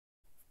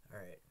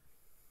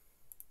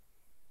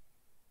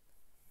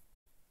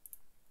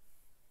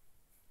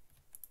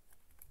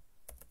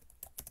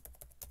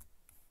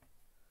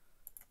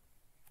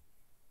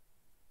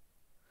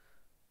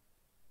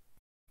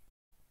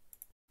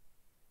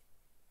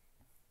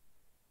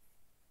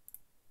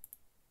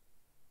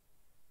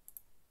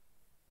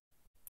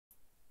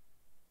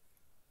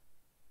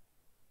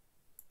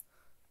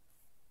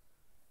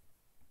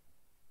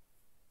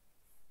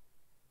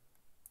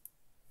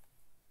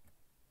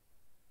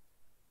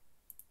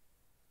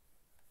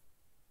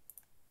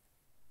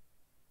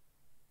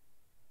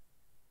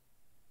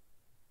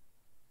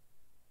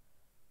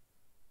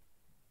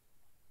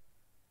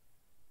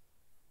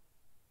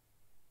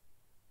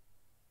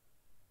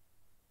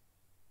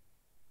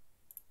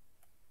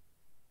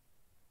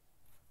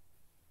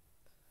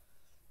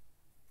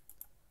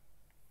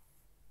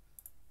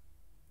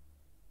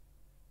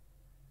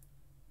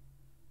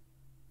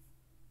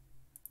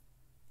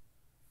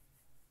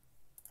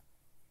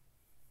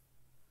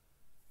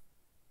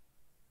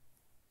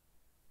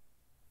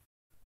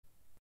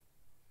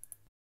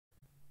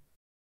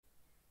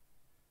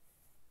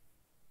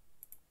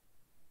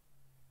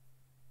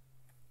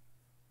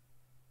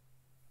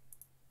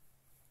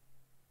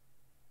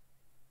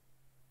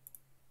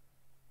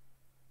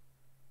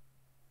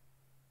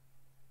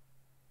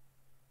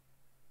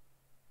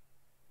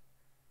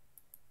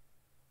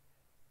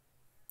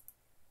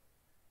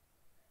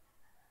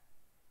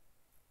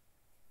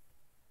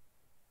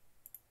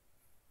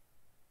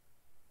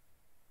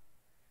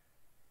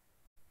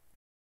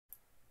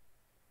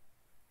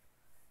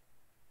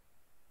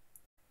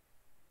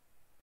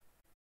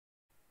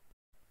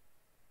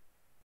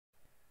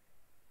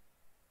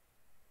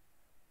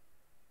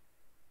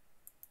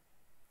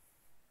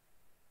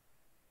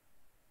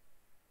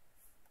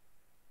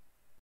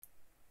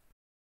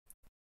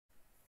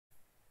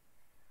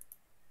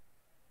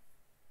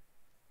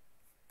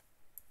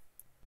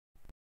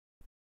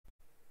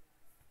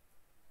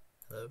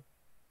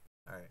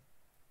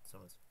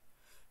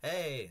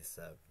Hey,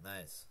 Seb.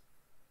 Nice.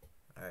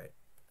 Alright.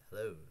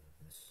 Hello.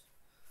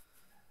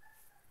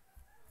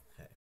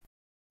 Okay.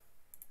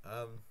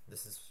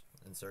 This is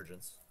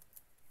Insurgence.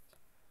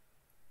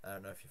 I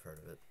don't know if you've heard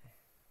of it.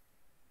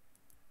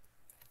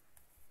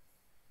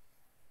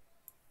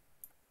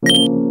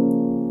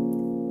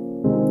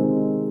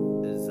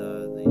 Is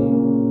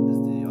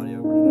the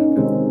audio working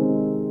okay?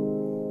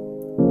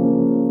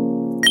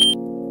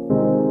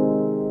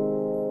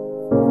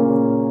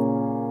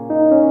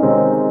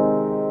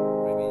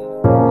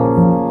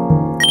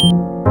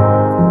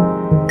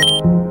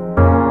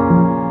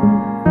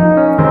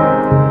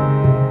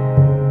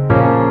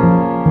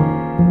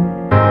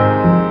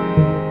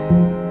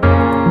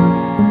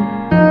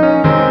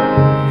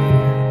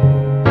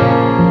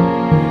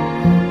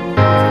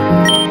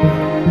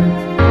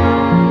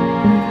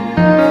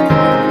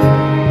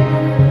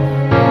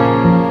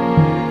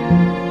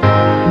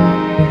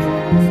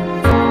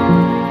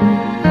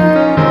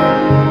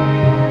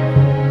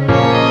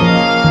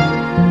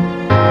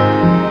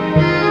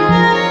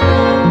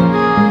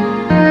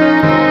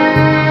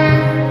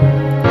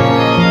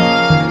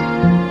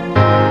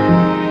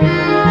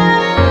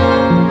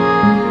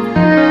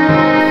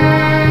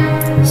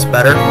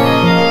 Better. You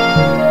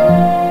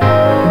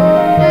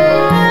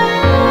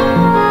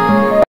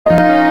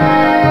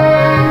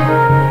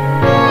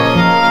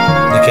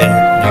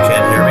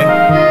can't hear me?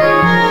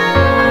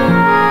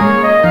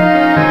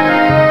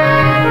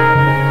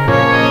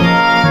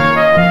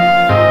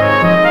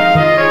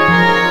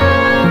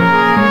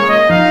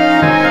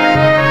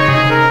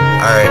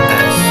 Alright,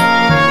 nice.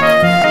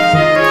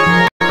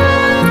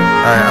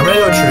 Alright, I'm gonna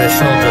go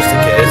traditional just in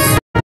case.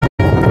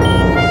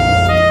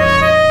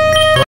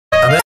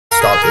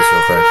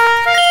 Real quick.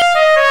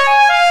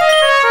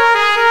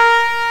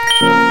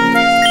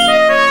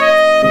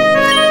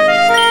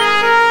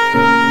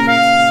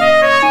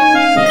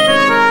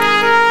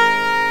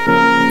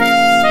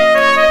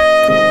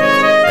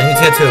 I need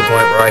to get to a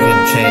point where I can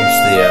change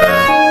the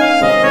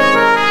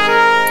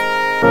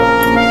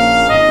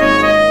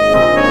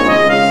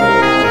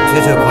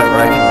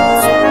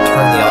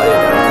turn the audio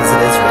down because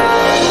it is really loud.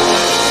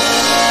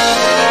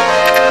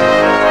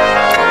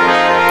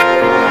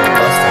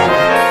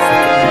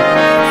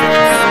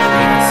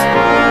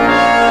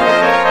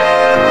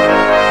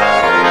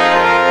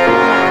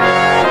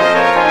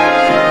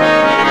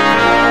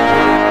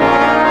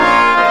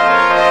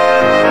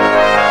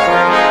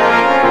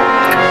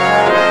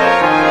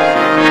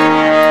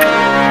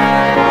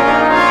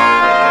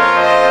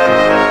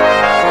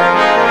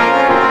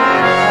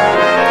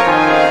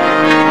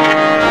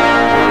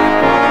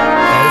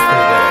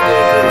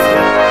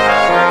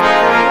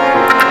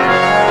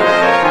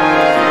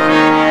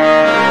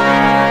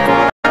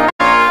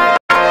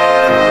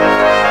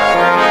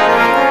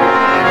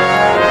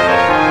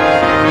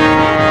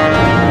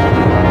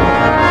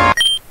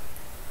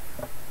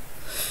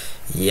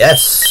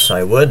 Yes,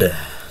 I would.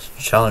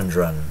 Challenge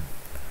run.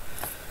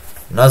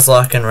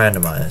 Nuzlocke and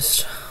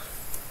randomized.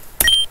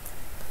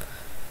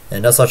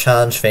 In Nuzlocke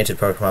challenge, fainted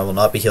Pokemon will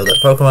not be healed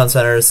at Pokemon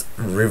centers.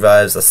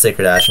 Revives a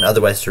Sacred Ash and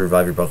other ways to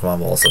revive your Pokemon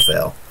will also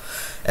fail.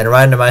 In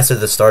Randomizer,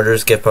 the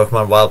starters, gift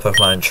Pokemon, wild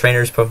Pokemon, and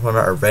trainers Pokemon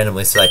are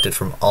randomly selected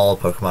from all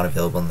Pokemon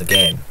available in the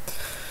game.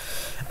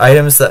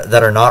 Items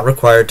that are not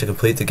required to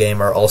complete the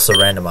game are also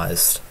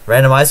randomized.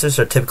 Randomizers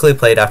are typically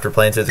played after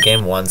playing through the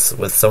game once,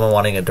 with someone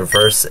wanting a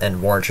diverse and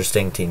more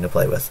interesting team to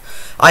play with.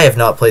 I have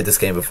not played this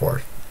game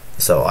before,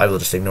 so I will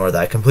just ignore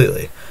that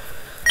completely.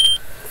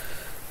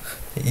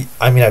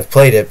 I mean, I've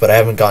played it, but I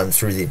haven't gotten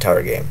through the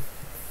entire game.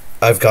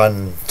 I've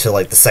gotten to,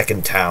 like, the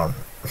second town.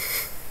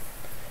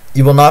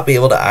 You will not be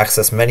able to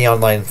access many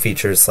online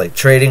features like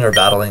trading or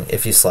battling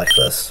if you select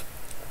this.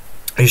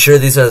 Are you sure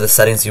these are the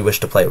settings you wish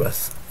to play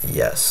with?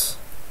 Yes.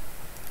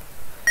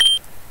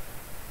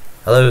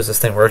 Hello, is this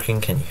thing working?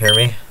 Can you hear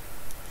me?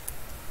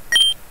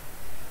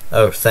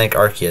 Oh, thank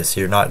Arceus,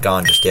 you're not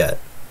gone just yet.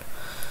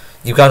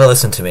 You've got to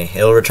listen to me.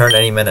 It'll return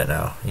any minute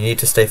now. You need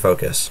to stay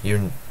focused.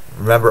 You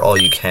remember all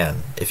you can.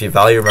 If your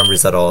value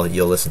remembers at all,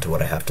 you'll listen to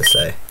what I have to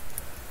say.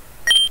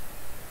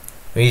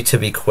 We need to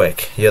be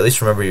quick. You at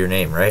least remember your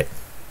name, right?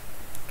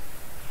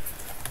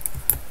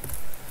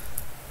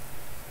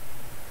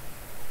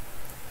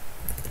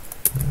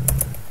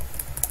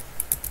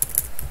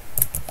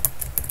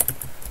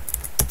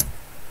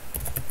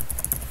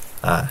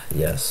 Ah,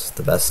 yes,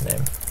 the best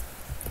name.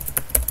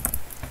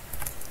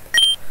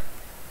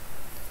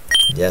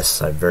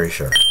 Yes, I'm very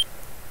sure.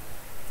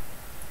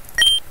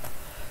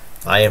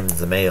 I am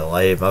the male.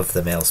 I am of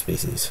the male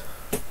species.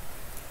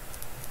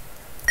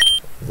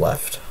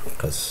 Left,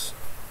 because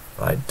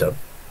I don't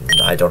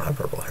have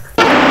purple hair.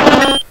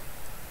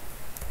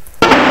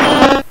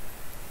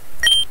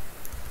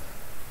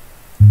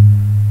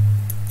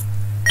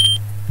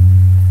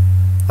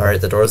 Alright,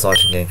 the door's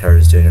locked and getting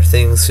tired is doing her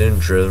thing. Soon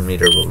Drone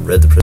Meter will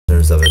rid the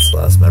prisoners of its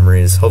last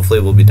memories. Hopefully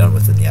we'll be done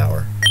within the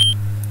hour.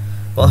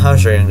 Well,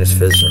 how's your youngest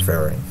prisoner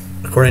faring?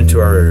 According to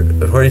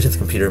the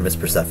computer, Miss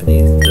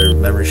Persephone, their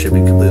memory should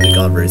be completely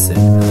gone very soon.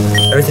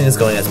 Everything is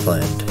going as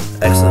planned.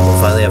 Excellent, we'll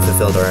finally have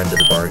fulfilled our end of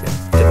the bargain.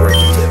 Good work,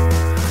 you two.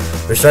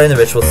 We're starting the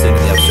ritual soon in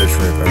the upstairs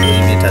room. Will you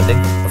be attending?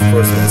 Of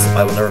course, miss.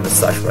 I will never miss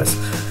the sacrifice.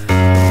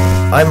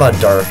 I'm on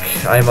dark.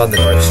 I'm on the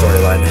dark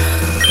storyline.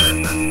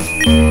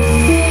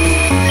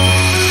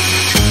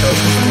 Of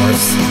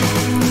course.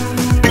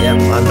 Yeah,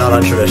 I'm not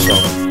on traditional.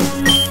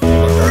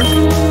 I'm on dark.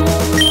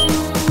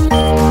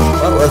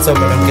 Well, let's hope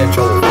I don't get in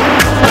trouble.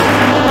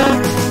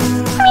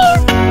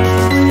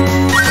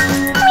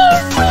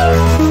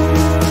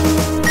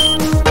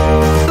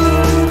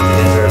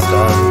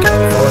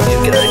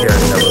 Get out of here and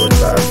never look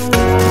back.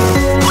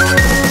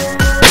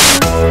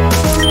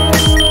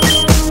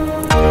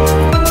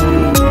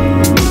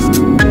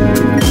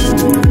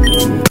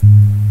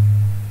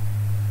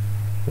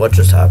 What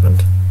just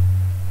happened?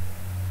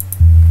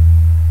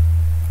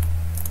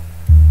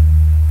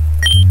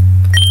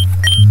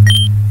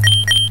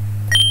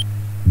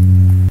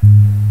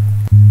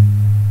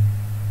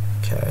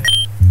 Okay.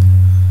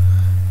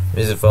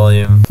 Music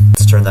volume.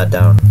 Let's turn that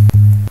down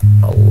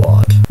a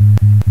lot.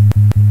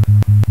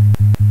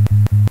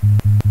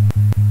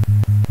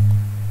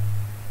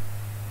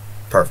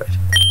 Perfect.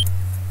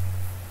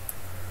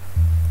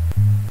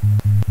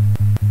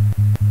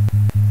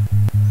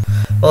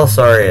 Well,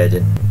 sorry I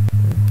didn't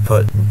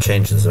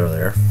change this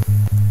earlier.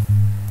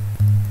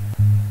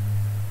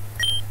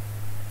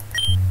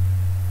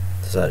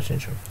 Does that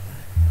change?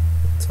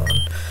 It's on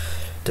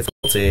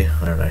difficulty.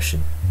 I don't know.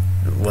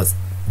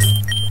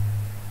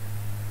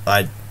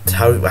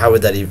 How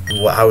would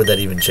that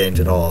even change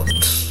at all?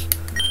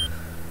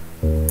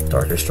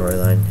 Darker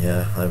storyline,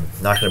 yeah. I'm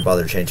not going to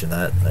bother changing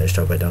that. I just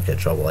hope I don't get in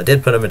trouble. I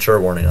did put a mature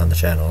warning on the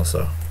channel,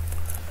 so.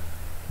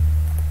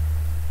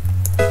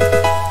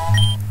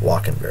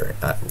 Walking very.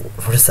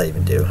 What does that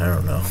even do? I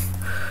don't know.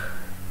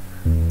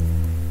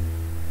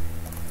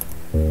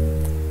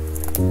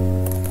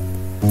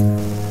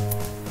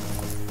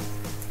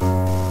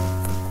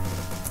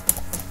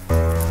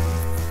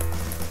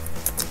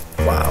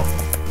 Wow.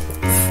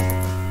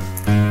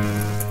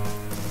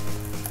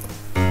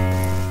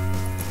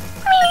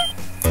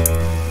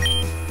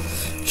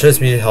 Shows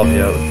me to help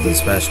you out with the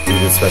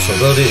special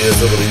ability. It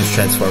is able to use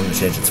transform to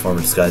change its form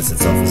or disguise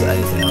itself as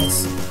anything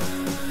else.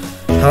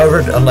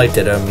 However, unlike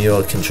Ditto,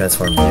 Mew can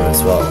transform Mew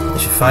as well.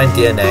 If you find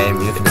DNA,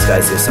 Mew can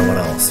disguise you as someone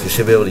else. You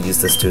should be able to use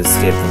this to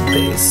escape from the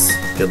base.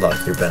 Good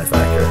luck, your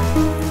benefactor.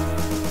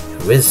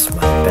 Who is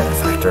my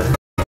benefactor?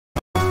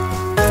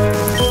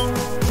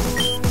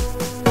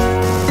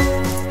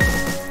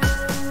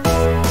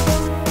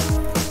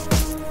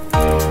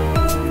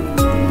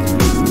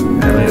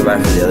 I'm gonna go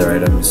back to the other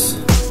items.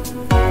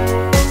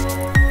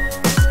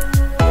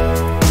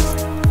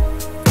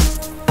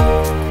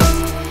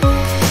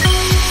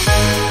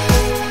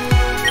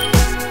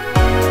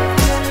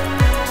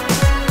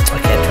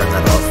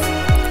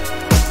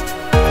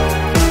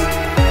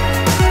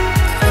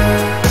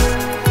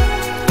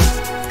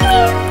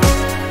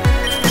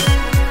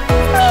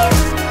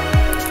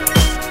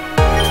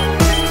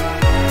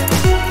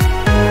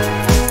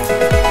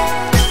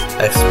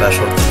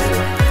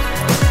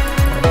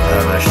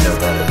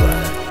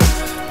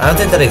 I don't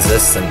think that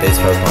exists in base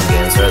Pokemon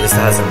games, or at least it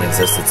hasn't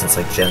existed since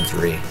like Gen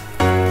 3.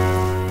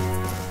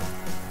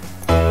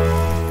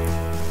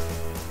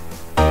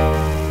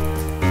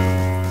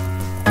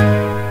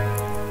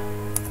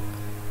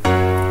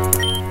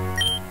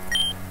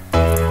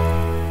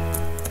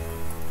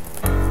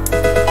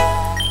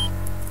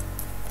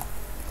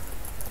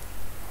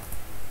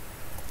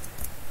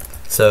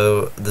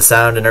 So, the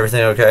sound and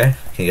everything okay?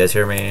 Can you guys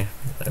hear me?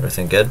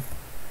 Everything good?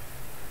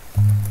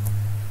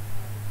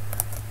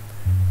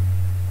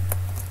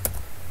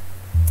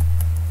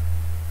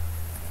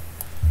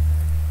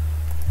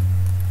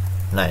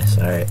 Nice,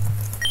 alright.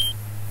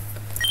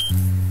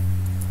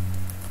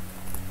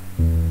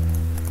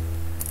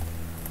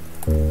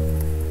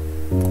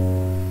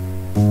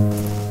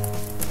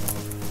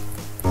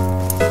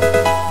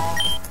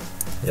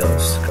 Yellow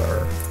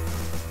scar.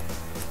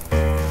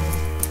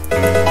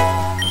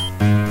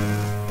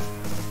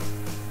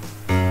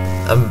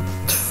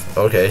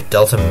 Okay,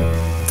 Delta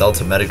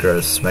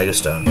Metagross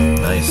Megastone.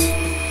 Nice.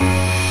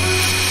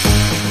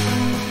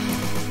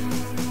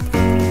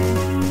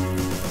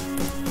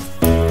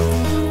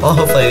 Well,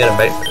 hopefully I get a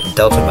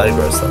Delta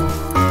Metagross then.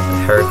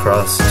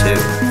 Heracross 2.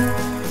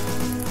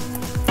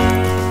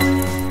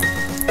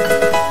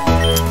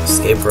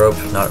 Escape rope,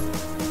 not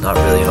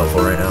really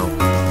helpful right now.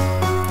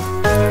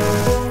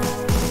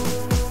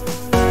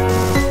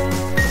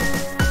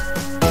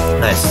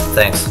 Nice,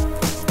 thanks.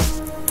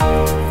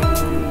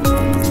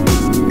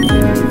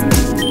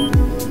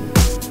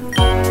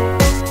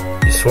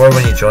 You swore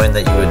when you joined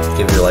that you would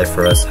give your life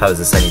for us. How is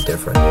this any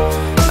different?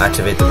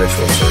 Activate the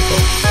ritual circle.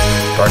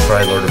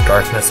 Darkrai, Lord of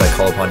Darkness, I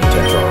call upon you to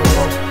enter our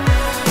world.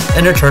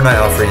 In return, I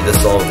offer you the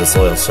soul of this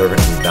loyal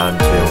servant to be bound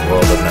to a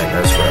world of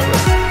nightmares forever.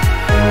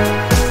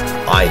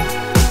 I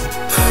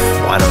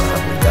don't know how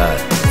to read that.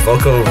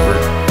 Voco over.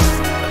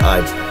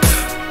 I don't know.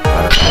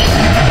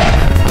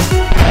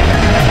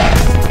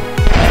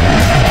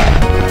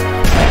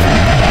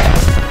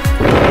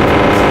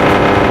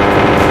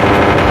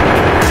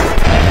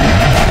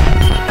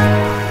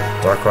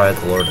 Darkrai,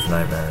 the Lord of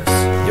Nightmares.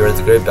 You are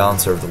Lord, the great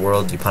balancer of the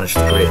world, you punish the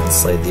great and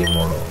slay the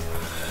immortal.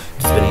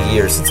 It's been a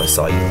year since I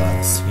saw you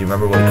last. You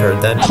remember what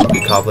occurred then?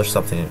 We accomplished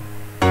something.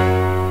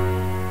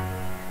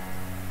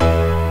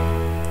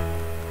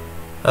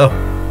 Oh.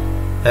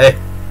 Hey.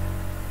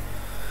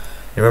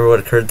 You remember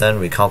what occurred then?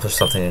 We accomplished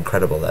something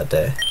incredible that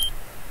day.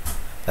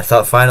 I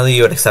thought finally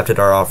you had accepted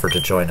our offer to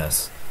join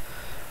us.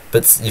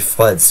 But you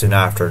fled soon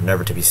after,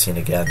 never to be seen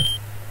again.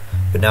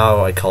 But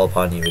now I call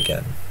upon you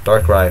again.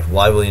 Darkrai,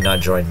 why will you not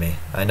join me?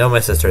 I know my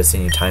sister has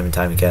seen you time and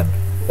time again.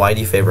 Why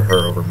do you favor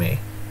her over me?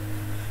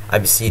 I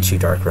beseech you,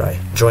 Darkrai,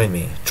 join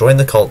me. Join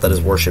the cult that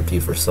has worshipped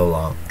you for so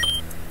long.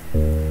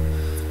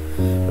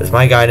 With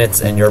my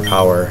guidance and your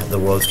power, the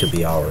world could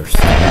be ours.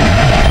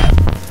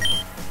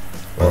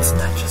 Well, isn't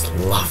that just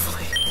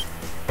lovely?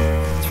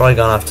 It's probably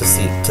gone off to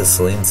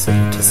Celine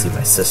City to see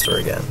my sister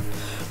again.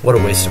 What a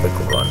waste of a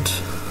grunt.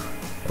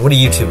 What do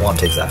you two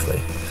want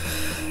exactly?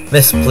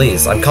 Miss,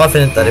 please, I'm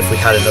confident that if we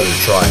had another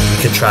try, we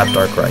could trap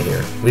Darkrai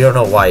here. We don't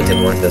know why it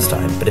didn't work this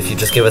time, but if you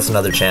just give us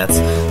another chance,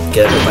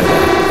 get it with my way.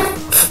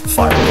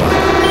 Firefly.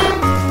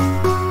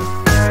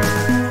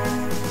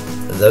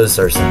 Those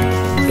are some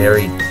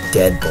very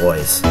dead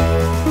boys.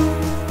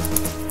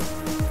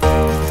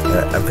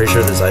 I'm pretty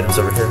sure there's items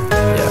over here.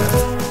 Yeah.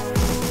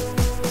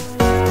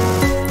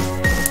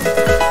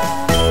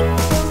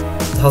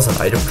 What the hell's an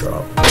item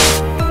drop?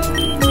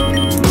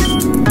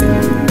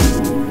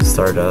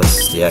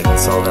 Stardust. Yeah, I can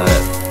sell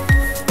that.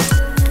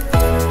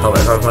 Help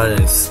my Pokemon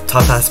in its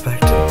top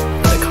aspect in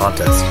a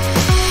contest.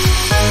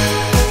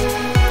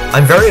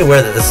 I'm very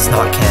aware that this is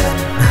not canon.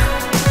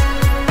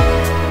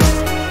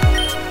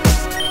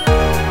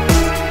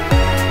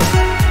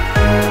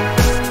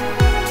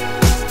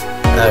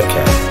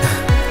 Okay.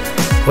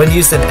 When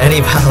used in any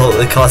battle,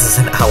 it causes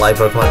an ally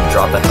Pokemon to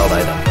drop a held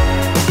item.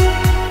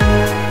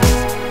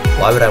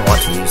 Why would I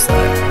want to use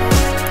that?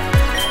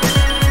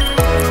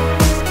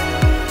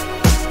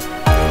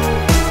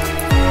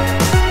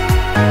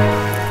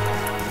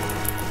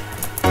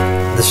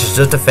 This is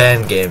just a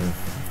fan game.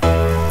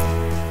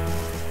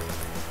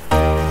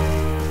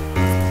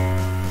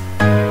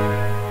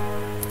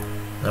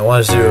 I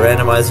wanted to do a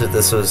randomizer.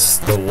 This was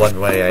the one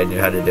way I knew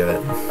how to do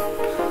it.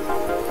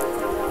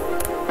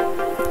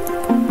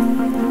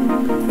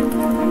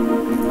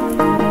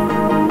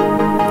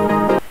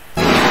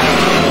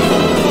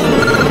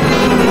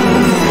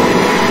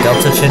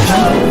 Delta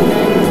Chinchilla.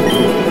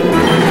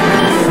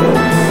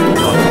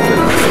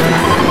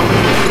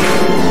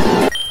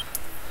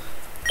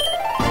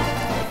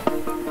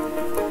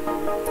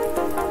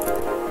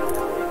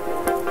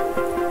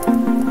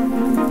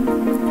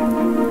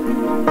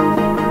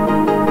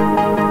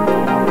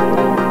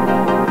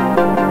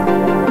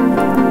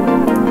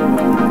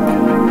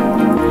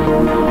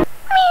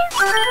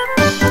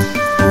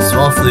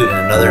 Flute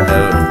and another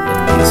note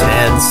in his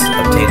hands,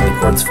 obtaining the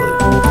quartz flute.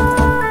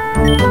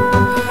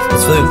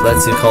 This flute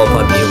lets you call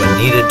upon me when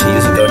needed to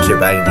use it, go into your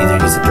bag and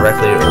either use it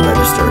directly or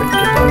register it.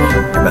 Good luck,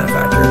 your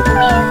benefactor.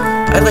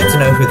 I'd like to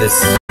know who this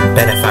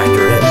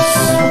benefactor is.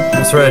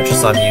 I swear I just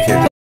saw you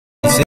here.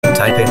 You see the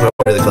tiny pink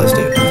Pokemon really close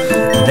to you?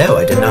 No,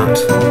 I did not.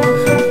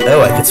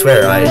 Oh, I could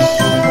swear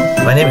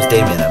My name is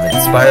Damien. I'm an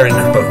inspiring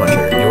Pokemon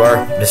trainer. You are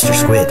Mr.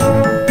 Squid.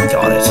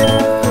 Got it.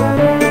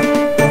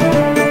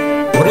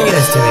 What are you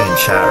guys doing in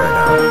chat right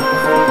now?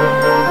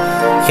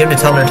 You came to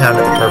Telner Town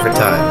at the perfect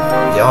time.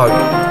 The Augur,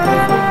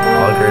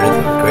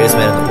 the greatest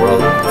man in the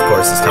world, of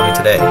course, is coming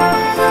today.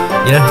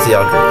 You know who the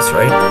Augur is,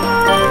 right?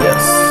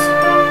 Yes.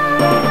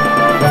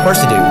 Of course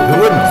you do.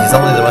 Who wouldn't? He's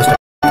only the most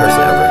important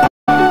person ever.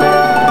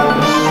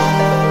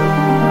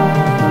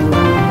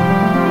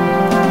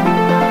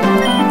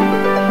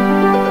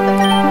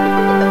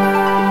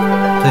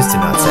 Please do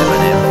not say my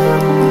name.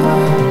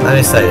 I'm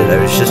excited.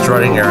 I was just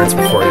running errands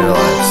before your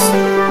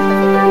lives.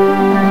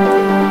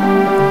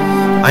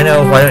 I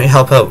know, why don't you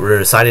help out? We're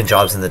assigning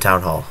jobs in the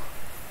town hall.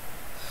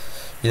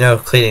 You know,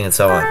 cleaning and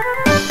so on.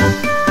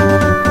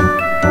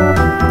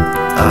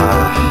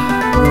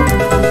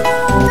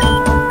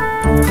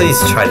 Please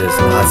try to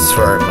not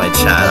swear in my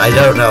chat. I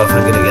don't know if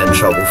I'm gonna get in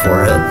trouble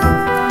for it.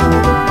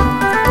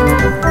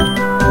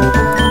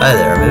 Hi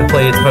there, I'm gonna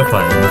play the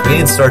Pokemon. A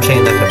convenience store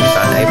chain that can be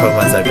found in any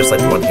Pokemon Center, just like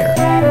the one here.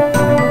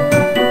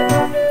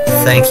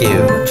 Thank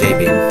you,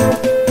 JB.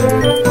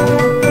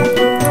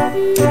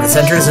 The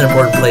center is an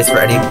important place for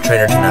any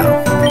trainer to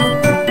know.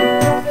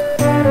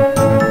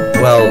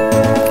 Well,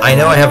 I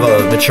know I have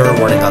a mature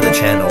warning on the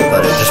channel,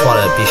 but I just want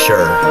to be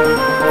sure.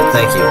 But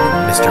thank you,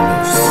 Mr.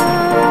 Moose.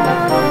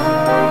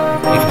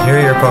 You can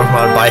hear your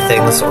Pokemon, buy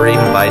things, or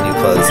even buy new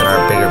clothes in our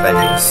bigger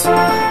venues.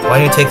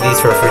 Why don't you take these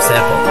for a free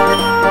sample?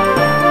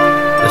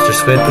 Mr.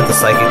 Squid put the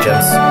psychic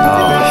gems... Oh.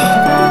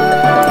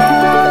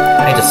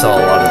 I need to sell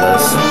a lot of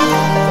those.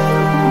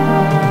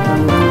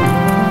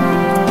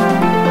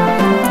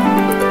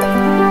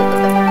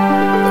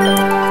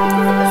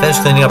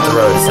 Finished cleaning up the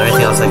road. Is there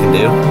anything else I can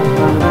do?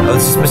 Oh,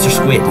 this is Mr.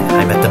 Squid.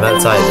 I met them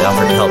outside. They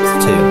offered to help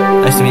too.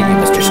 Nice to meet you,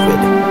 Mr. Squid.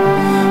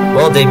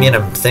 Well, Damien,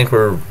 I think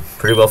we're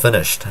pretty well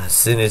finished. As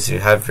soon as you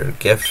have your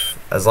gift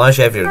As long as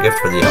you have your gift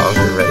for the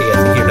auger ready, I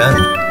think you're done.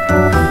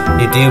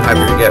 You do have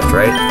your gift,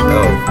 right?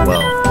 Oh,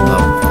 well,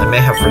 I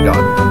may have forgotten.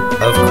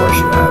 Of course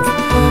you have.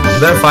 You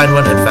better find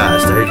one and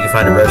fast. I heard you can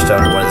find a rare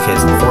stone in one of the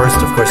caves in the forest.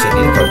 Of course you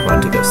need a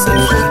Pokemon to go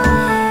safely.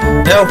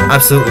 No,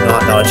 absolutely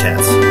not. Not a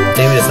chance.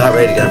 David is not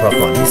ready to get a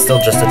Pokemon. He's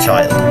still just a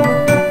child.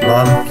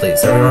 Mom,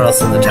 please. Everyone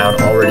else in the town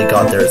already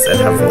got theirs and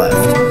have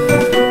left.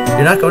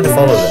 You're not going to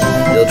follow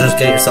them. You'll just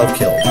get yourself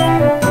killed.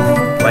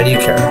 Why do you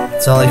care?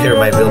 It's not like you're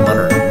my real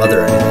mother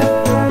or anything.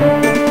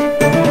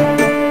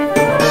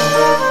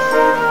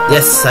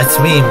 Yes, that's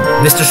me,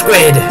 Mr.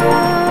 Squid!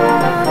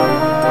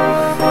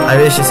 I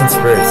raised you since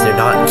birth. You're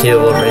not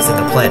capable of raising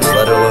a plant,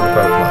 let alone a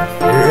Pokemon.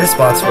 You're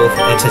irresponsible,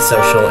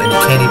 antisocial, and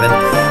you can't even...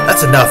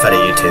 That's enough out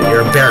of you two.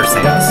 You're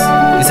embarrassing us.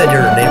 You said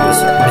your name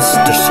was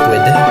Mr.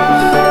 Squid.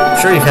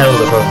 I'm sure you've handled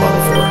a Pokemon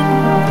before.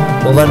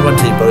 We'll lend one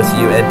to both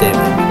you and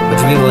Damon.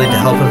 Would you be willing to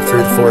help him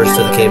through the forest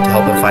to the cave to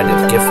help him find a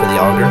gift for the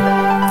auger?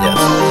 Yes.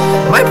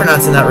 Am I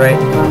pronouncing that right?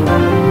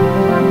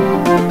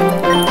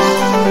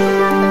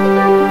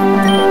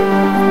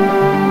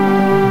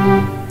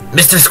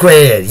 Mr.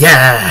 Squid!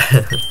 Yeah!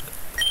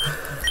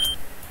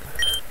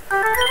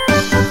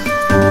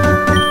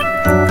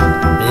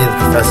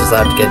 Professor's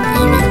lab to get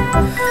Eevee.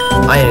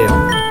 I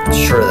am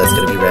sure that's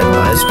going to be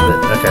randomized, but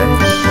okay.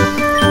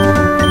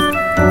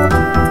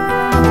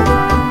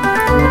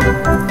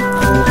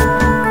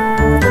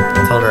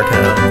 Tunnel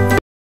town.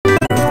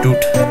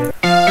 Doot.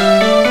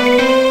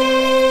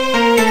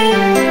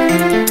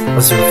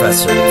 Listen,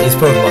 Professor, these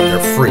Pokemon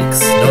are freaks.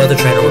 No other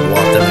trainer would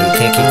want them and we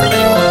can't keep them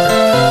any longer.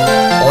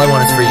 All I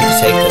want is for you to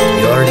take them.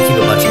 You already keep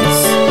a bunch of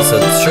these, so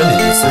surely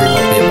these three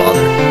won't be a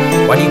bother.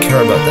 Why do you care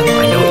about them?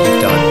 I know what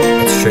you've done.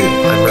 It's true,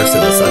 I'm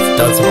merciless, I've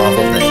done some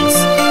awful things.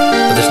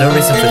 But there's no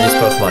reason for these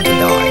Pokemon to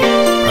die.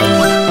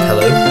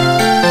 Hello?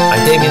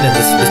 I'm Damien and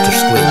this is Mr.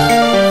 Squid.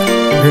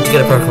 We're here to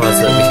get a Pokemon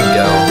so that we can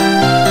go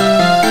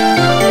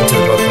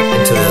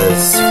into the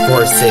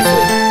forest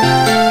safely.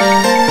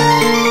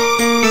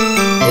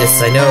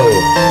 Yes, I know,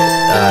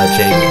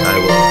 Jamie, I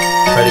will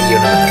credit you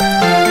in a minute.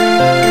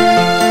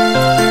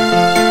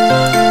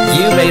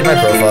 You made my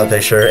profile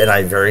picture and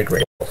I'm very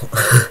grateful.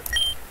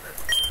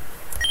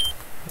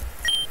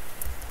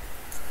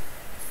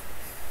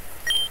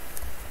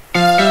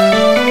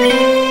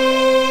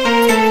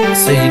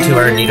 So you two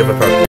are in need of a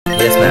Pokemon.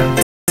 Yes, ma'am.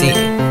 See.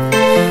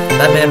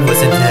 That man who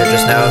was in here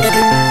just now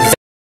is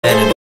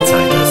an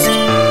scientist.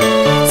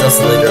 He's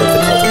also the leader of the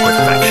cult of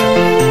perfection.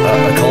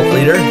 A cult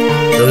leader?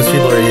 Those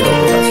people are evil,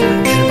 Professor.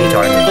 You shouldn't be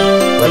talking to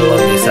them, let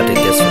alone be accepting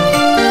gifts from them.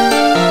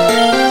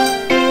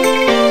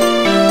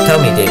 Tell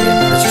me, Damien,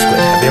 Mr. Squid,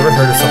 have you ever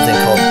heard of something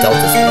called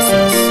Delta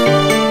species?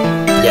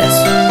 Yes.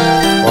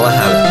 Well, I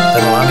haven't.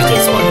 Then allow me to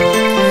explain.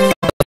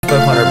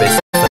 Pokemon are based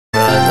on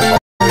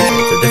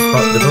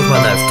the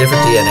Pokemon that have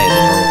different DNA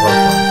than normal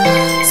Pokemon.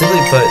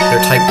 Simply put,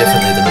 they're typed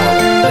differently than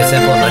normal. An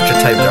example, an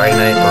electric-type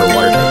Dragonite or a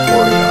water-type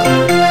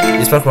Porygon.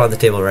 These Pokemon on the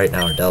table right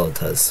now are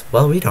Deltas.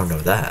 Well, we don't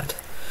know that.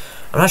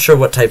 I'm not sure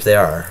what type they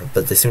are,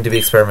 but they seem to be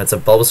experiments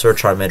of Bulbasaur,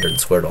 Charmander, and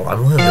Squirtle.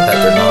 I'm willing to bet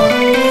they're not.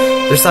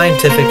 They're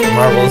scientific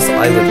marvels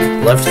I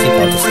would love to keep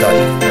on to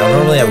study. Now,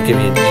 normally I would give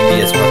you an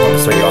Eevee as Pokemon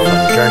to start you off on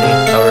your journey.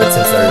 However,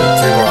 since there are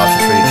 3 more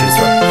options for you to choose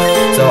from,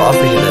 so I'll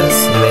offer you this.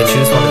 You may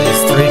choose one of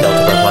these 3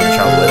 Delta Pokemon to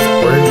travel with,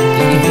 or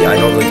the Eevee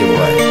I normally give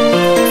away.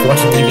 If you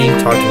want an Eevee,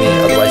 talk to me,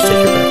 otherwise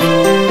take your pick.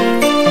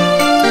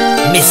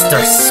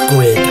 Mr.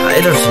 Squid, I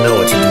don't know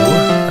what to do.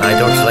 I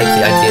don't like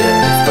the idea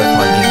of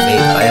Pokemon being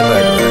made by a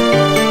murderer.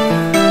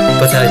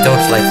 But I don't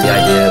like the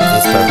idea of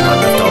these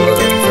Pokemon left all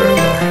alone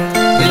forever.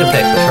 You need a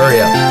pick, but hurry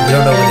up. We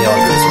don't know when the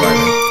auger is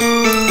arriving.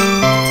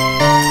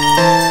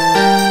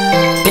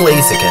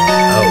 Blaziken.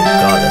 Oh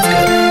god, that's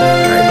good.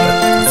 Alright, but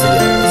let's see the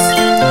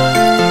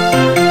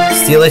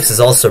others. Steelix is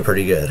also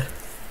pretty good.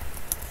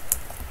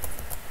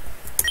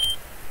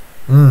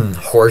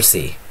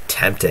 Horsey.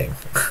 Tempting.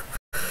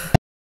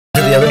 To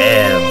the other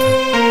hand.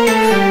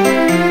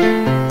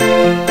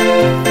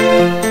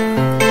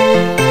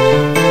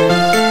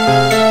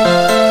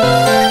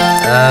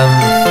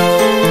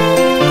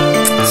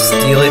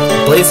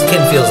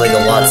 Blaziken feels like a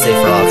lot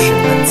safer option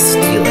than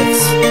Steelix.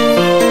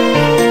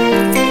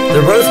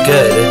 They're both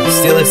good,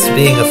 Steelix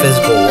being a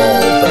physical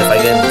wall, but if I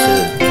get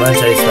into run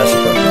any special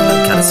Pokemon,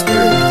 I'm kinda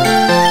screwed.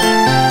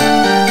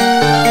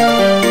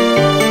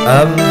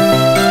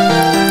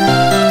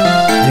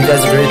 Do you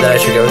guys agree that I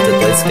should go with the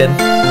Blaziken?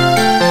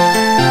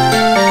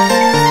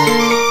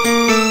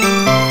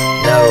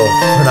 No,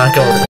 we're not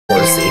going with the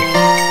Horsey.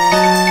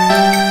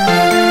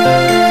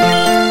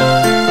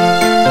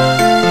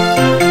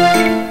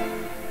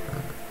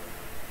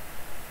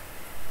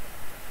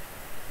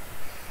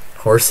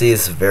 Horsey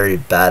is a very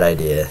bad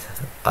idea.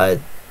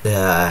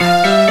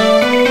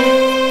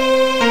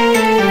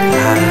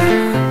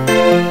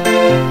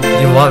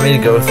 You want me to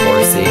go with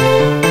Horsey?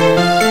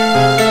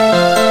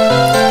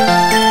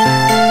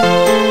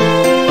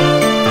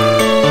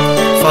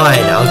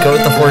 Fine, I'll go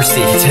with the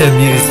Horsey to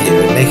amuse you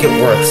and make it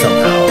work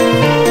somehow.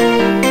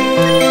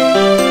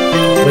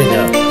 Wait,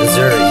 no. Is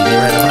there an Eevee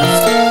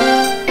randomized?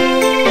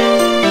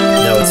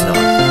 No, it's not.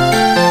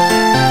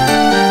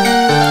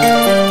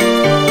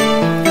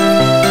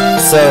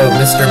 So,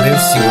 Mr.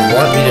 Moose, you would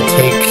want me to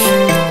take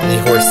the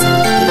horsey,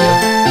 do you?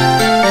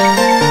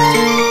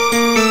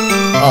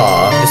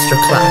 Aw, Mr.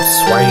 Claps,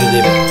 why are you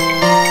leaving?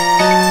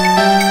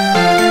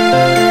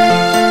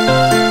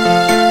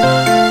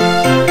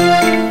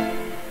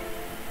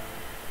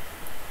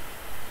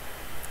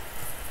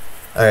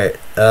 Alright,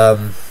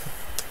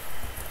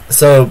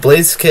 so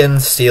Blaziken,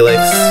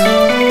 Steelix,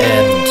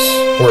 and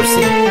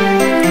Horsey.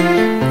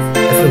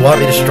 If we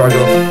want me to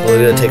struggle, we're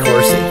gonna take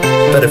Horsey.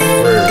 But if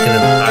we're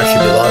gonna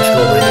actually be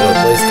logical, we're gonna go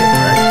with Blaziken,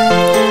 right?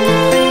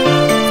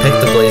 Pick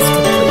the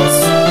Blaziken,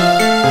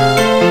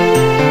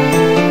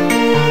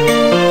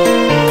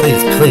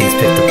 please. Please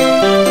pick the...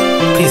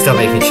 Please don't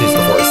make me choose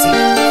the Horsey.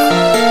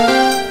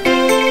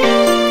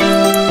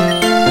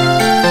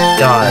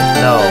 God,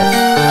 no.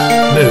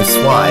 Moose,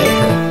 why?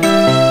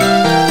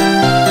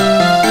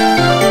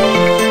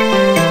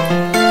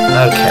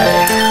 Okay,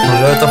 we'll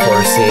go with the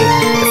Horsey.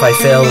 If I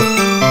fail,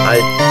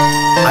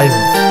 I'm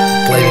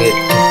blaming it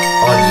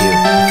on you.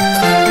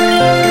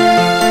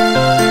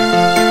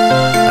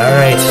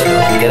 Alright,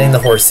 I'm getting the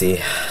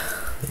Horsey.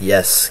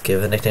 Yes,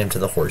 give a nickname to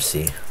the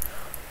Horsey.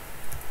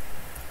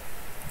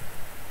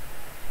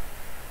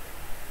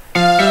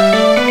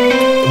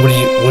 What do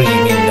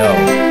you mean no?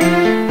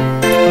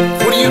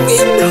 What do you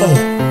mean no?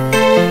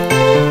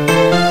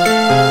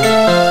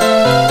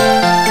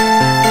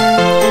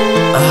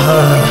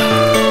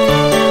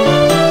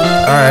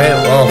 Alright,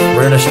 well,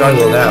 we're in a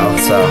struggle now,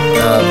 so,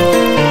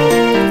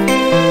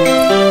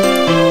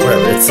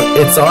 whatever,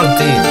 it's on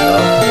theme, though,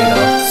 you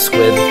know,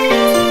 Squid,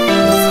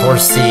 with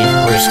Horsey,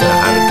 we're just gonna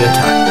have a good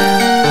time.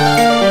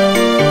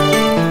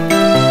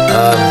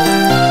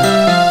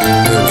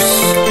 Goose,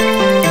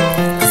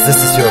 because this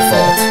is your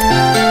fault.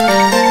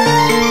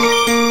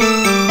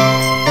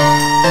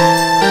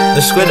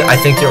 The Squid, I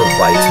think you're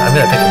right, I'm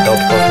gonna pick a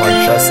built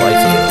Pokemon just like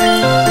you.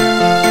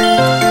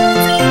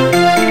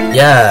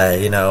 Yeah,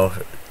 you know,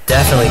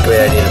 definitely a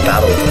great idea to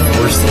battle with the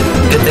Horsey.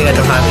 Good thing I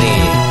don't have any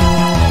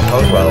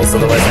Pokeballs,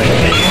 otherwise I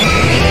would.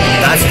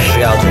 That's a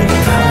Shrialdo.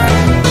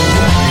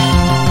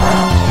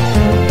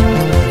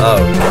 Oh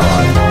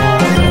god.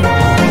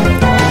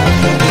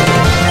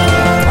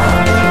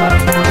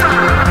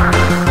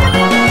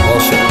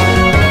 Bullshit.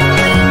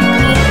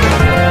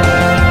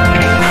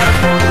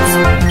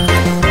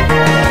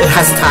 It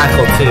has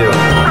Tackle too.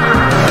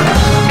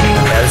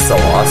 That is a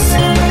loss.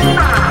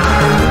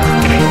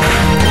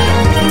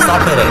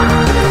 Stop hitting.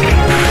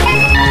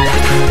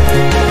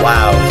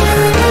 Wow.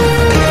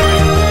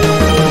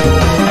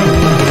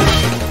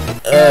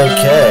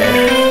 Okay.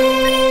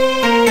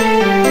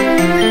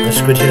 The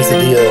Squid, here's the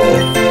deal.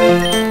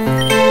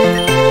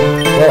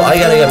 Well, I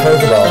gotta get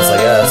Pokeballs, I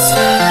guess.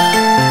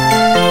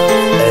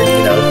 And,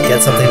 you know,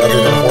 get something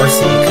other than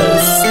Horsey,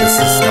 because this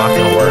is not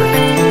gonna work.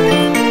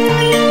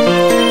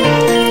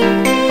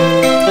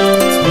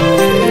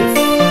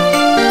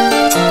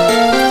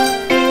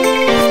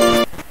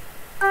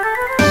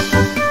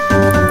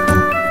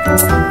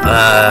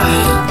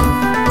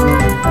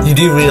 You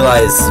do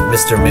realize,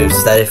 Mr.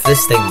 Moose, that if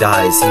this thing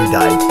dies, you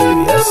die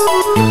too, yes?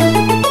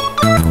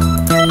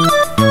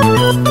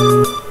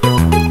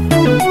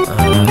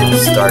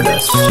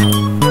 Stardust.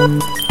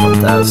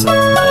 1,000,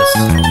 nice.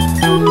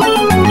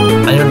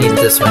 I don't need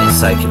this many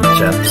Psychic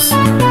Gems. There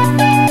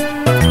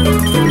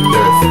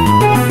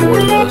are 4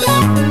 of those.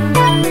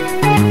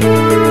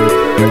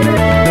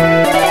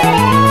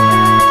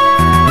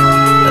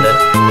 That it?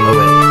 Oh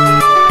wait.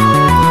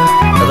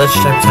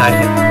 Electric type attack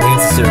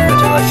brings the super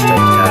into electric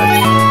type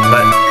attack,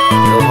 but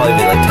it'll probably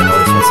be like 10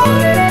 dollars for selling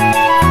it.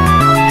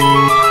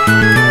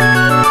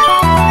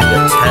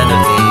 Get 10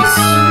 of these.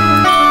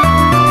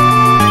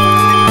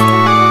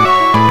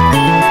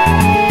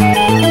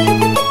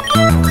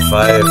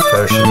 Five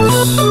potions.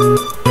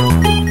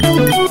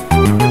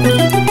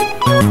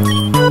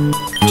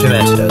 2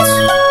 antidotes.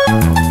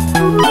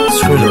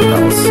 Screw the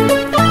repels.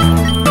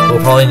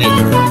 We'll probably need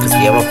them because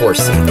we have a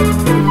Horsey.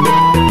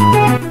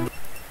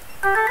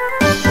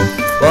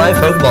 Well, I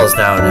have Pokeballs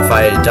now, and if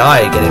I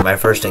die getting my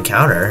first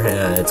encounter,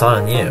 it's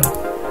on you.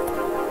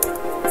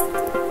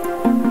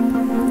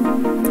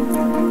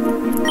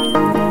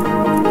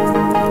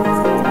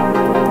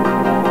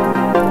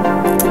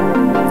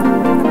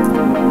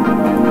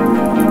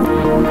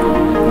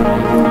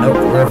 Nope,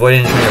 we're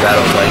avoiding trainer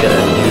battle until I get a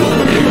new...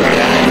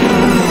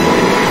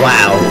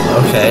 Wow,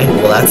 okay,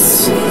 well that's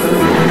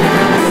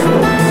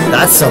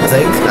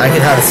something. I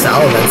could have a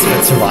Salamence if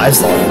it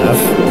survives long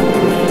enough.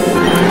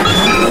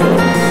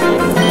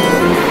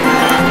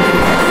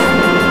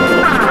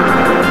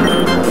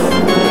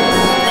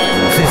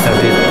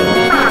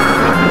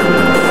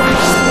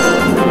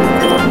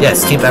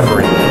 Yes, keep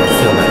embering me. It'll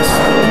feel nice.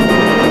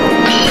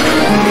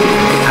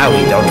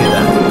 Owie, don't do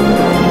that.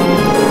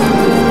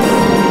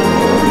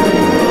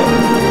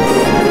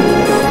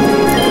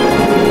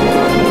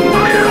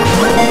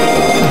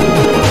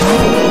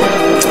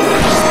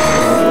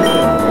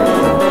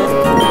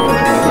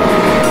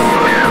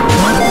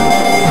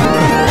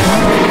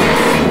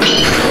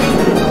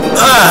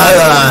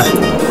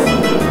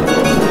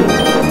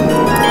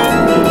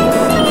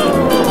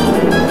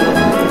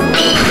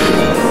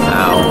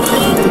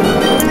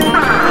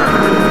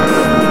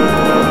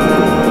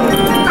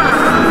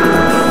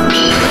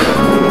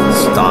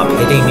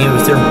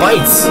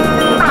 bites!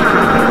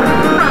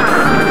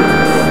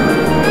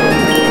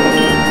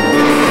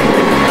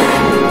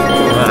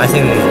 I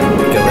think we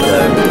can go with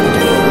the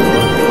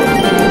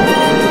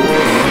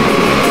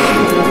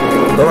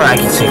lower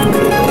accuracy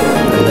completely.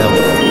 And then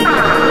we'll...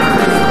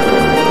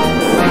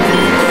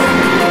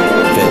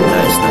 Good,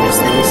 nice.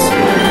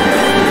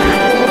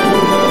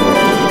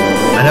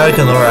 I know I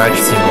can lower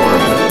accuracy more,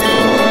 but...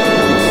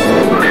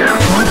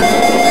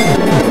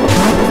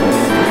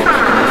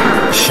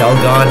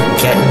 Shelgon,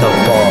 get in the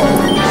ball.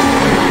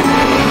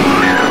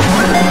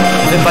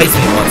 If it bites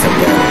me once, I'm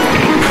dead.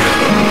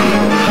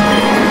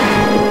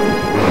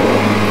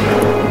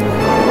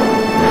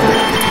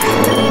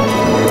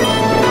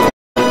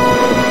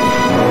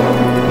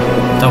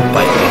 Don't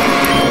bite me.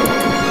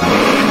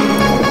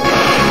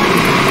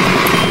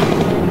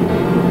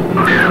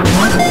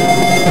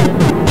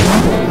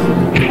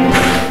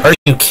 Are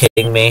you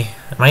kidding me?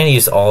 Am I gonna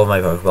use all of my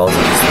Pokeballs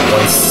in just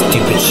one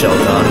stupid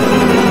Shelgon?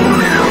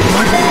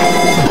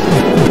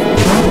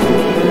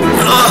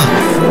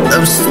 That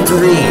was 3.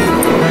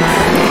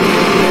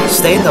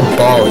 Stay in the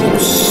ball, you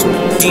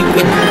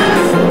stupid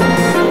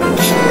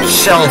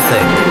shell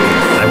thing.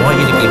 I want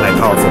you to be my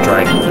powerful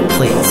dragon,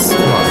 please.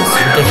 Come on, it's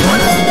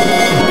ridiculous.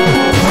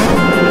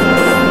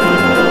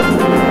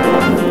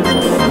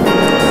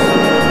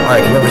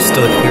 Alright, whoever's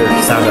still here,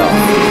 sound off.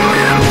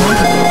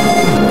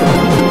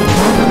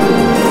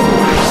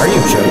 Are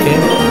you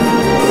joking?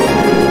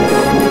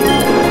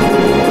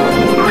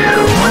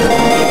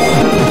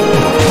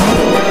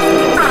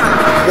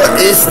 What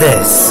is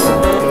this?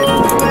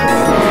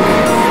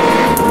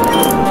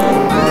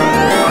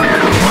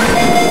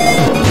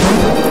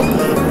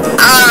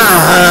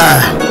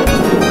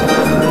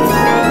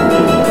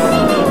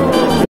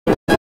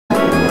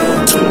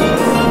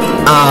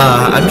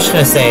 I'm just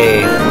gonna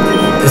say,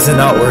 is it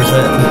not worth it?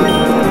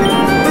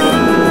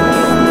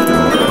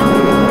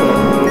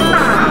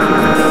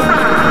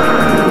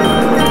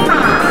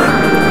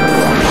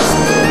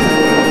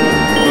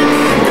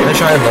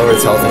 Try and lower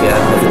its health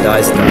again. If it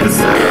dies, it dies.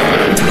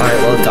 Alright,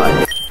 well, it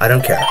died. I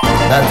don't care.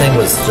 That thing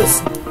was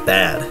just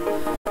bad.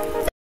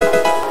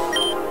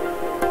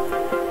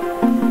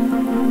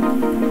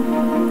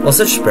 Well,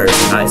 such bears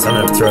are nice. I'm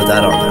gonna throw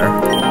that on there.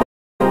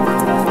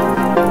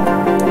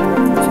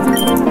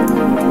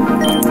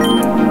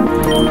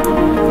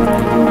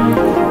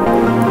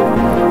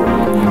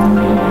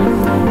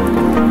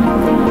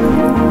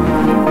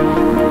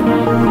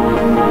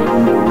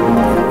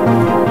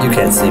 You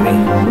can't see me.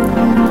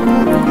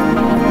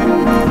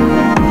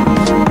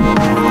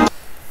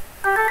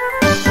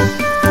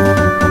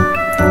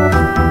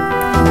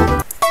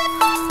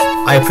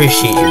 I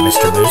appreciate you,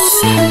 Mr.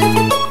 Moose.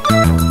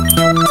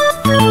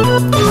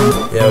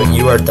 You know,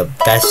 you are the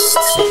best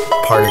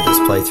part of this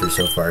playthrough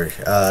so far.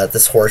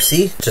 This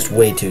horsey, just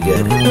way too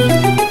good.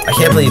 I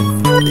can't believe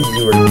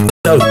you were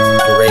so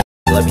great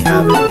to let me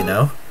have it, you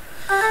know?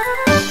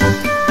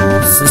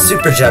 It's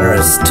super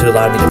generous to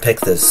allow me to pick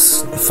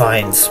this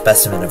fine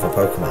specimen of a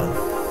Pokemon.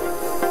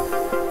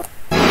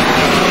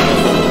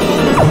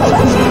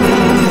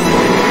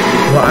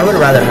 Well, I would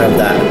rather have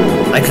that.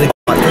 I could have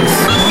got this.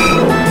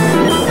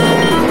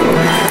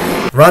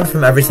 Run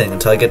from everything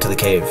until I get to the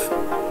cave.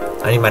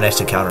 I need my next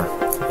encounter.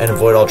 And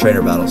avoid all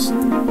trainer battles.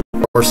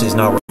 Horsey's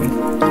not working.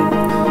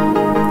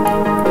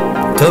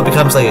 Until it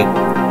becomes like a...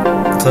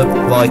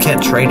 well, I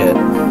can't trade it.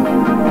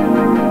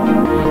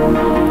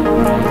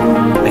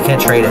 I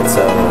can't trade it,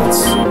 so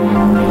it's...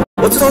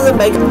 What's all the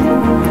mega...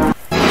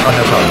 Oh,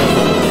 no problem.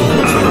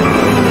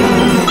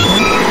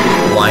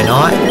 Why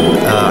not?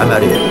 I'm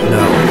out of here.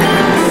 No.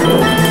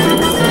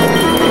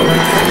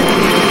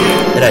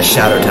 It has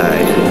Shadow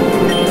Tag.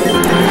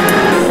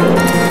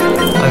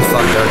 I'm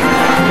fucked up.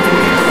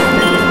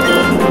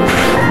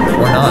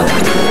 Or not.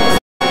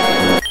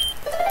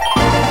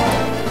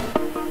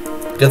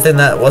 Good thing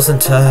that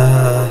wasn't,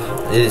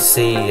 you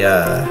see,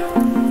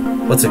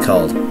 what's it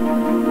called?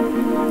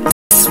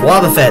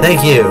 Swabafet,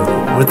 thank you!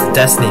 With the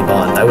Destiny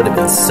Bond, I would have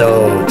been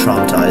so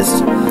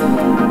traumatized.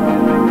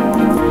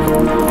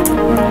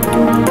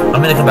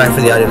 I'm gonna come back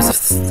for the items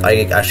if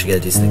I actually get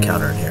a decent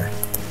encounter in here.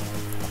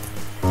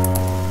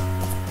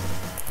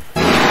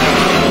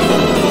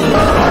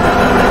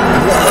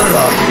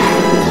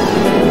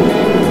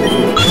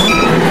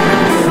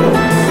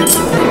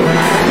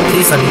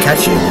 Please let me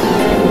catch you.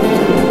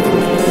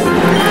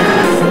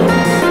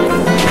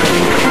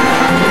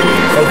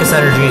 Focus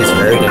energy is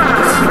very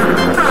dangerous.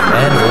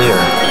 And Leer.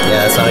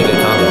 Yeah, that's not a good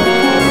combo.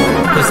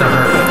 Please don't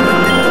hurt me.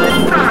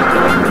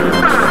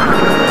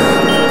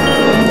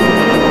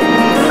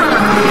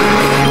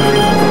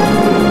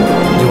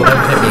 You will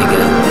never hit me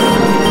again.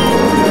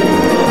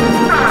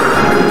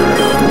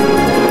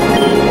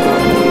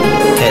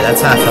 Okay,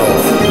 that's half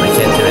health. I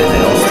can't do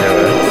anything else to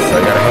it. So I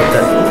gotta hope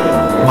that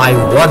my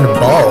one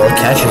ball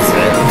catches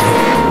it.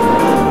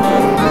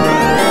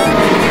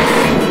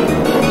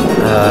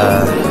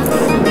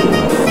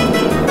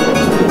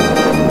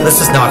 This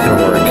is not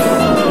gonna work.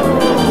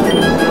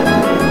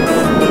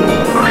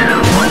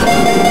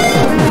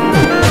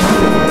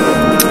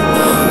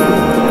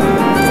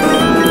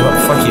 Well,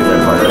 fuck you,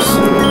 Red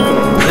Partners.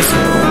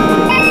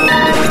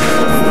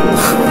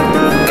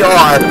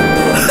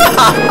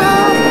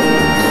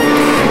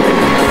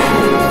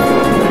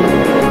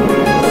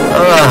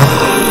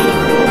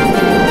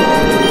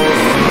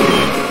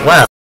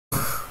 Well,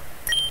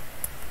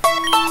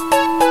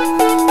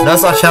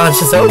 Nuzlocke challenge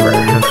is over.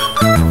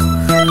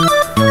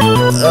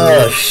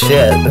 Oh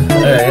shit.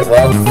 Alright,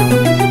 well,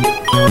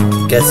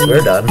 guess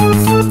we're done.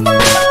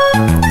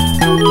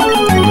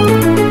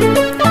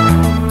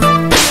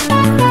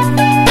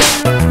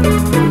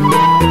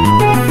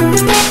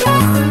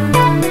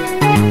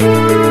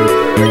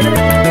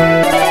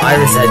 I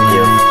resent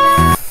you.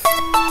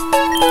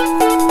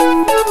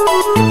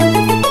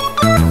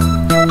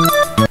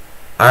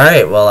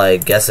 Alright, well, I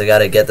guess I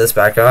gotta get this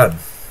back on.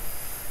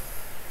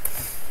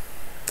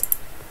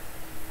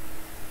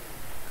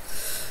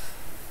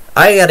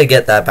 I gotta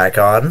get that back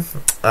on.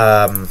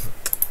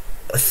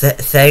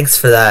 Thanks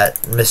for that,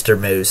 Mr.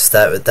 Moose.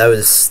 That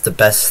was the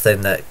best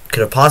thing that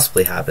could have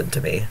possibly happened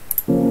to me.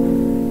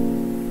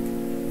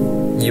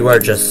 You are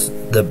just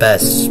the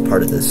best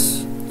part of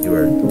this. You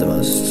are the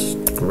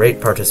most great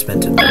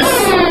participant in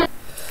this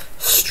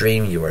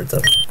stream. You are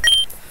the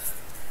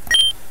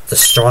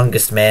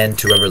strongest man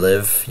to ever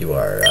live. You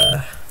are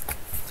the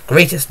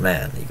greatest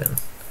man, even.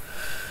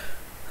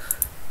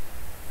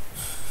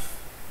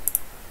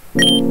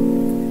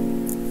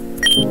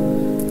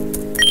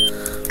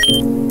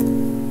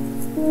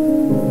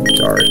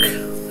 Dark,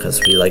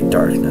 because we like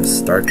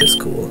darkness. Dark is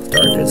cool.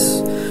 Dark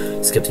is...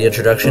 Skip the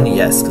introduction?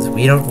 Yes, because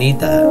we don't need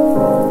that.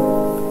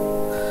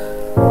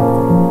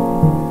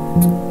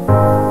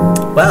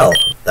 Well,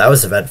 that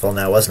was eventful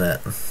now, wasn't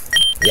it?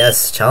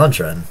 Yes, challenge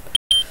run.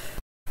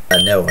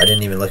 No, I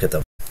didn't even look at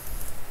them.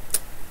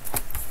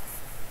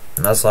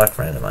 Nuzlocke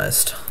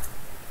randomized.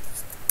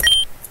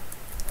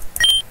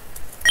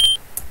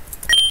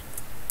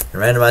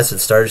 Randomized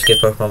with starters, get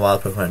Pokemon,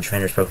 wild Pokemon, and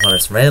trainers. Pokemon are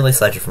randomly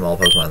selected from all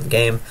Pokemon in the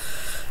game.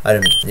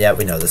 Yeah,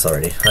 we know this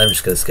already. I'm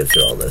just gonna skip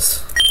through all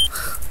this.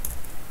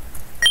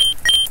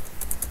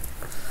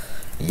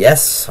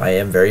 Yes, I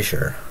am very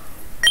sure.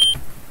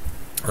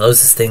 Hello, is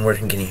this thing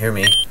working? Can you hear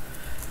me?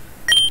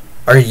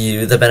 Are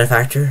you the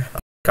benefactor?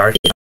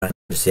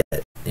 Just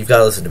yet. You've got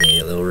to listen to me.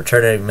 It will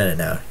return any minute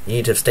now. You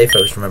need to stay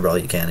focused, remember all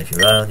you can. If you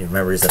run on your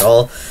memories at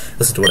all,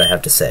 listen to what I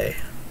have to say.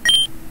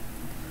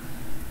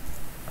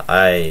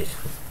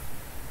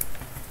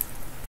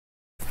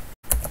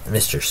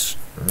 Mr.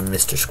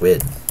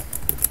 Squid.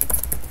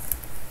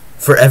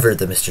 Forever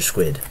the Mr.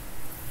 Squid.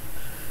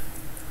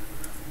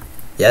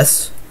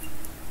 Yes?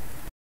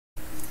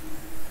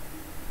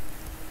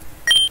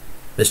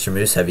 Mr.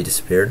 Moose, have you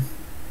disappeared?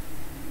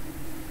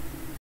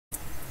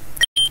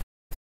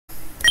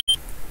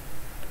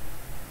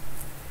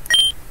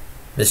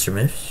 Mr.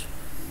 Moose?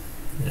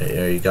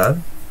 Are you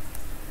gone?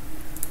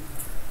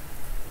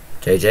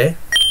 JJ?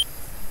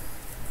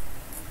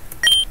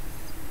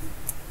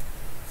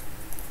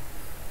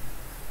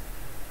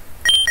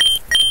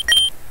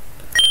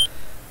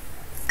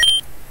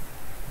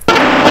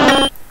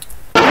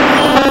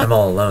 I'm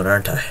all alone,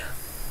 aren't I?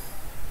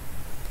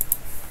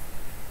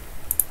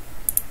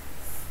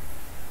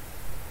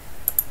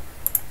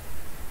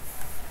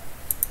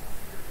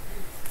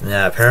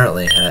 Yeah,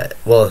 apparently.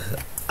 Well,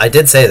 I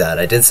did say that.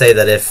 I did say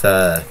that if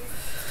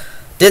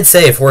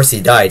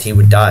Horsey died, he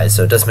would die,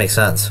 so it does make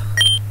sense.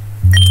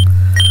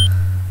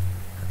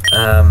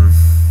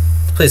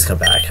 Please come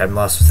back. I'm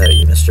lost without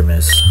you, Mr.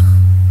 Moose.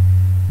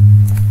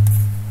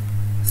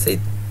 See,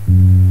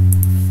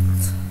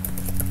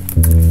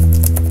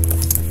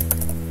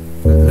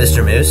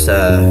 Mr. Moose,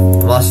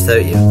 I'm lost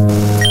without you.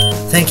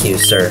 Thank you,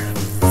 sir.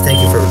 Thank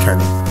you for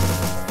returning.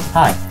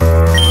 Hi.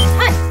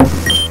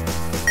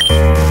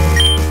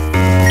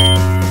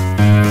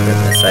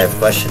 I have a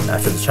question.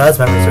 After the child's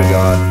memories are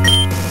gone,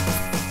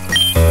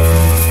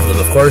 well,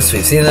 of course,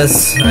 we've seen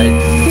this. I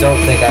don't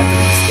think after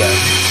this again.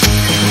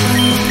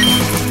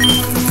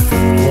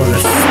 We'll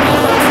just...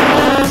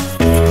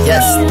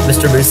 Yes,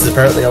 Mr. Moose is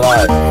apparently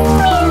alive.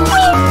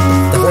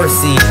 The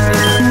Horsey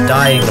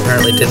dying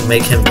apparently didn't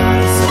make him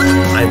die, so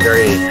I'm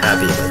very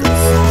happy about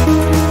this.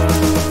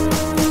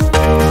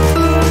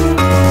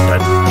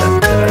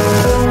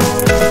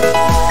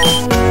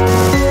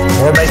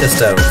 More Mega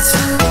Stones.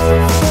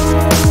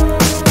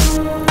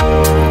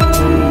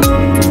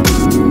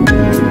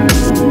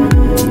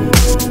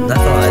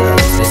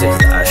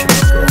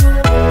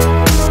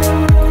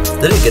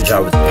 They did a good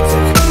job with the music.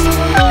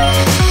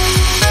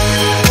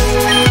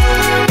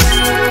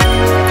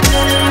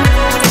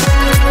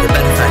 The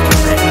benefactor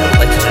thing. I would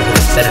like to know who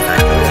this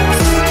benefactor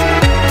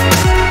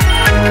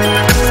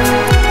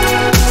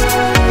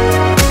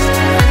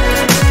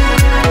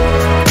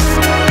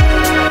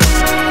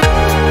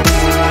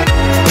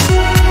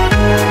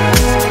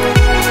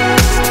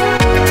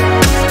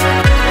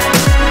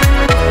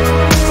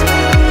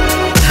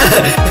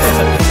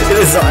It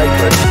was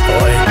awkward,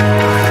 boy.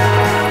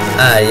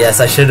 Yes,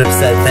 I should have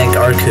said thank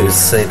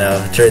Arcus, you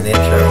know, during the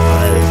intro.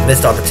 I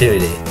missed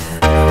opportunity.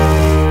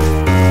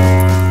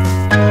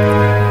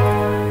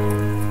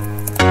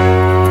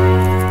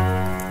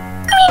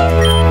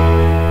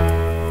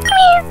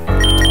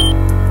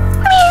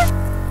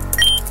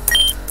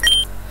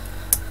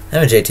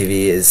 MJTV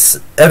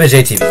is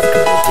good,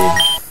 dude.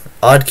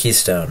 Odd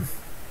Keystone.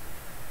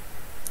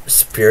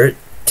 Spirit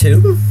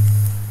Tomb?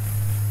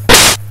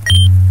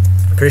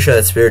 I'm pretty sure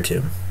that's Spirit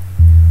Tomb.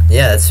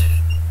 Yeah, it's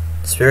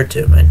Spirit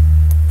Tomb.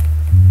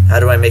 How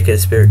do I make it a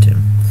Spirit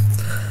Tomb?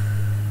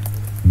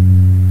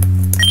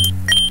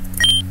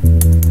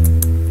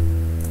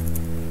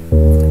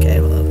 Okay,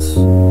 well that's...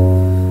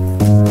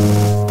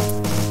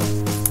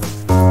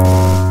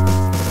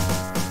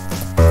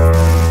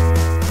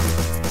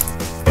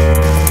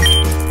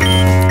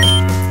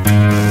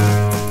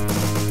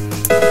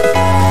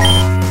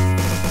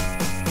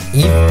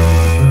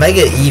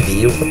 Mega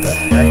Eevee, what the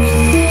heck?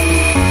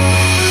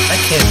 That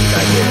can't be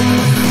that good.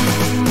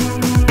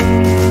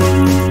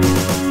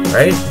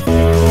 Right?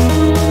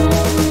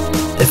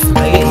 If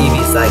Mega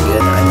Eevee's that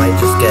good, I might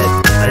just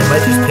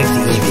pick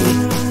the Eevee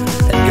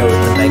and go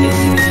with the Mega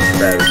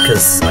Eevee route,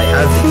 because I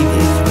have the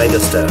Eevee, Mega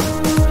Stone.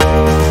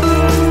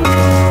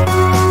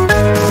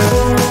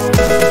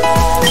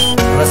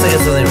 Unless I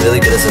get something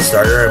really good as a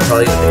starter, I'm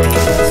probably gonna pick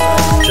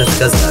Eevee. Just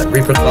because of that.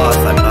 Reaper Cloth,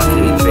 I'm not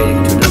going to be trading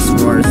into a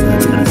Dusknoir, so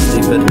that's kind of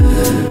stupid.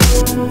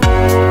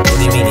 What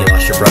do you mean you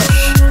lost your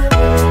brush?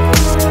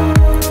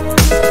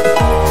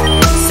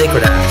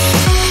 Sacred Ash.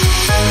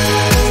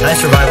 Nice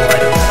survival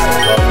item.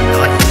 Well,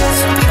 not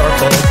use.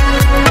 Charcoal.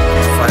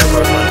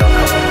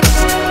 FirePokemon.com.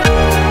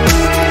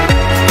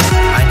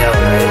 I know,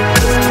 right?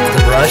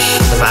 The brush,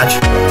 the magic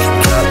brush.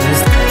 We cannot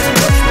lose the magic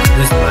brush. We can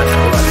lose the magic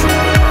brush.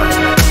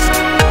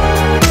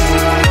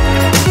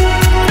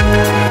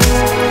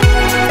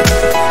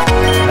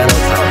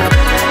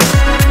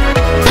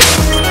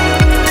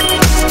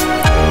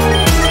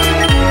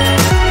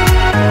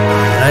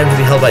 To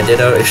be held by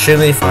Ditto,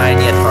 extremely fine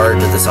yet hard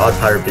with this odd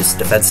power boost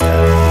defense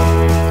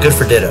stat. Good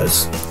for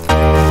Dittos.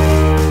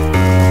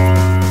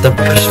 The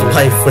brush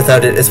life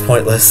without it is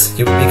pointless.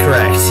 You would be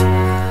correct.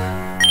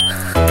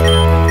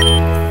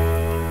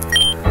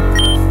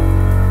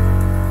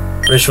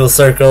 Ritual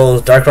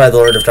Circle, Darkrai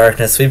Lord of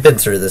Darkness. We've been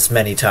through this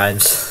many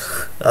times.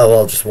 Oh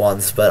well, just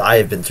once, but I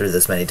have been through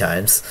this many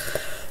times.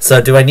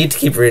 So do I need to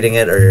keep reading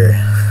it, or...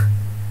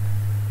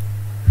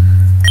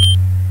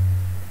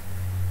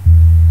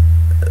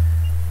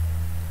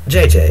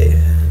 JJ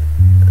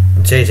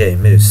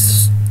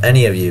Moose,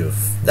 any of you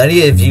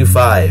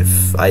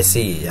five, I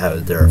see how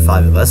there are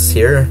 5 of us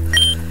here,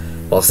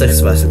 well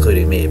 6 of us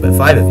including me, but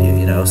 5 of you,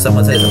 you know,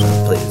 someone say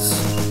something, please.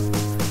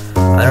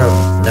 I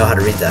don't know how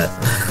to read that.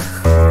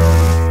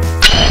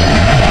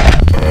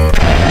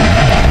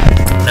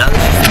 Now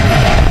this is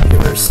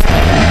viewers.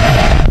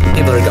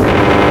 People are going.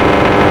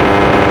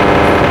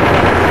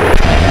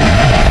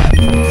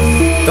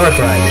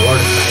 Darkrai, Lord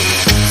of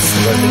Nightmares.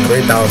 You are the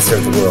great balancer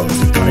of the world.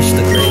 You punish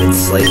the great and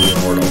slay the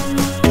immortal.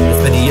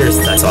 It's been years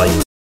since I saw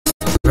you.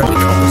 Let me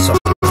call the song.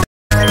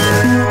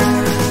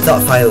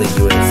 Thought finally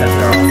you would accept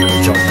our offer to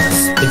join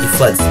us, but you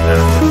fled soon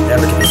after,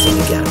 never to be seen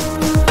again.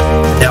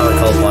 And now I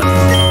call upon you.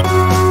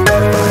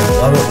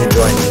 Why won't you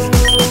join me?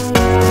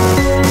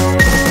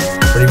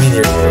 What do you mean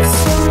you're yours?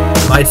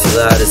 Am I too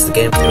loud? Is the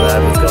game too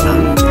loud? What's going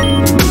on?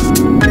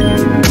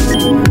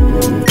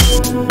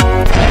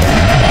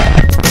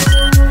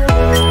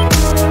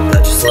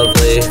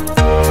 Lovely.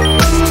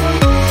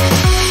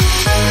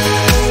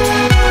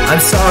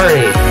 I'm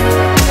sorry.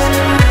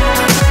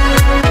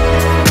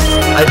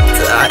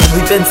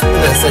 We've been through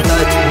this. I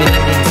thought we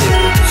didn't need to.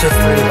 It's just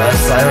 3 of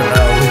us. I don't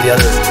know who the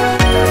other guy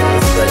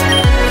is, but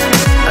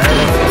I don't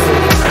know if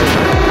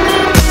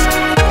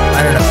I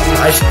don't know.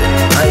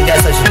 I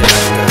guess I should have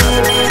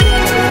it.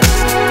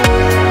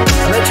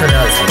 I'm gonna turn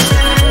out something.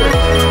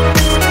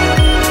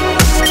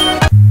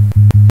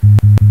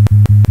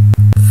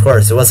 Of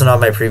course, it wasn't on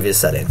my previous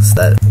settings.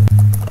 That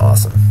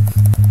awesome.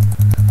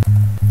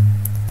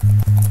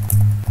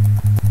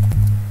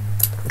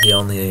 The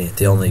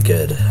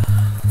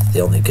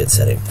only good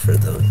setting for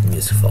the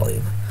music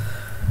volume.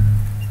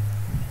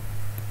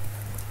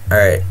 All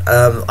right.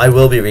 I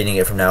will be reading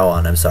it from now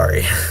on. I'm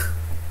sorry.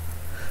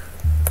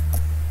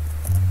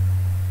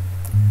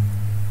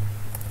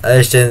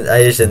 I just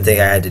didn't think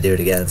I had to do it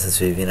again since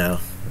we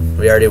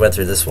already went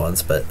through this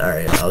once. But all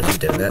right, I'll keep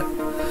doing it.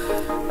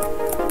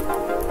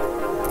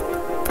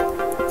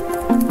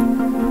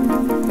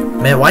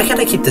 Man, why can't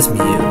I keep this Mew,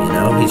 you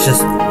know? He's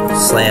just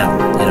slam,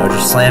 you know,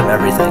 just slam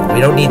everything. We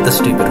don't need the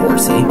stupid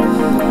horsey.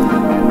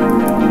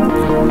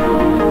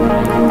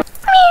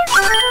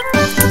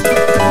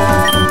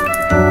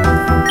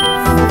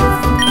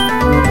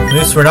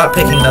 Moose, we're not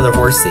picking another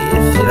horsey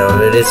if, you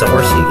know, it is a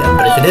horsey again.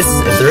 But if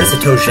there is a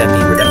Toshepi,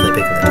 we're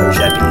definitely picking the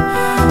Toshepi.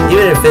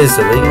 Even if it is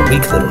a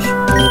weak little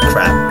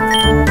crap,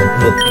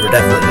 we're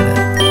definitely gonna...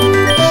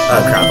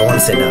 Oh crap, I want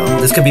to say no.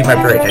 This could be my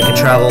break. I can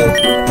travel...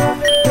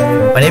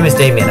 My name is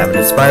Damien, I'm an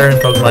aspiring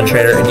Pokemon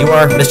trainer, and you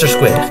are Mr.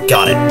 Squid.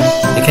 Got it.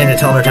 You came to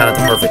Telmer Town at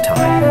the perfect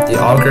time. The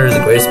Augur,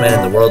 the greatest man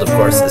in the world, of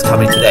course, is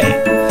coming today.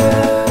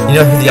 You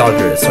know who the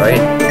Augur is,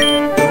 right?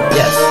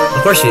 Yes,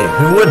 of course you do.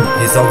 Who wouldn't?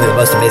 He's only the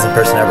most amazing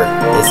person ever.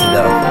 Is he,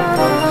 though?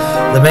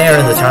 The mayor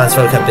and the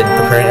townsfolk have been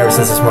preparing ever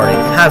since this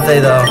morning. Have they,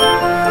 though?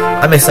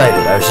 I'm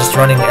excited. I was just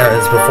running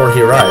errands before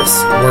he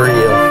arrives. Were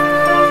you?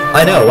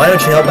 I know. Why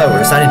don't you help out?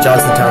 We're assigning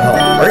jobs in the town hall.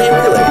 Are you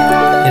really?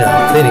 You know,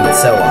 cleaning it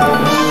so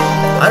on.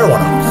 I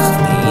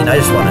I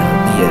just want to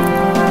be a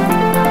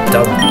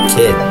dumb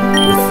kid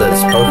with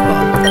this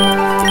Pokemon.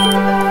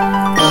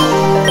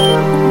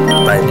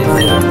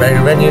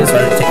 Red news,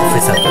 why don't you take a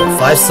free sample?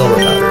 5 silver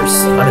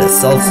powders. I'm gonna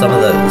sell some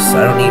of those.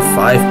 I don't need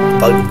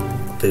 5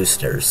 bug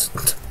boosters.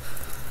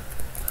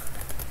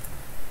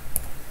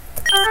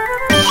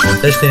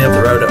 Finish cleaning up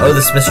the road. Oh,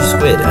 this is Mr.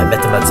 Squid. I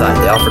met them outside.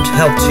 They offered to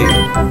help too.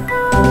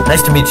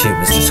 Nice to meet you,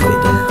 Mr. Squid.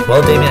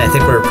 Well, Damien, I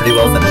think we're pretty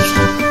well finished.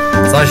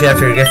 As long as you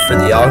have your gift for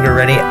the auger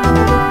ready,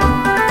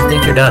 I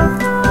think you're done.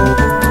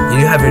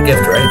 You have your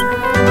gift, right?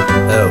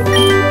 Oh.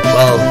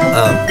 Well,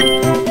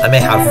 I may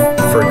have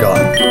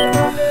forgotten.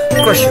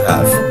 Of course you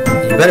have.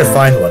 You better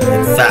find one,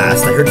 and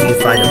fast. I heard you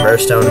could find a rare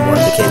stone in one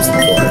of the caves in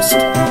the forest.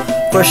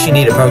 Of course you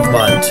need a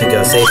Pokemon to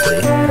go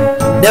safely.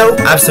 No,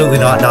 absolutely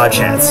not. Not a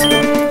chance.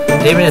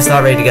 Damien is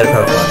not ready to get a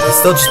Pokemon. He's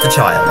still just a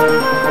child.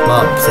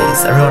 Mom,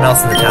 please. Everyone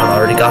else in the town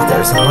already got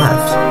theirs and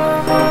left.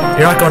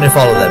 You're not going to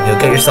follow them.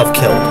 You'll get yourself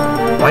killed.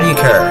 Why do you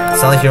care?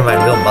 It's not like you're my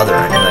real mother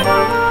or anything.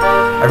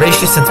 I raised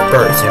you since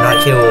birth. You're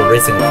not capable of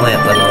raising a plant,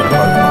 let alone a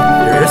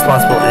Pokemon. You're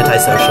irresponsible,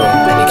 antisocial,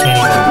 and you can't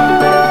even...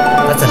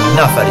 That's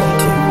enough out of you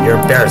two. You're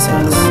embarrassing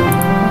us.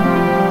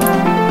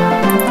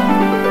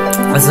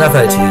 That's enough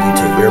out of you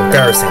two. You're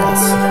embarrassing us.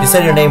 You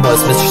said your name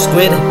was Mr.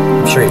 Squid.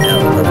 I'm sure you've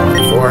known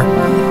Pokemon before.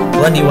 I'll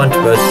lend you one to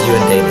both you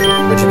and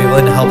Damien. Would you be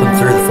willing to help him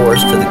through the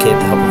forest to the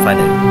cave to help him find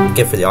a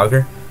gift for the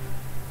auger?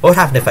 What would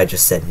happen if I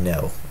just said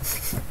no?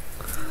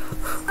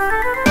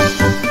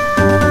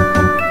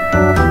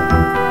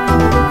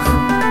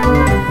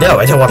 No,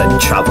 I don't want to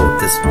travel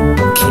with this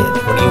kid.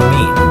 What do you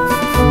mean?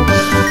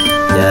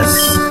 Yes.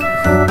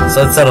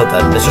 So it's settled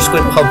then. Mr.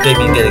 Squid will help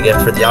Damien get a gift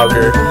for the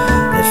auger,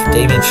 and if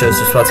Damien shows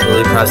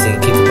responsibility, perhaps he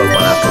can keep the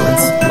Pokemon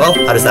afterwards. Well,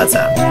 how does that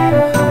sound?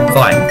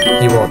 Fine.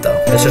 He won't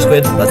though. Mr.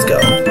 Squid, let's go.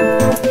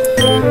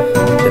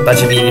 A bunch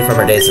of Eevee from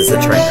our days as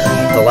a trainer.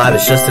 The lab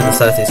is just in the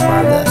southeast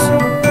corner of this.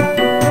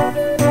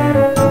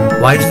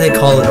 Why do they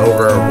call it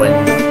over when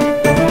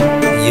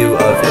you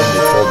of in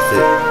the cold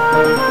food?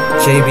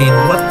 J-Bean,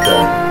 what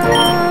the?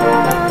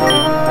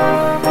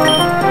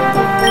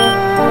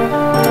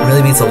 It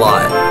really means a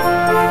lot.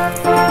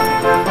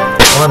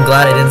 Well, I'm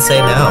glad I didn't say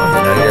no.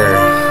 You know, your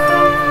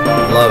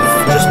love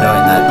just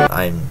knowing that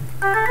I'm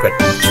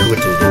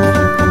gratuitous.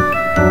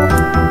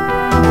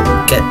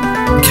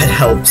 Get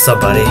help,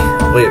 somebody.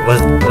 Wait,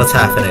 what's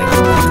happening?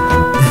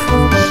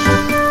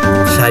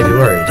 Should I be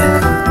worried?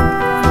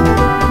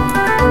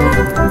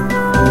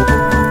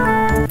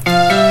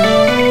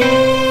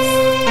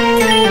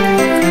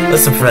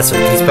 Listen, Professor,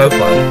 these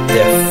Pokemon,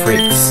 they're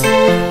freaks.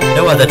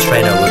 No other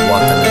trainer would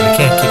want them, and we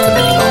can't keep them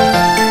any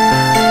longer.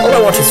 All I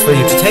want is for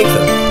you to take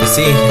them. You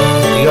see,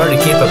 you already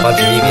keep a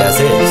bunch of Eevee as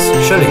is.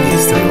 Surely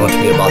these three won't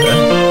be a bother.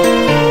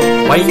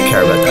 Why do you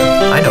care about them?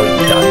 I know what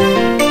you've done.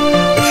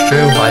 It's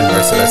true, I'm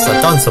merciless.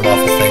 I've done some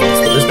awful things,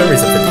 but there's no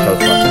reason for these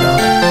Pokemon to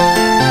die.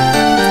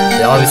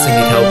 They obviously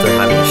need help. They're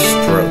having a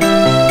stroke.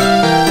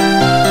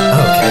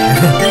 Okay.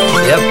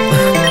 Yep.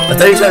 I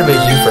thought you were talking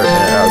about you for a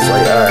minute. I was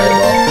like, alright,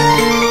 well,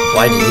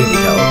 why do you need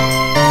help?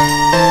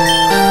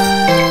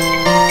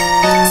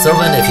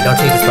 Sylvan, if you don't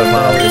take this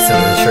Pokemon, I'll release them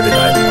and they're sure to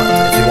die in a month.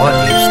 If you want,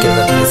 you can just give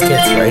them to these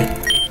kids, right?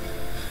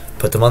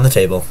 Put them on the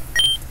table.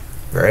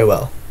 Very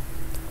well.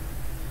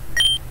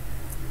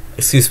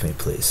 Excuse me,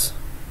 please.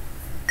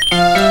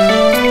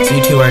 So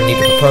you two are in need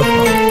of a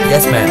Pokemon?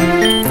 Yes, ma'am.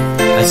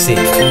 I see.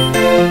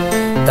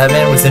 That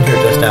man was in here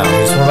just now. He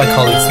was one of my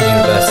colleagues in the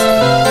university.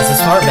 He's a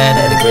smart man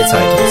and a great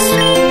scientist.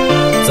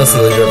 He's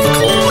also the leader of the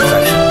cult of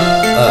perfection.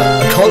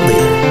 A cult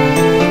leader?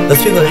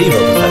 Those people are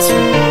evil, Professor.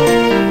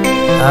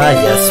 Ah,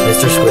 yes,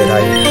 Mr. Squid.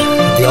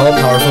 The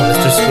all-powerful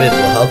Mr. Squid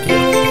will help you.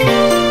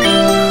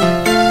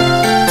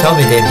 Tell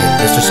me, Damien,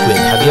 Mr. Squid,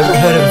 have you ever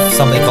heard of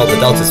something called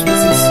the Delta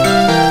species?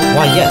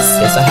 Why, yes,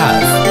 I have.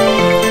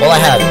 Well,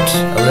 I haven't.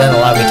 Then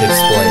allow me to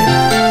explain.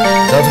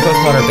 Delta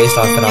Pokemon are based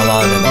on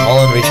phenomenon in the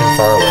Holland region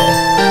far away.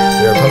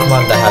 There are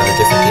Pokemon that have a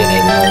different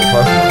DNA than normal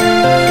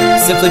Pokemon.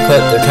 Simply put,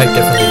 they're typed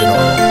differently than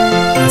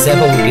normal. An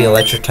example would be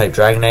electric-type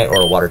Dragonite or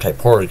a water-type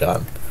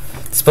Porygon.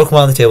 These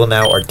Pokemon on the table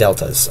now are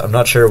Deltas. I'm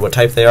not sure what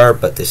type they are,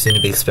 but they seem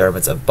to be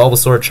experiments of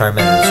Bulbasaur,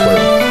 Charmander, and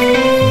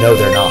Squirtle. No,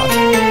 they're not.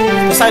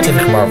 They're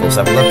scientific marvels.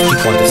 I would love to keep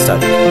one to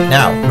study.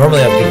 Now,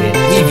 normally I would give you an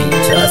Eevee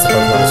to ask the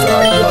Pokemon to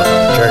start you off on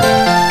the journey.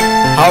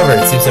 However,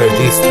 it seems there are at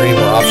least 3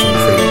 more options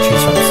for you to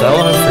choose from, so I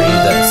will offer you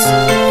this.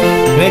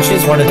 You may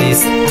choose one of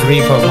these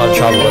 3 Pokemon to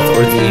travel with,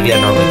 or the Eevee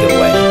I normally give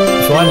away.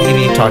 If you want an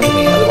Eevee, talk to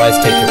me, otherwise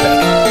take your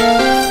pick.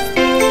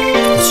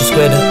 Mr.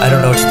 Squid, I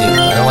don't know what to do.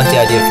 I don't like the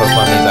idea of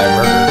Pokemon made by a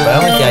murderer, but I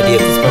don't like the idea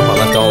of these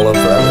Pokemon left all alone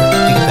forever.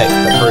 You can pick,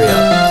 but hurry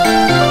up.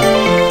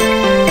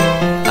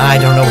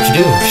 I don't know what to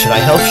do. Should I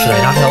help? Should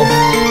I not help?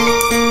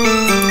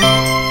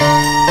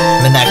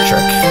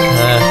 Manectric.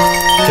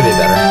 Could be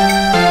better.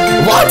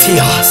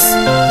 Latios!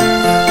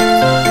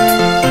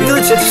 We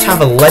could just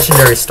have a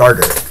legendary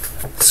starter.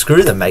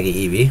 Screw the Mega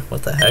Eevee.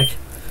 What the heck?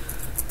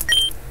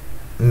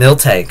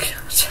 Miltank.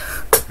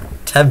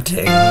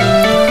 Tempting.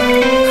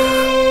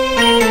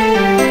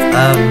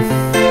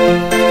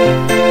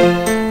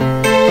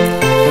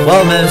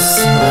 Well, Miss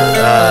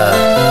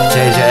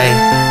JJ,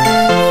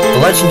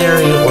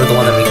 legendary or the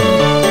one that we can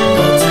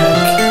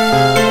tank.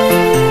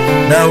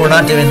 No, we're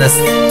not doing this,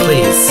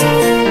 please.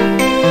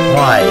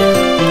 Why?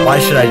 Why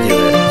should I do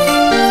it?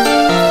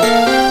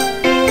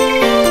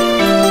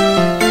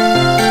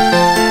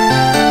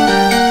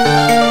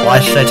 Why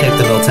should I take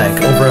the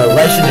Miltank over a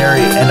legendary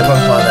and a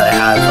Pokemon that I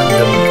have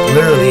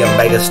literally a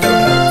Mega Stone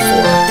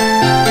for?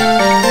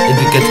 It'd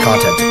be good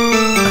content.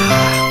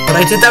 But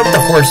I did that with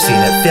the horse scene.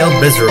 It failed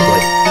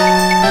miserably.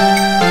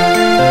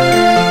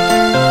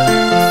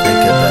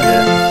 Think about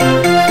it.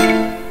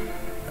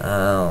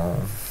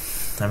 Oh,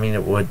 I mean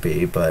it would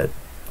be, but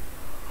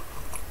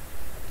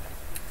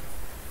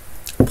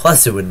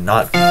plus it would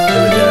not. It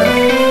would.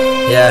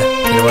 Yeah,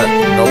 you know what?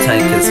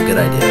 Miltank is a good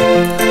idea.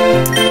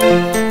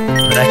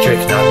 Electric,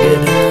 not good.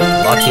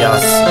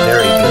 Latias,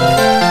 very good.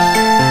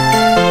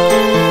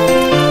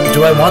 Do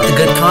I want the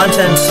good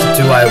content?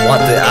 Do I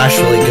want the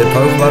actually good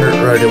Pokemon,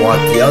 or do I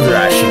want the other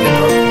actually good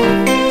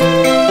Pokemon?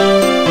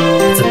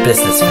 It's a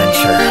business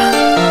venture.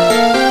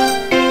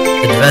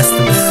 Invest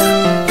in this.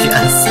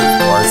 Yes,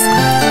 of course.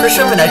 For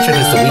sure, Electric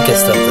is the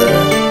weakest of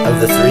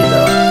the three,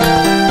 though.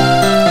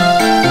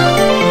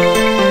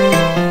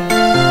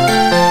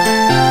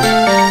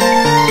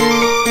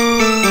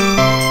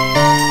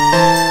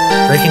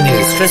 Breaking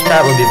news, Chris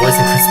Pratt will be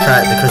voicing Chris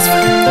Pratt in the Chris Pratt.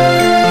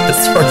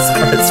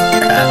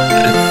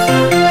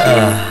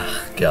 Oh,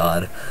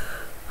 God.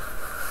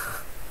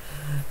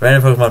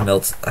 Random Pokemon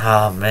Milts.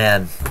 Oh,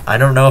 man. I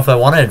don't know if I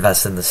want to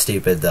invest in the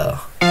stupid, though.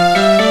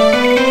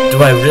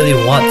 Do I really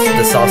want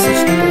the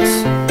sausage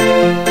nipples?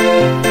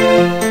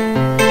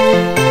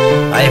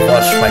 I have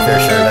watched my fair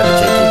share of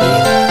JTV.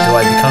 Do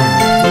I become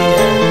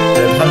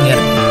the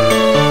enemy?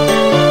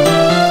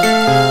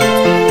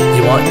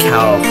 You want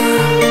cow?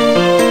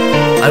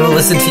 I will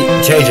listen to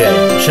JJ.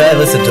 Should I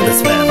listen to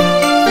this man?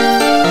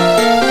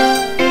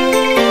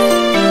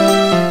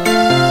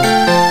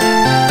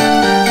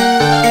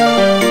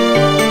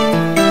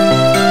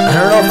 I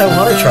don't know if I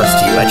want to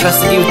trust you. I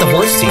trusted you with the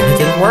horse scene. It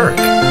didn't work.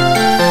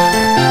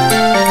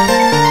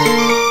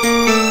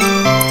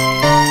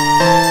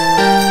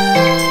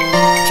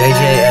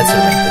 JJ, answer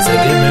me. Is it a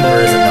good move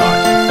or is it not?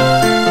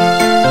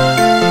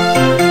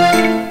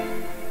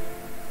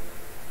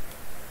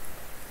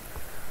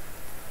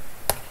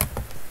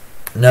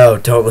 No,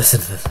 don't listen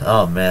to this.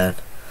 Oh, man.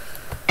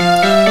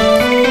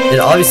 It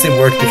obviously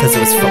worked because it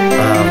was oh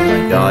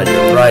my god,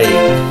 you're right.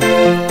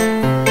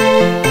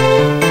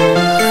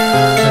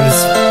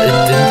 It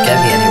didn't get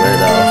me anywhere,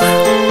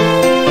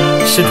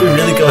 though. Should we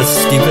really go a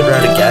stupid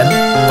route again?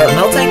 But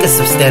Miltank is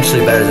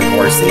substantially better than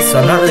Horsey, so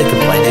I'm not really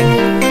complaining.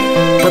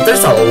 But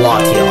there's a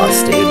lot he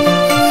lost, dude.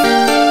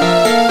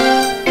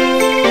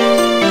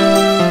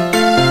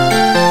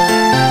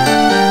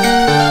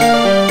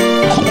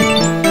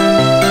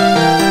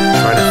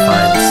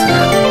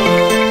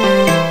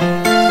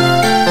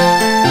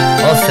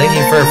 Thank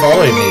you for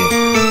following me.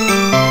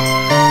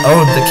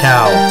 Own the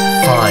cow.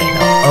 Fine,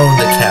 I'll own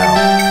the cow.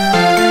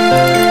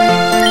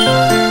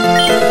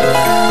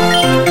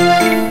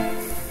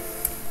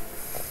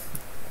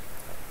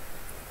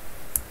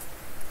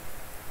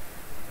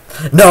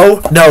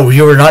 No, no,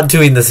 you are not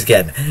doing this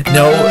again.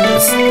 No,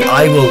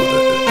 I will.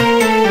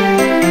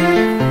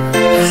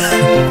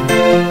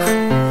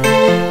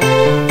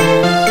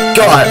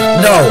 God,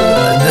 no.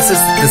 This is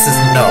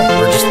no.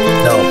 We're just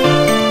no.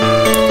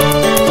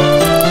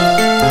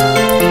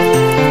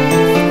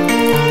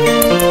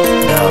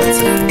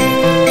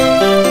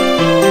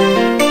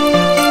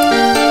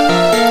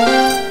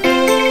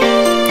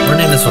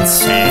 This one's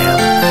Sam,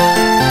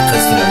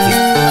 because you know he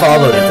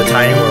followed at the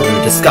time where we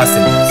were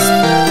discussing this.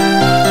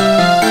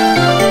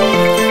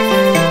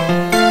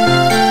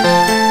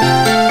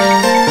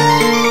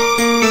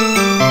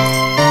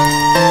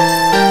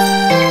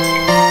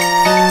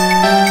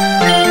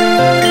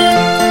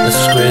 The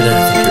squid, I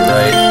think you're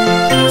right.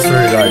 I swear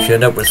to God, if you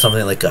end up with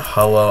something like a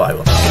Ho-Oh, I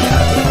will not be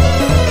happy.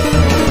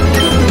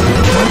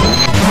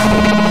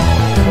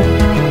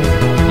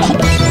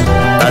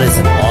 That is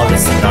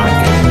obviously not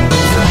good.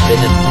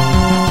 Forbidden.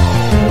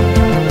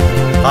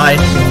 Hi.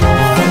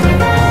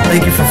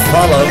 Thank you for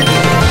following.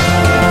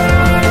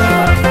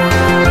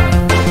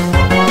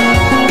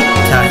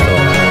 Tackle.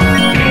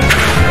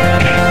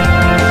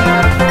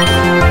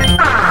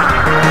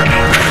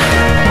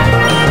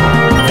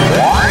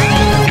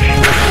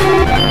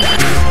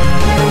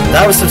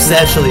 That was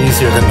substantially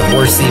easier than the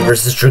Horsey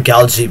versus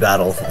Dragalge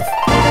battle.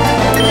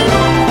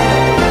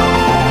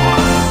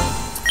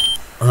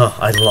 Oh,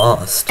 I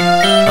lost.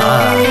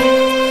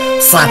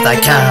 Slap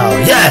that cow!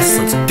 Yes!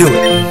 Let's do it!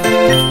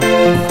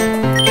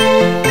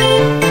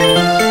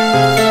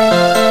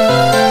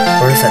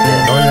 Forest at the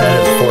northern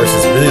end of the forest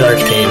is a really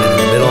large cave, and in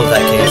the middle of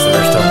that cave is the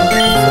redstone we're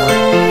looking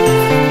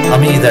for. I'll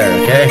meet you there,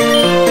 okay?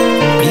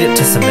 Beat it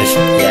to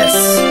submission. Yes.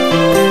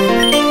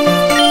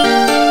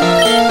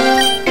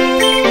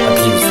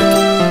 Abuse the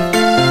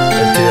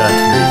dude on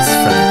trees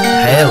from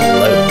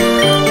hello.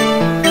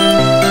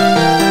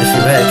 If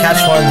you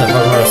catch one, the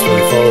Pokemon will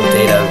be full of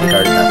data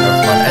regarding that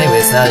Pokemon.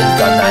 Anyways, now that you've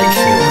gotten that, you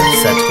should be able to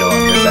set to go on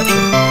your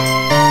adventure.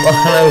 Well,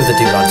 hello with a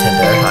dude on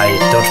Tinder. I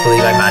don't believe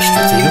I matched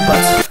with you,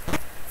 but...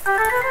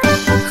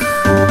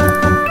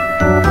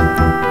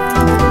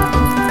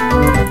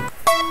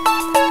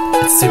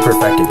 It's super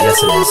effective. Yes,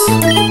 it is.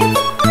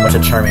 What a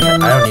charming... I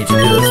don't need to do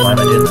this. Why am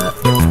I doing that?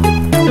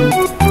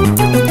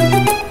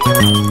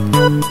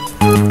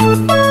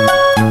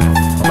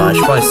 Hold on, I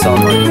should probably sell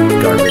my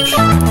garbage.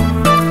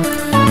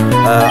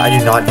 I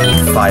do not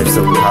need 5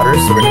 silver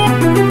powders, so we're...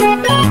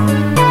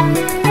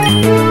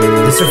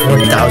 These are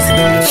 1,000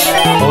 each.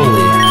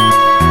 Holy.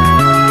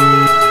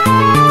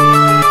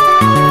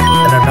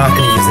 And I'm not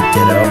going to use a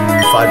ditto.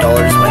 $5,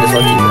 might as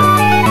well keep it.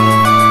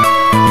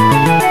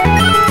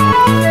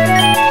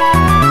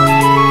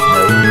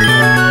 No.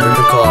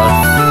 River cloth.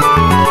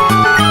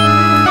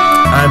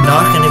 I'm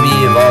not going to be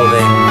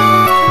evolving...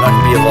 I'm not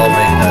going to be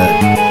evolving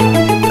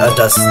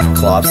dust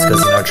clops,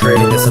 because, you know,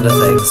 trading isn't a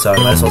thing, so I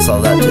might as well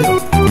sell that too.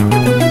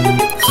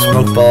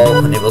 Smoke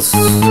ball enables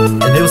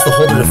the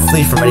holder to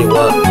flee from any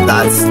wall.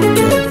 That's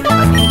good.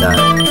 I need that.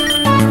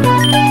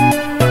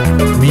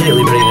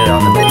 Immediately putting it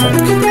on the mill tank.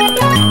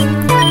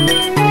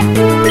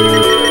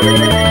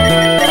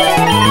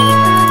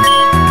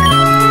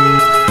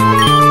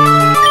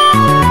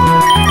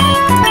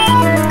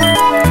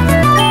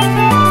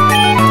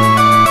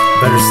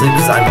 Better sleep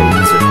because I'm a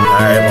loser.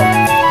 Alright, well,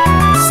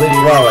 sleep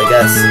well, I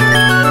guess.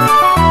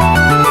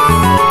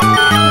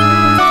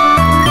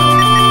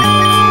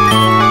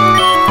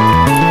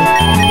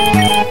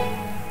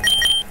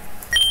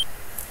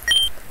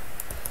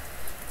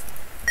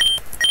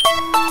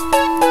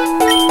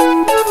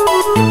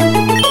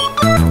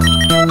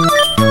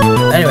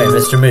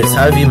 Mr. Moose,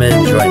 how have you been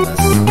enjoying this?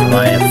 Am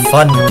I a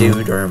fun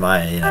dude, or am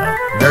I, you know,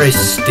 very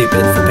stupid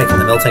for picking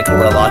the mill tank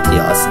over a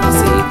Latios and you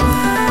see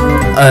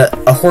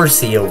a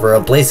horsey over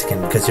a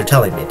Blaziken because you're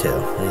telling me to?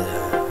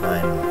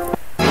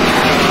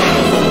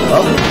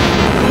 Oh,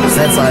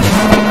 Sand Slash.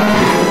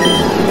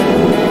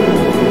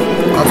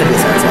 I'll take the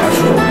Sand Slash.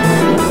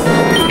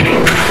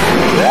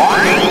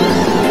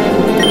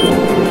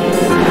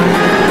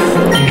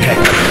 Okay.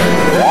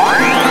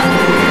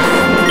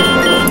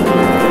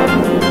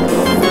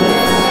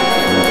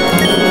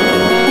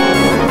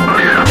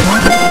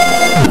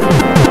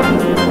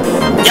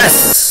 Yes!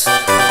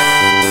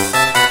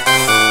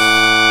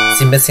 Is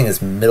he missing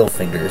his middle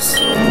fingers?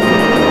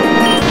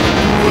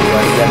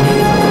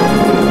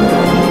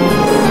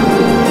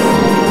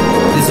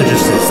 These are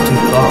just his 2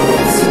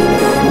 claws.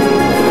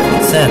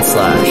 Sand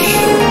Slash.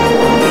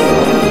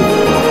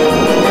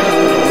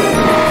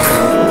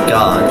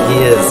 Gone. He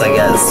is, I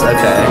guess.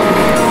 Okay.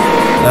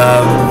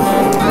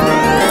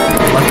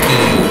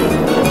 Lucky.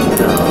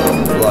 No,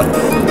 luck.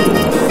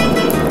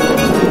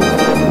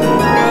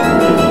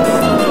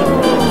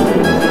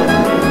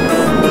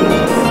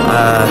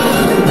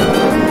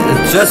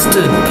 Just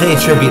to pay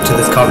tribute to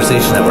this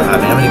conversation that we're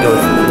having, I'm gonna go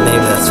with the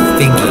name that's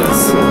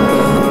Fingies.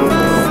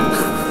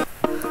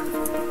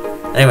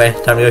 Anyway,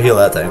 time to go heal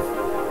that thing.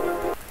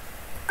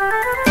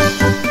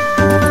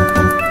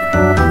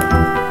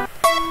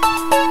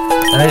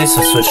 And I do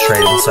some switch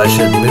trading, so I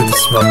should move the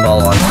smoke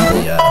ball onto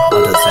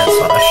the Sand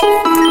Slash.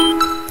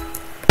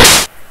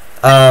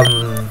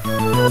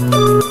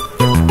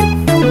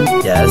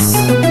 Yes.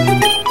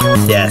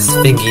 Yes,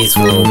 Fingies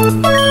will...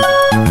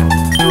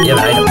 You have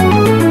an item.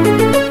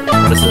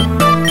 What is it?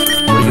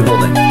 What are you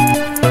holding?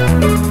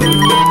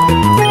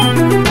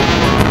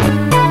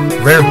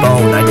 Rare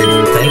bone, I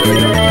didn't thank you.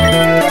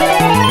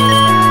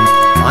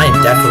 I am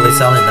definitely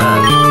selling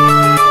that.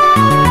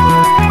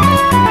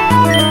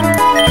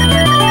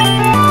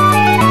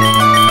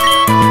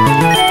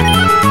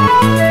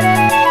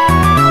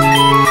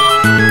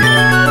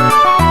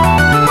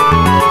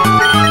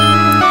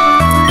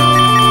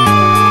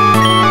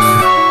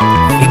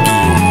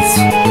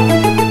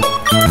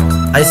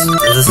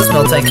 Does this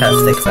mill tank have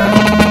thick fat?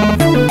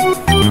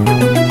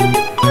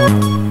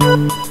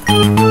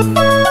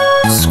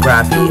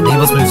 Scrappy.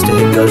 Enables moves to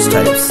hit ghost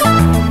types.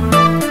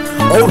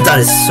 Oh, that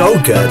is so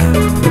good.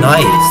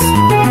 Nice.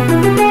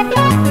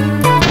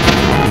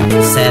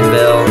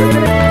 Sandville.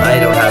 I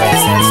don't have any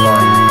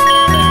Sandstorm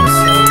things,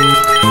 so...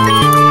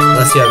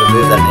 Unless you have a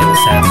move that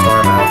enables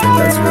Sandstorm, I don't think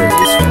that's really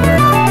useful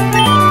right now.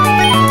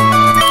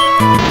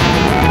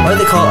 Why do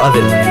they call it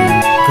oven when you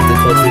put the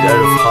cold food out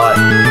of hot?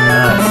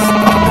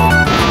 Stop it.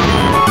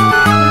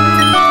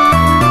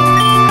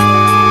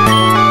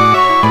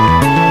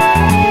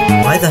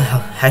 Why the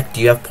heck do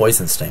you have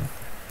Poison Sting?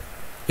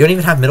 You don't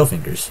even have middle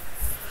fingers.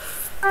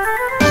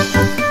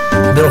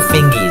 Middle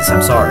fingies,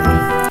 I'm sorry.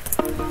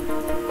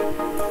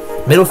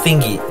 Middle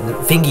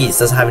fingies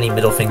doesn't have any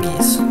middle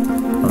fingies.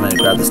 I'm gonna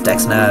grab this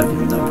Dex Nav,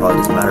 even though it probably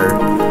doesn't matter.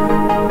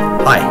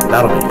 Hi,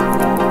 battle me.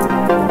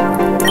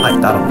 Hi,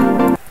 battle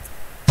me.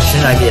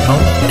 Shouldn't I be at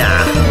home?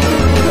 Nah.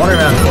 Water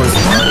around the forest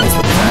is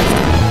what the fact.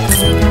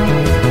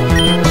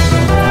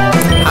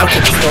 How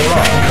could this go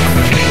wrong?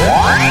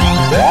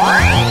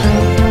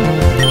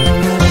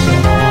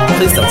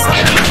 Please don't suck.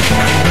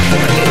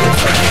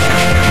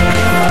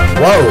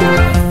 Whoa!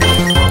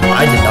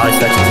 I did not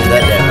expect to do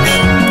that damage.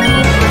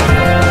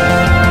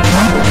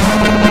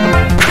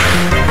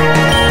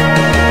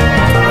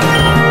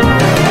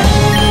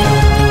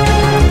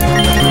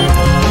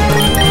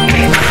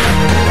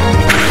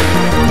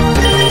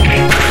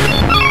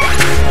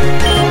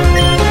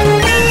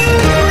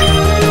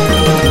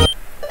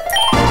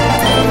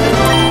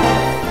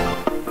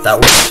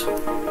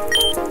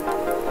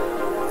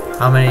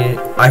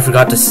 I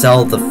forgot to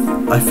sell the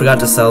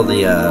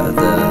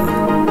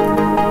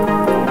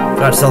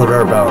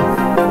rare bone.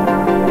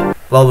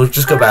 Well, we'll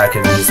just go back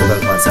and use the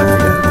Pokemon Center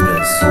again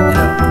because, you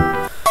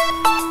know,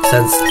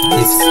 since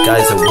these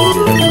guys are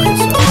wounded anyway,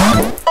 so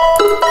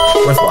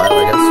worthwhile, I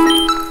guess.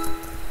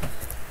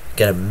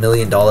 Get $1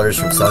 million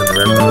from selling the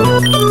rare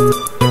bone.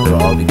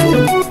 It'll all be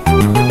good.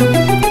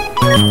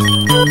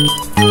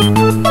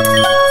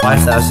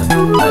 5,000.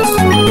 Nice.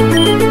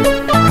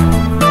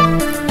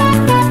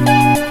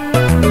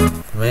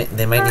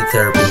 They might need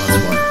therapy once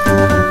more.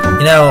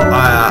 You know,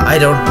 I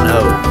don't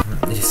know.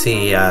 You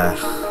see,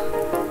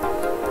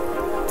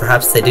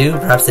 perhaps they do,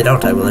 perhaps they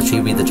don't. I will let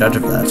you be the judge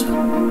of that.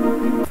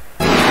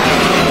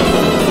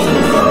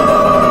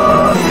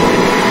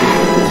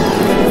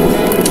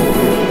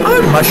 I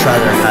would much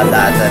rather have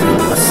that than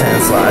a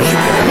Sand Slash.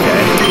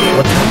 Okay.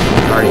 What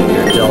are you?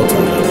 You're Delta.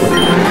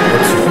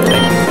 What's your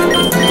technique?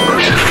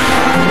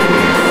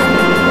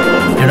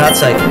 You're not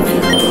psychic.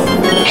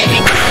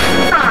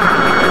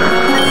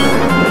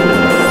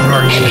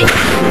 What are you?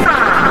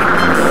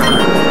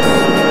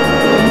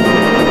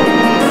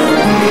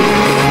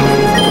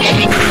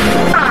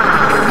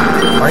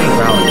 Why are you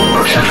growling?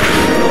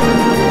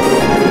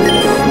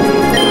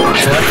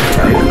 Select your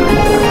type.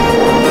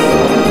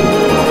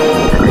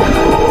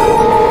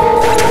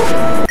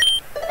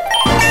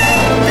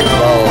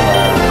 Well,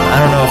 I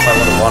don't know if I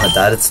would have wanted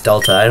that. It's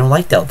Delta. I don't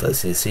like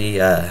Deltas, you see.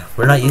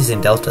 We're not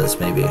using Deltas,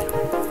 maybe.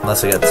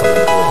 Unless I get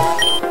something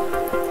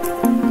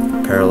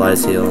cool.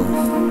 Paralyze heal.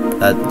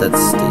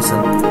 That's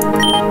decent.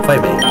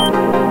 Fight me.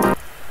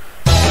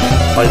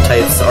 Bug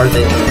types, are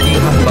they... Do you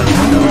have a bug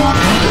type? No.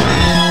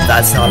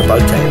 That's not a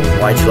bug type.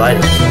 Why'd you lie to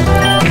me?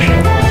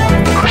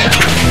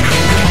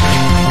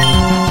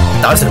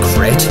 That was a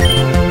crit.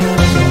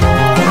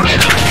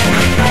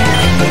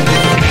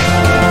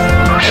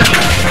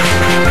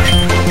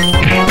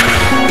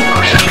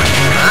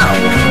 Wow.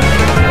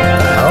 What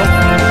the hell?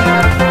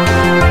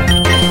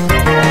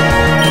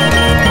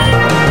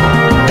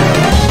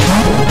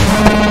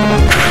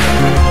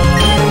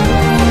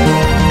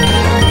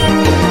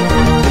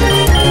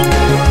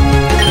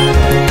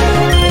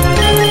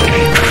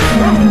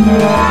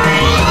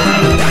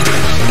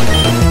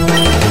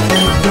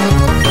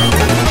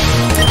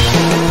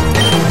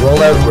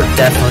 Rollout, we're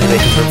definitely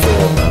making room for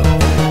rollout.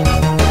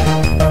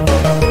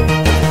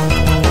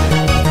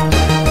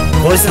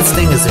 Poison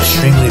Sting is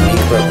extremely weak,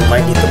 but we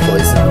might need the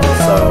poison,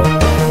 so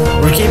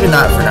we're keeping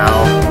that for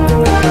now.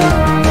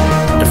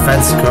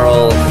 Defense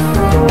Curl,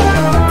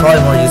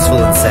 probably more useful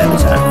than Sand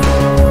Attack.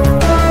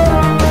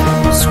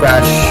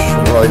 Scratch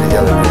will probably be the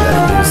other move that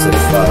I use if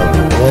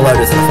rollout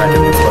isn't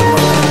effective against Pokemon.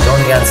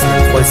 Going against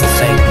Poison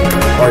Sting,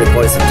 already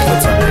poisoned, so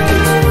it's not very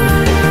good.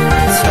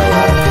 So,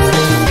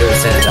 give it a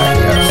Sand Attack, I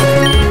guess.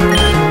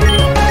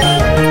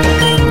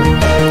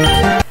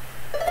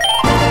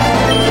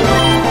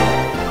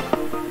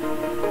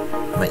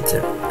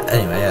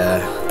 Anyway,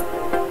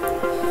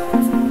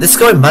 this is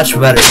going much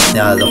better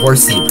than the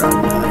Horsea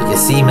run. You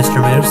see,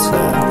 Mr. Moose?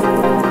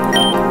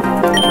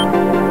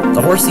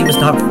 The Horsea was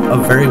not a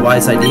very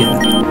wise idea.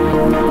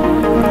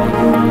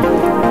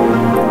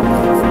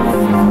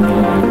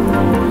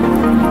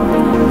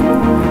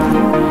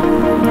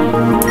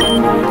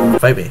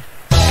 Fight me.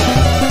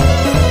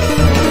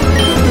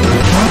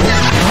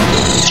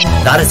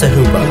 That is a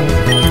Hoopa.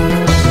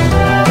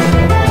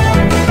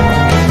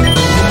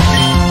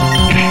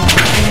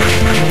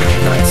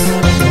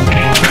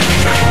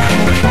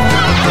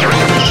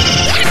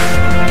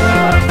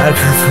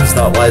 It's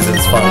not wise,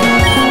 it's funny.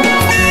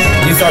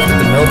 You thought that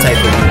the mill type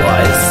would be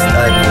wise,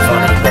 that'd be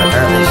funny, but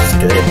apparently it's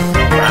just good.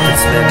 Rapid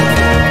spin.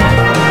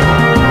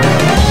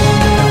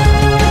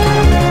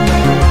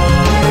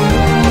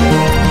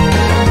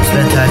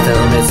 Spin attack that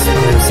eliminates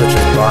moves such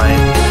as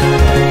blind.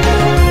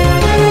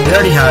 We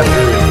already have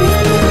really weak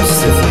moves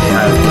if we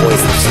have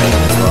poison snake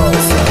as well,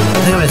 so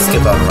I think I'm gonna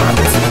skip out on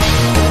rapid spin.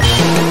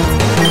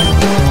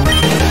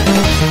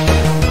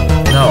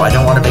 No, I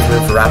don't want to make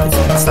room for rapid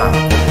spin, stop.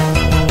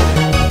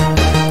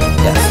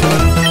 Yes.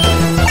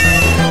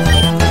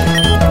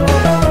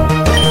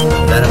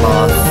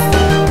 Venomoth.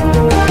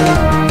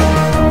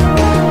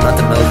 Not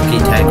the Milky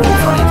Tank would be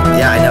funny.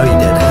 Yeah, I know you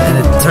did. And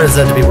it turns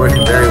out to be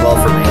working very well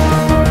for me.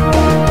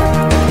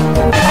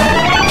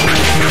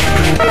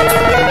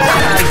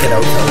 Get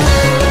out.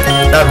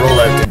 That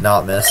rollout did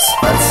not miss.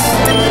 That's...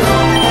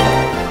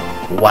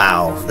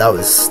 Wow. That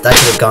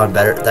could have gone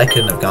better. That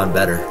couldn't have gone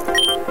better.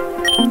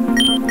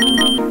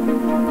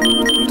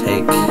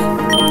 Take it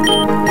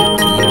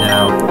to you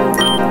now.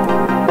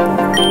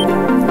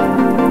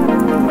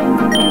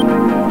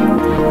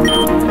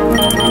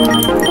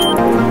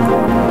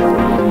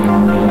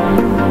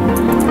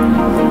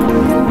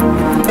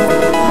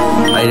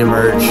 Item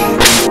merge.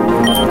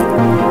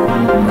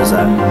 What is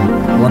that?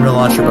 Wonder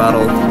Launcher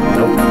Battle.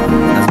 Nope.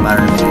 Doesn't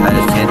matter. I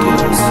just can't do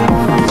this.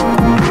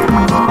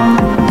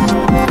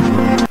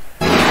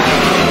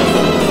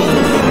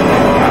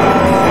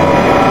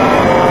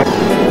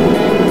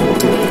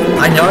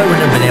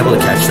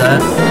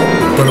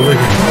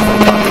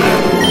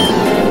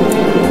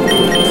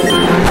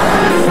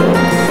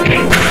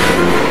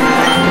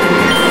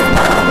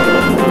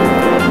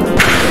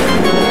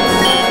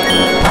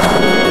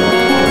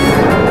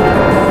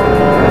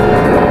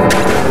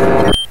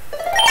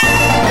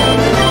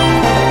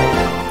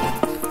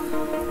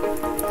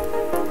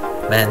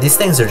 these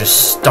things are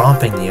just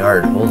stomping the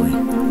yard. Holy.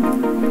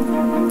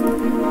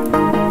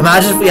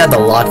 Imagine if we had the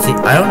Latias.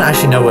 I don't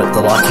actually know what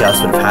the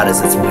Latias would have had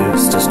as its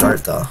moves to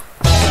start, though.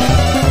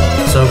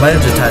 So it might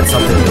have just had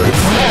something really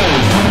fun.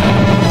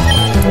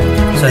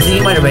 So I think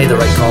you might have made the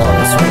right call on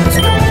this one.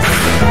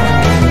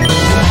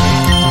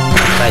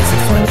 Nice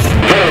flinch.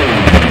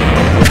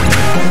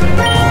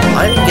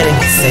 I'm getting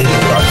insanely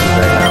lucky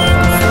right now.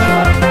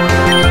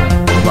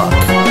 Luck.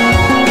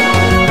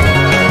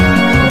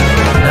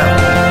 No.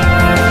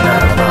 No,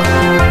 I'm not.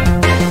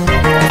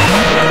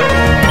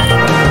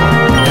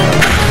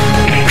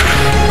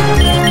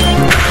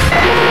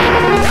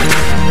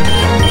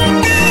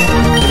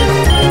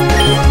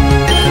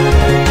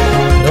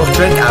 Milk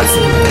drink?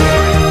 Absolutely.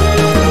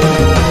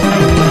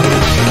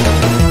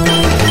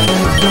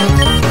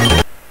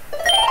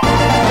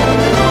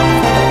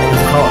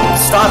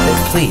 Stop it,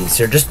 please.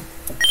 You're just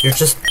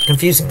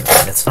confusing me.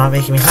 It's not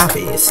making me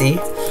happy, you see?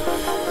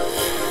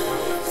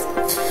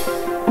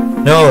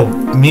 No,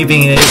 me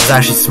being an idiot is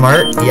actually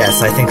smart?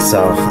 Yes, I think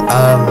so.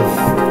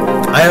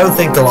 I don't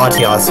think the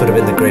Latias would have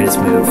been the greatest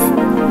move.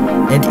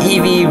 And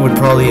Eevee would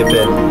probably have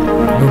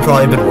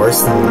been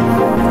worse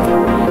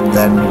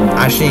than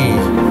actually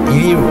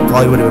Eevee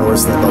probably would have been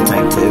worse than the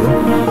Miltank too.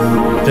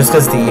 Just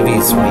because the Eevee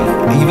is weak.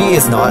 The Eevee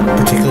is not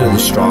particularly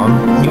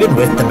strong. Even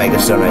with the Mega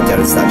Stone, I doubt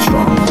it's that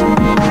strong.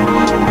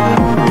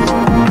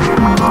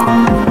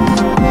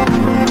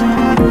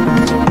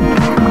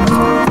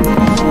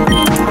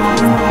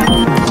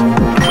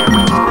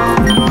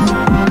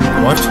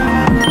 What?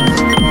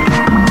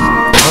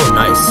 Oh,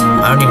 nice. I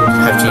don't even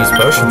have to use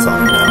potions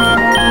on it now.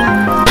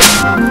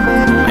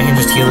 I can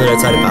just heal it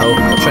outside of battle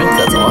with my strength.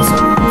 That's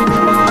awesome.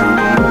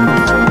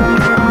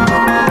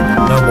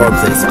 No more,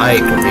 please. I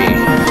agree.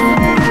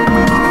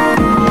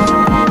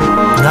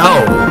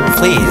 No,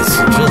 please,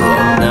 Julia.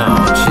 No,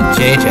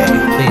 JJ,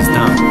 please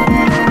don't.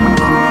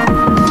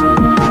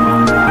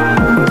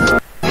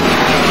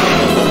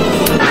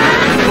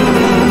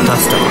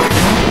 Dust off.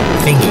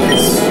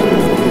 Fingies.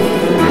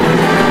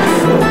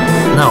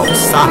 No,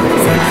 stop it,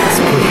 Fingies.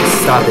 Please,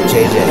 stop it,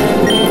 JJ.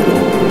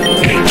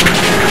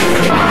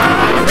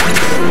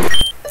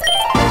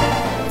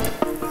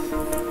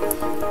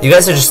 You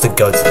guys are just the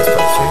goats of this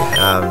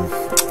playthrough.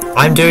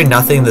 I'm doing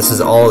nothing. This is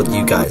all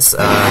you guys.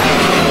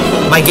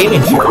 My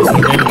gaming chair isn't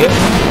even any good.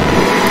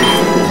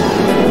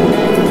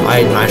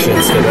 I'm actually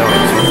gonna skip it on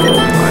this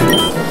one.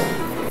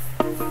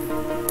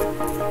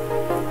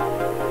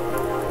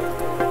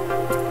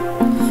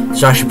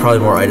 There's actually probably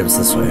more items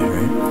this way,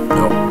 right?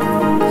 Nope.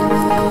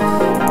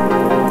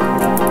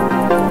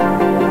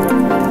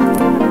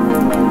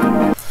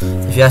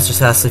 If you ask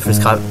Rick Astley for his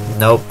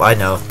nope, I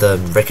know. The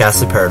Rick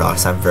Astley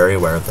paradox. I'm very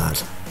aware of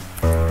that.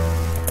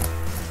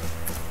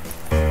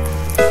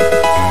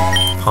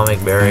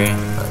 Comic Berry.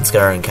 Let's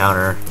get our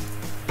encounter.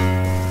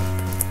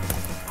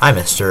 Hi,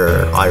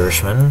 Mr.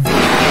 Irishman.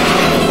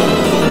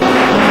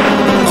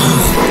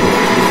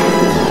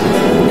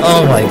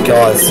 Oh my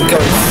god, this is going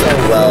so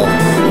well.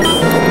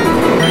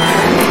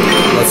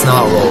 Let's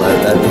not roll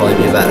out, that'd probably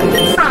be a bad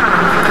idea.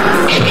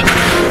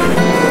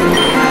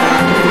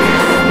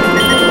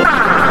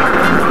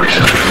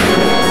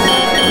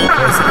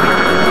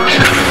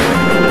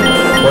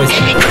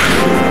 Poison.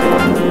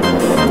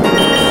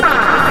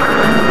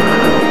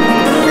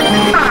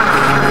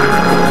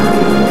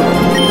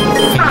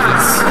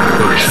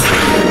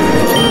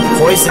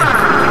 Poison.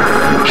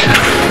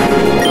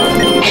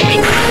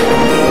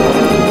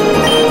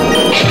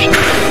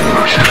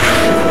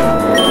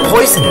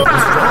 Poison it.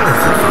 What's wrong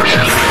with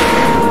you?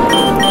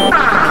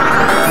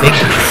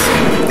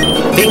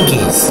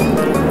 Fingies.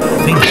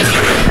 Fingies.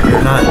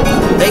 You're not.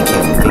 Thank you,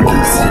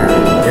 Fingies.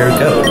 You're a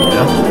goat, you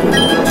know?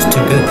 Just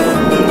too good.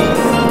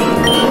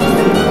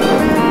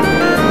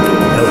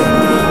 No.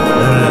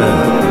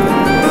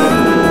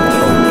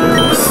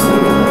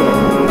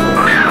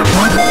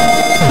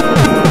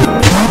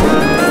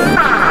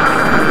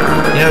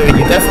 You know,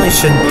 you definitely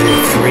shouldn't do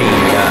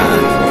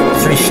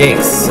three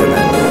shakes and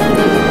then.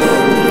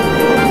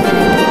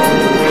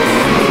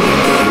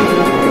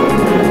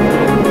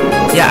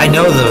 Yeah, I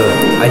know the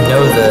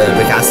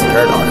Rick Astley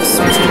paradox.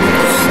 Okay.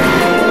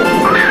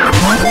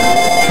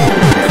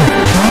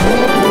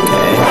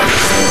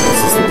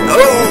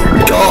 Oh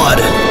god.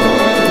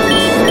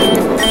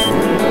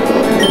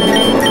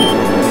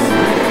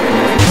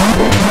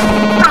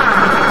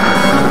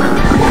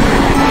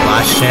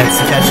 Last chance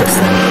to catch us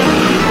then.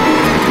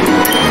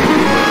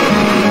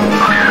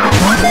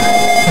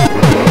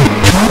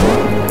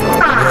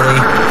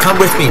 Come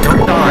with me,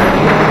 don't die.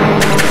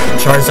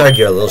 Charizard,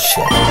 you're a little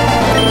shit.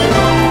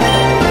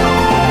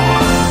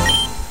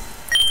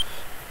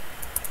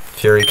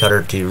 Fury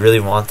Cutter, do you really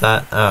want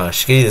that? Oh, I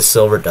should give you the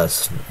silver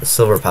dust, the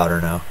silver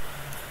powder now.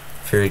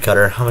 Fury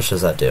Cutter, how much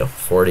does that do?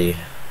 40.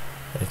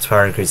 Its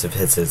power increase if it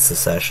hits its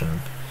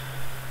succession.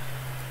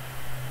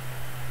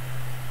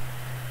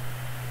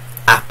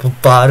 Apple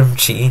bottom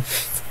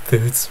jeans,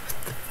 boots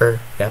with the fur.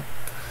 Yep.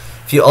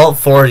 If you alt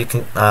forward, you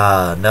can.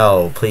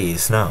 No,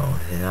 please, no.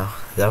 You know,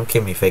 don't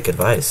give me fake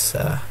advice.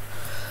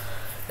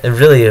 It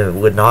really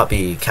would not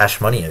be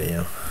cash money of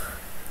you.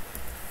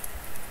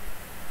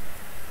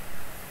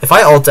 If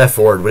I Alt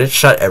F4, would it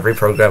shut every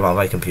program on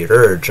my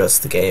computer or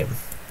just the game?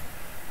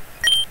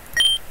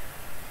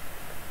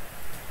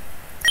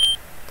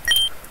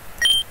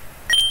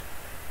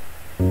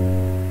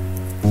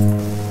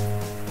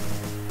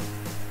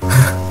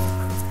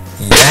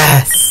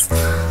 Yes!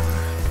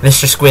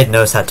 Mr. Squid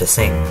knows how to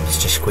sing.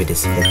 Mr. Squid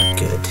is very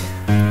good.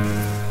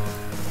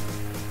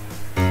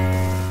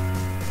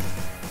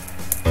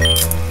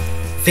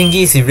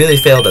 Fingies, you really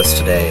failed us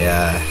today.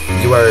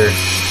 You are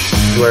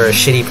a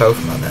shitty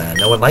Pokemon.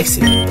 No one likes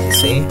you. You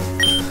see?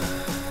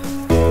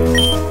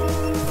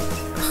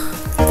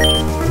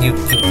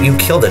 You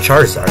killed a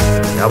Charizard.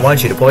 I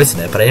wanted you to poison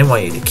it, but I didn't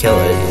want you to kill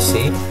it. You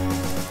see?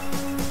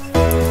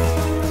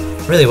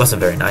 It really wasn't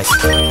very nice.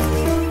 Do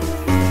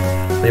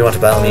you want to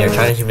battle me or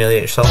try to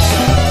humiliate yourself?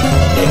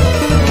 Yeah.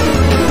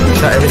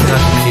 Shut everything on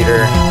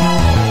computer.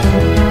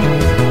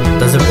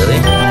 Does it really?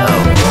 No.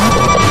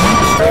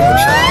 Stream would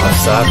shut off,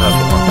 so I don't know if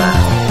you want that.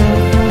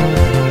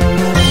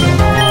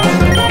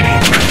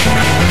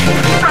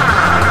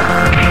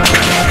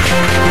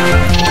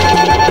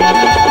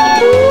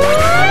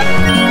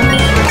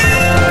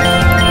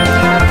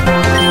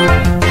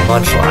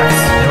 Munchlax. You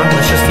know what?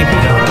 Let's just keep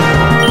it going.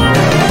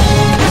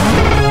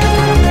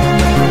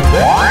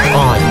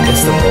 Oh, you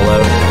missed the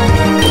bullet.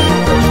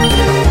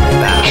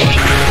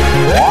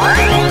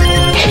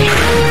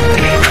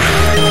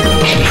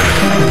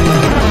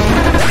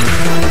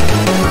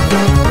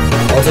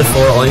 Also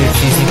for all your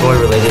cheesy boy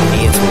related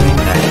needs will be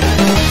met.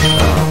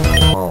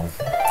 Well,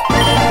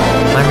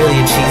 am I really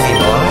a cheesy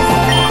boy?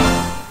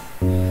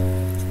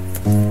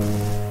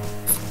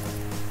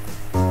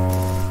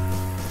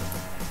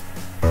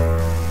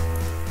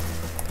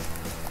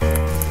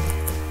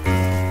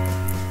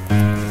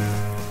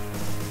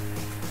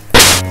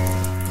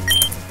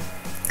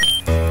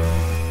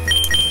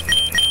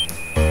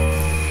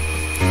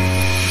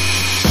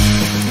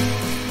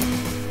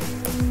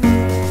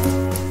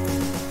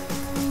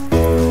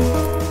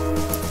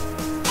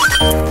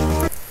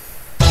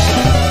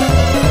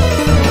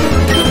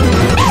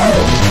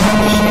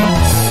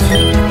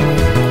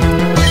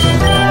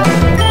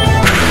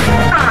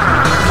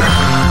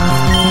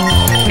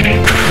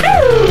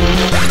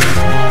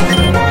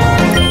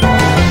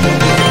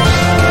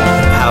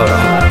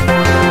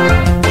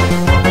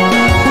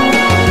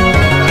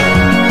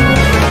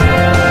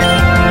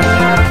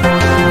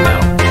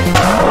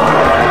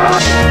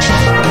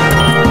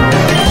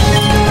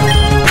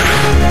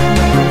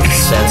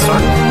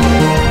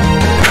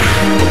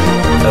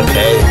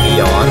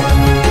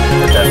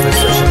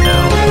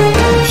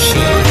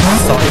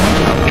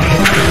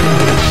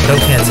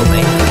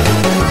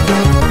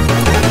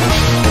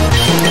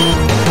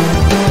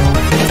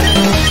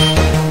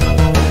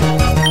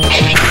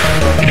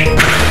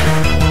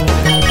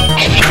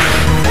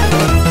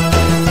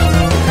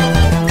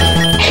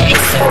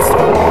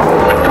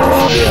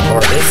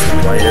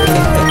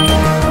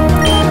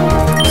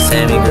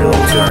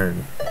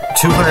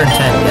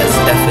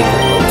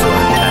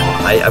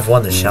 I've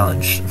won this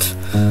challenge.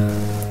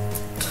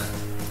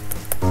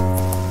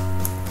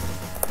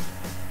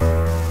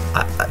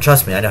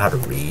 Trust me, I know how to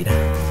read.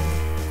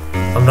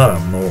 I'm not a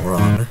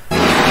moron.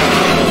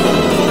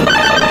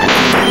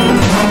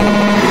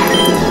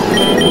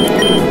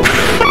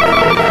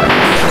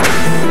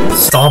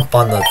 Stomp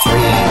on the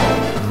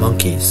 3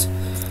 monkeys.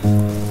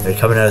 They're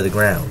coming out of the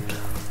ground.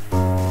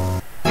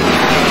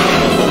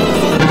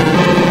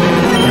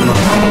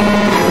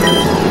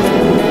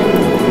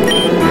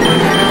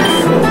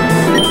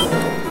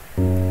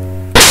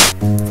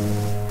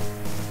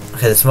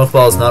 Okay, the smoke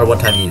ball is not a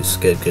one-time use.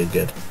 Good, good,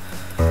 good.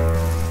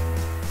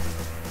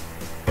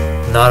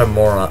 Not a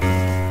moron.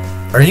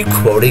 Are you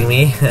quoting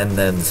me and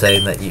then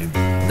saying that you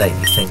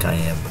think I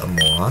am a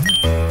moron?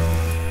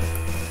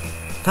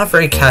 Not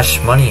very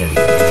cash money of you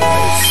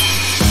guys.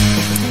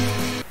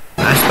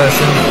 Max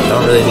potion?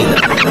 Don't really need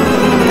that.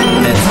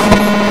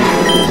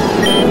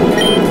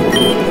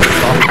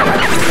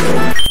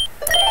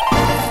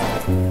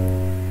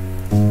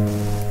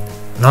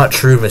 And not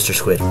true, Mr.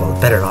 Squid. Well,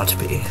 it better not to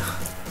be.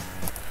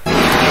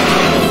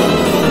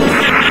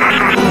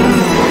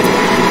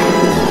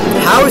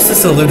 How is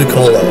this a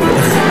Ludicolo?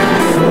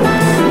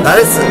 That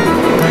is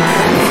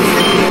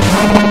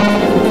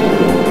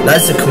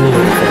a cool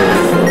Ludicolo.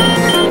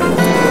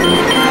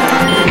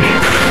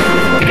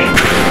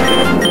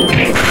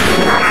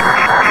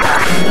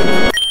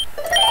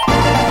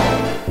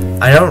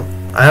 I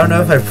don't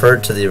know if I prefer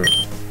it to the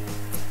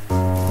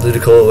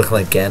Ludicolo looking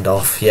like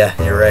Gandalf. Yeah,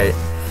 you're right.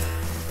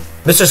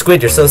 Mr.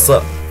 Squid, you're so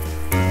slow.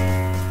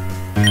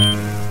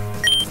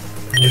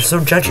 You're so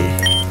judgy.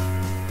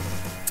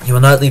 You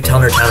will not leave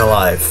town or town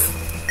alive.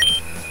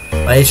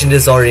 My agent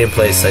is already in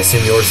place. I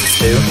assume yours is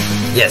too?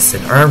 Yes,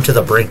 and armed to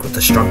the brink with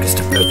the strongest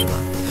of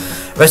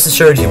Pokemon. Rest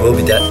assured, you will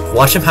be dead.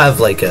 Watch him have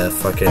like a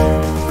fucking.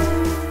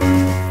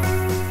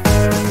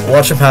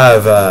 Watch him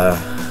have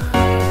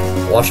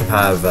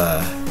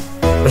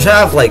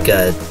like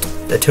a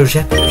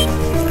Togepi or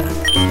something like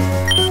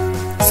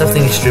that.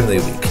 Something extremely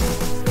weak.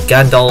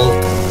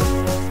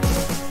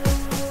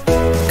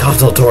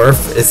 Gandoldorf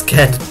is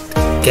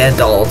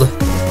Gandald.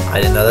 I I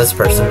didn't know this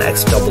person.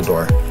 X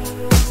Dumbledore.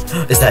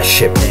 Is that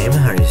ship name?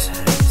 Are you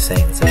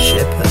saying it's a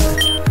ship?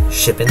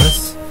 Shipping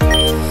this?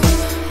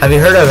 Have you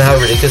heard of how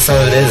ridiculous some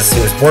of it is?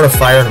 He was born of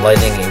fire and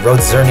lightning, and he rode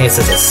Xerneas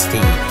as a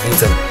steed.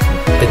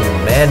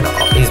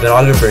 He's been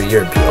augured for a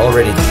year, and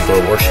already people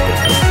are worshipping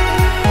him.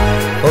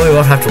 Well, we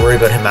won't have to worry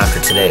about him after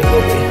today,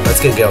 will we? Let's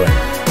get going.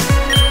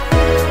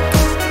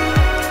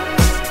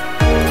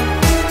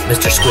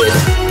 Mr. Squid,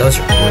 those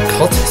are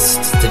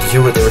cultists. Did you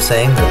hear what they were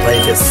saying? They're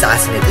planning to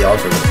assassinate the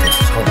augur with his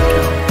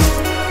hometown.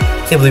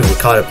 Can't believe we're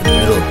caught up in the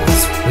middle of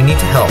this. We need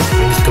to help.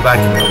 We need to go back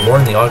and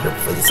warn the augur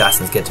before the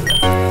assassins get to him.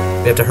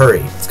 We have to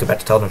hurry. Let's go back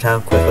to Teldor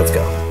Town. Quick, let's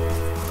go.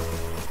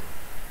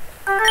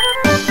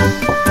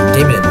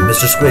 Damien,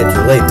 Mr. Squid,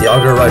 you're late. The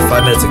augur arrived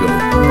 5 minutes ago.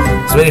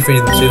 He's waiting for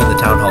you two in the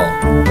town hall.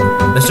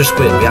 Mr.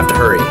 Squid, we have to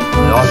hurry.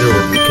 The augur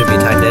could be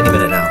attacked any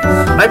minute now.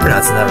 Am I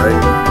pronouncing that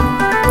right?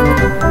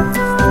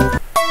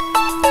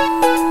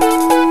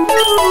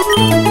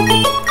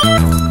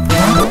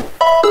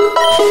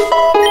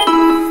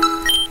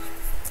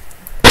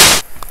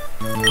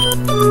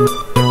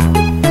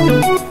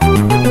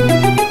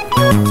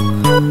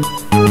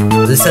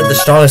 They said the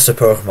strongest of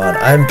Pokemon.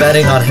 I'm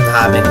betting on him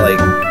having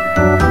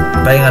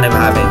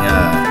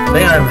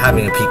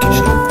having a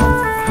Pikachu.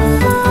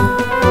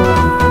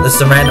 This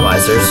is a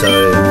randomizer, so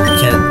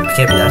it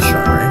can't be that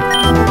strong, right?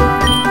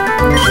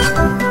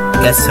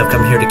 Guess I've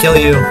come here to kill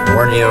you,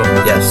 warn you.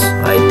 Yes,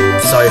 I'm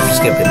sorry for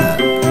skipping that.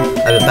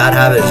 I have a bad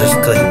habit of just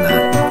clicking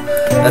that.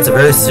 That's a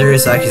very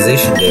serious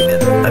accusation,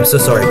 Damien. I'm so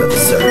sorry about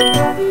this, sir.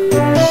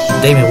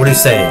 Damien, what are you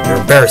saying? You're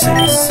embarrassing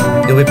us.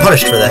 You'll be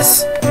punished for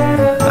this.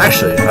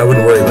 Actually, I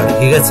wouldn't worry about it.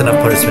 He gets enough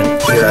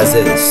punishment here as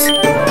is.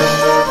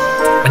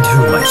 And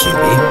who might you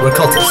be? We're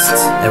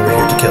cultists, and we're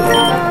here to kill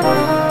you.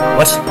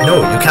 What?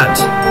 No, you can't.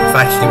 In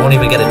fact, you won't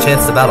even get a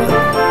chance to battle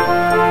him.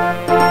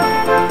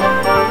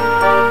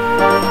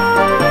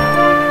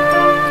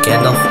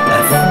 Gandalf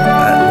F.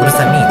 What does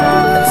that mean? I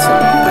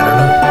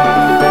don't know.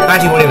 In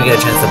fact, you won't even get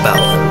a chance to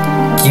battle him.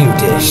 You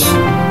dish.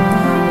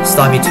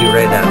 Stop you two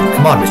right now.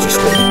 Come on, Mr.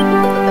 Squid.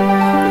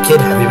 Kid,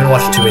 have you been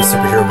watching too many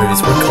superhero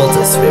movies? We're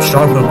cultists. We have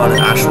strong Pokemon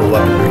and actual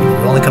weaponry.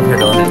 We've only come here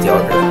to eliminate the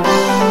augur.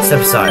 Step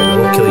aside,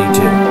 or we'll kill you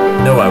too.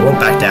 No, I won't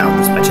back down.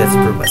 This is my chance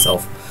to prove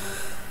myself.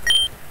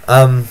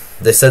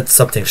 They said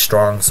something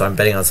strong, so I'm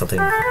betting on something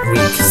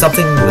weak.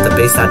 Something with a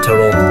base stat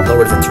total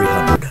lower than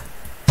 300.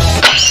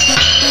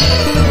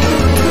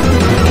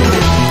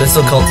 This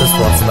cultist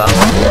wants to battle.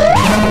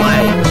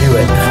 I knew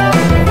it.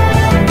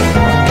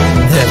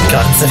 Damn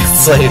guns and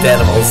enslaved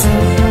animals.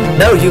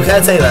 No, you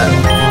can't say that.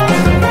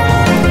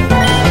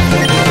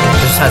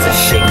 Has a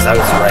Shinx, I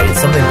was right. It's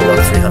something below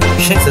 300.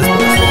 Shinx is below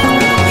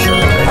 300, I'm sure,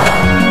 right?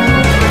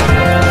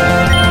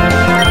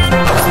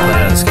 I was playing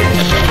on this game.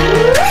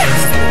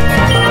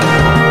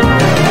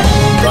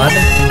 Run?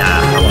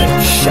 Nah, I want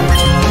to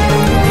shout.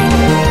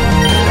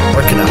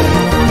 Working out.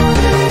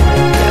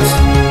 Yes.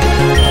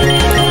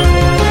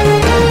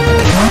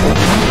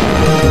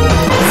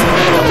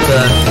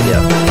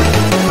 Yeah.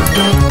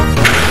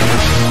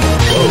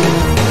 Whoa.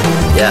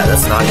 Yeah,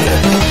 that's not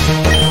good.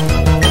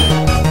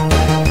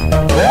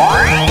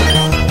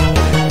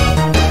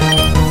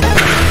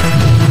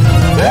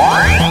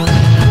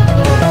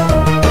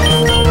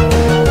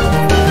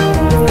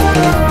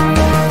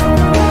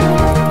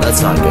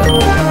 That's not good.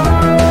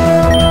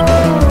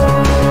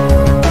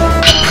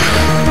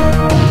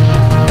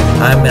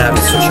 I'm gonna have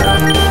to switch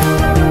around.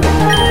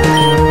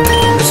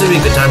 This would be a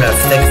good time to have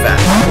thick fat.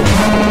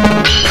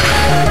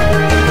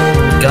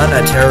 Gun, a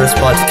terrorist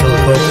plot to kill the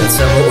Pope, and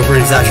several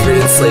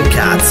over-exaggerated slave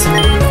cats.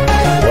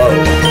 Whoa.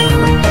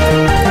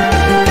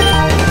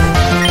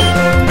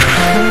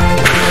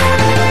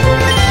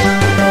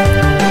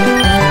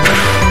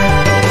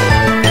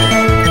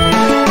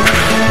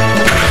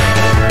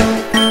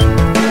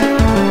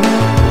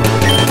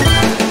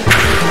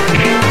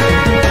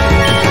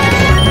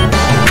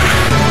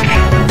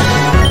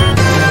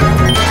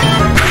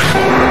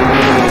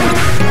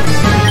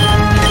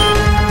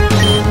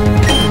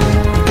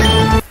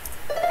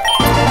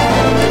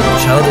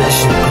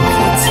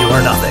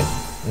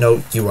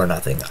 No, you are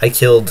nothing. I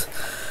killed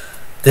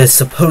this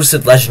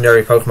supposed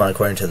legendary Pokemon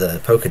according to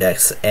the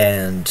Pokedex,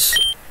 and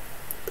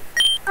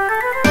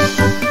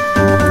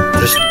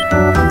just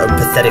a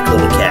pathetic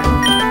little cat.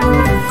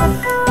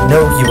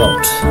 No, you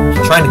won't.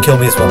 Trying to kill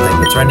me is one thing,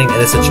 but threatening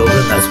innocent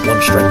children, that's one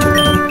strike too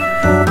many.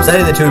 I'm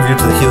sending the two of you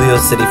to the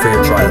Helios City for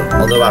your trial,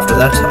 although after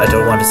that, I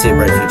don't want to see a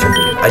bright future for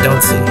you. I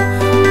don't see.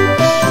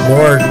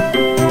 More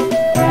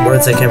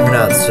words I can't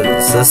pronounce. So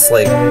is this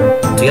like,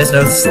 do you guys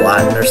know this is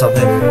Latin or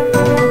something?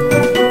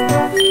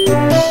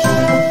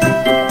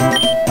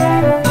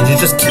 Did you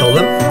just kill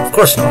them? Of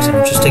course not.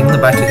 I'm just taking them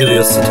back to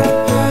Helios City. I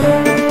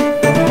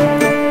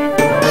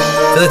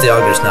feel like the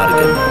augur's not a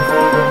good man.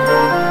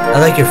 I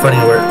like your funny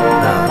word.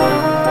 No.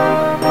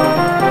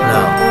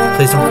 No.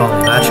 Please don't call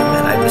me Magic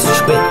Man. I'm Mr.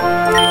 Squid.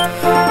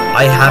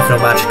 I have no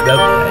magic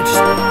about me.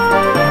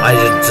 I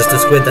just a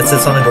squid that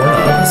sits on a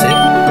doorknob, you see?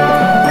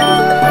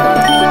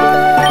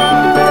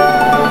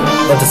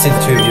 Love to see the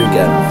two of you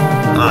again.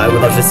 I would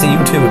would love to see you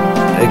too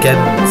again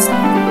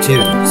too,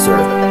 sir.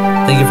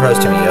 Thank you for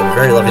hosting me. You have a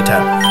very lovely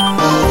time.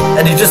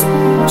 And he just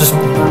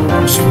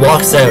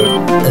walks out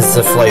as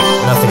if like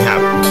nothing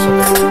happened.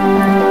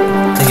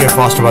 I think your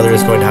foster mother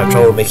is going to have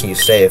trouble making you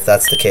stay if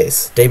that's the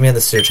case. Damien,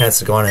 this is your chance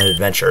to go on an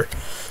adventure.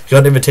 You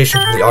got an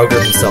invitation from the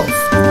Augur himself.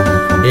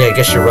 Yeah, I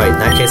guess you're right. In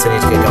that case, I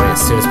need to get going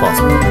as soon as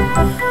possible.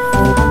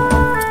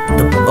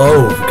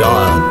 Oh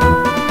god.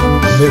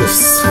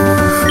 Moose.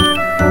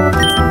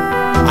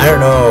 I don't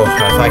know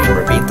if I can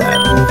repeat that.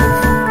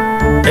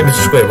 Hey,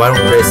 Mr. Squid, why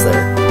don't we race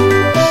there?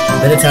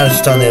 Minotown is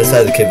just on the other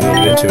side of the kid we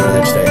moved into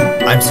earlier today.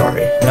 I'm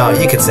sorry. No,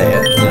 you could say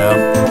it, you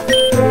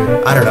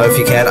know. I don't know if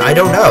you can. I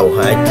don't know.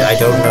 I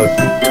don't know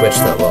Twitch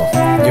that well.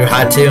 You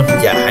had to?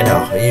 Yeah, I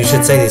know. You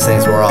should say these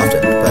things more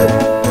often, but...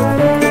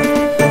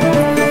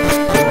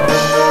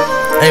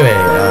 Anyway,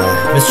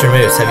 Mr.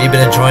 Moose, have you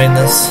been enjoying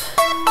this?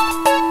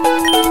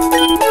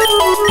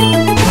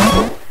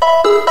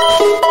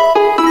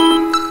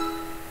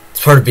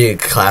 It's part of being a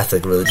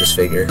Catholic religious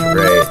figure,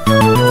 right?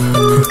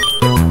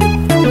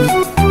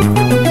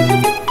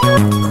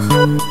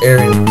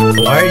 Aaron,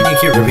 why do you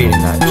keep repeating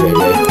that,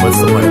 JJ? What's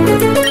the point of it?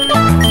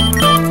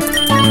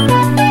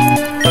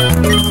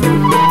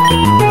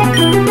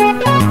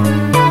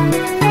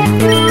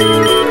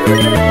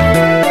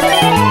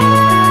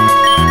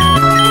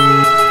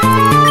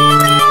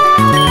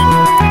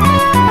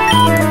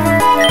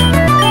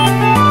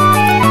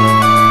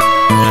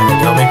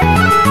 Tell me.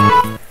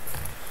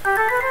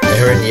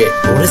 Aaron,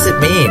 what does it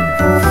mean?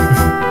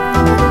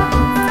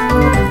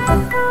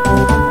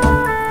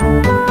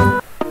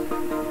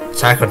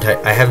 Attack on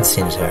Titan. I haven't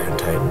seen Attack on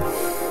Titan.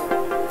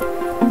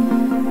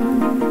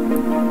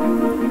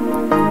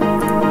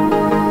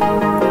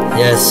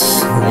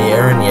 Yes, the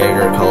Eren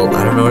Yeager cult.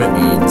 I don't know what it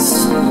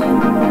means.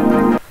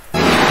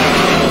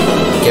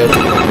 Get with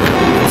the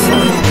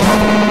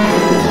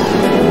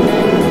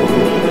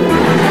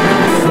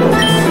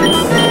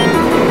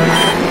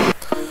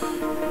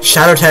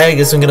Shadow Tag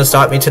isn't gonna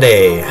stop me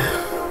today.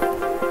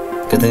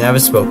 Good thing I have a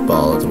smoke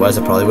ball, otherwise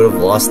I probably would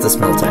have lost this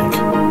mill tank.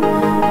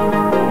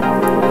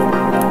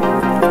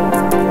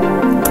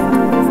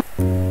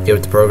 Get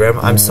with the program?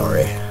 I'm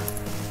sorry.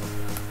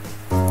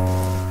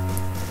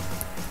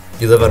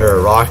 You live under a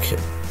rock?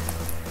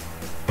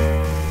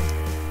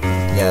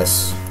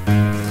 Yes.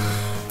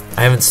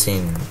 I haven't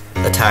seen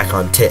Attack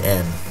on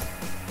Titan.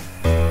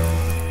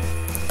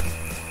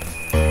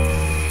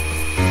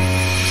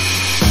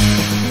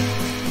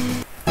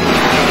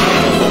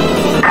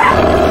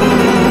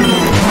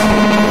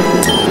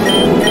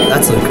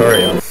 That's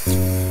Lucario.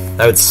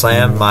 I would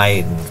slam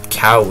my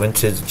cow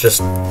into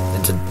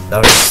I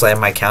would slam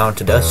my cow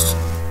into dust.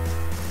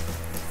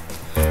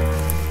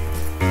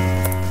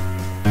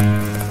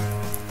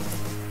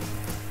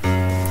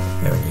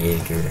 Eren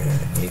Yeager.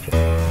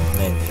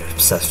 Man, you're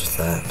obsessed with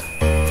that.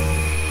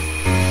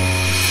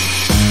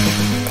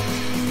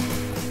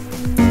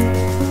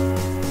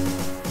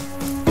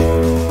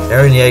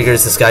 Eren Yeager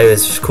is this guy who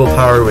has cool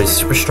power where he's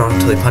super strong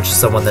until he punches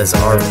someone in his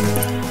arm.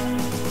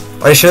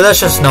 Are you sure that's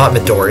just not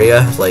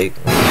Midoriya? Like...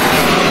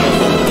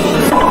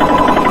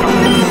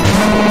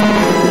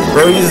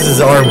 Bro uses his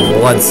arm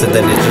once and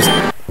then it just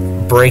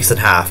breaks in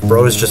half.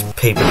 Bro is just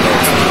paper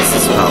notes when he uses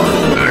his power.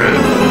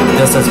 He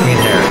just has green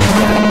hair.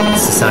 Yeah,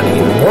 this is sounding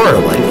even more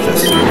like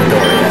just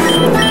Midoriya.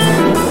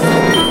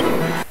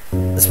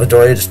 Is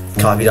Midoriya just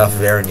copied off of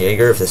Eren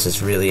Yeager if this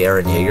is really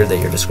Eren Yeager that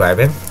you're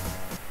describing?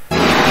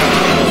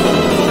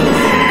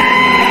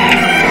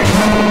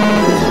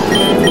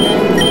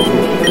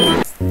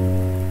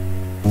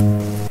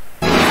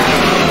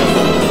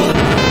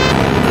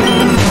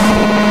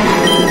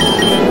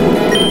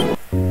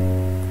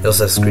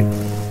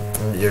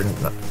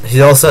 He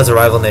also has a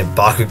rival named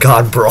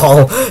Bakugan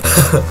Brawl.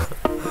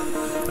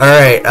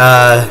 Alright,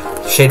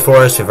 Shade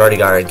Forest, we've already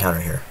got our encounter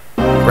here.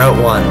 Route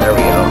 1, there we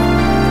go.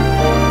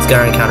 Let's get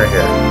our encounter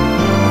here.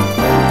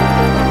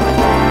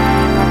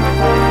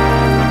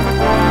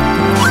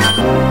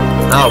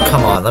 Oh,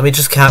 come on, let me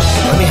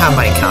have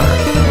my encounter.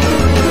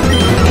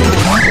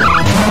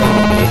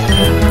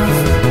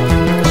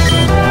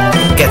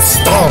 Get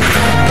stomped!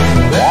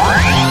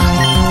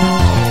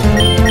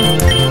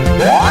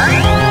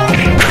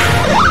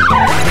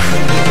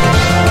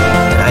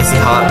 Icy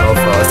hot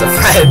mofo as a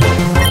friend.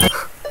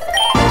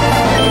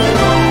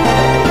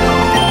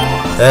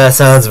 That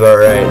sounds about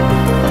right.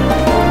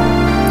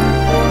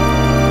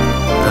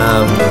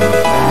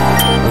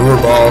 Lure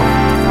ball.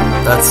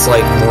 That's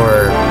like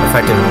more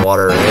effective in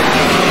water, right?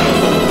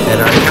 And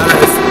our encounter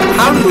is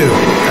Houndu.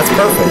 That's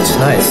perfect.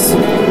 Nice.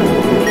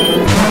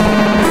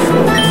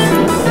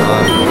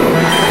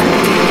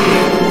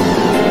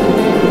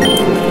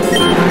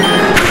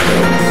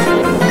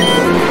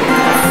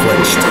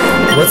 Flinched.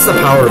 What's the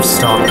power of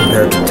Stomp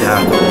compared to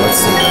Tackle? Let's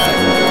see that.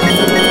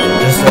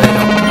 Just like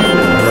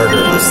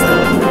murder this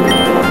thing.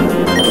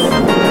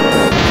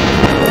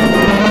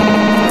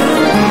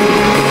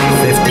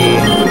 50,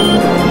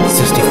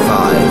 65.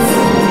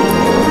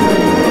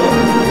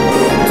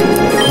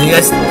 You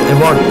guys, it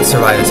won't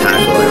survive a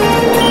Tackle, I don't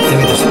think. I think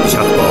we just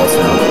chuck balls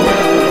now.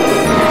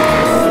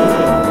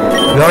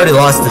 already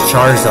lost the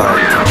Charizard, so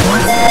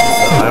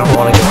I don't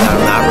want to go down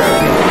that road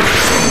again.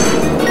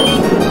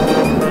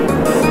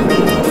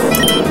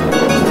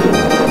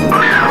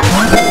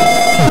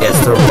 Yes,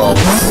 throw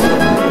balls.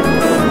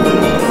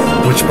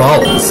 Which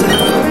balls?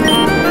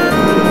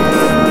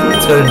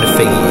 Let's go into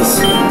Figgies.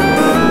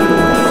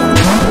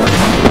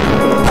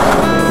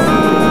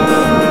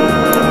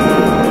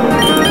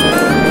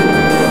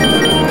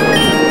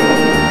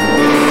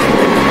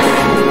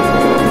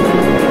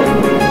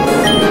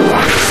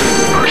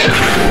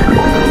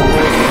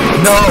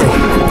 No!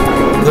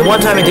 The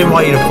one time I didn't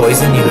want you to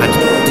poison, you had to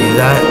do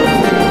that.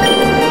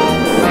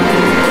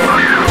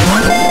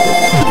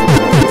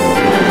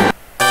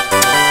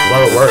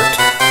 Well, it worked.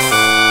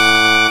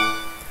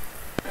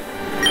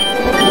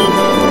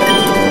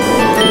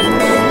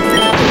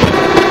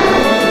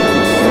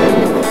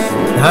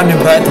 Hound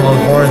and Plant, the long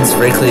horns,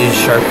 Rakeley,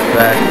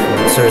 Sharkback,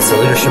 serves the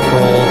leadership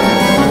role.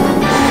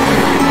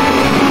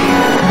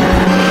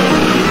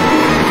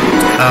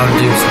 Hound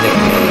Doom's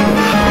nickname.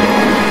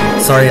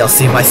 Sorry, I'll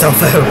see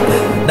myself out.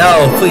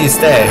 No, please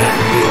stay.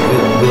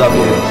 We love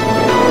you.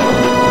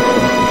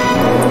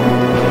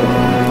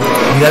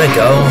 You gotta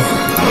go.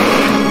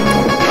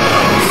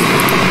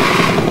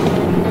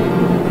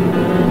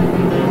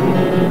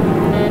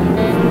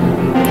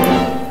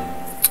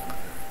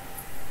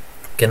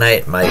 Good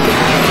night, Mike.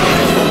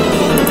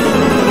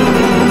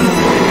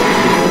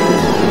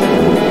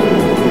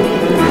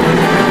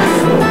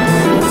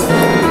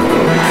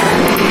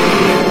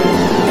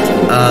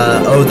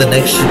 Oh, the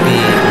next should be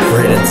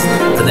Braden's.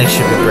 The next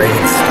should be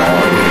Braden's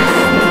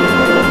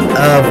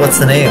dog. What's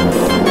the name?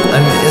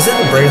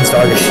 Isn't Braden's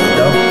dog a sheep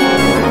though?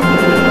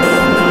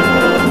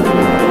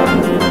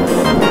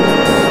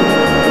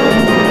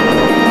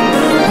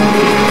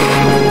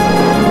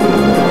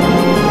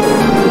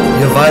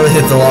 You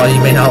violated the law.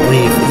 You may not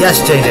leave.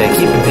 Yes, JJ,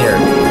 keep him here.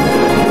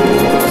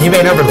 He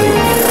may never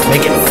leave.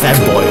 Make it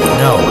fanboy.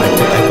 No,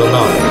 I will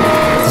not.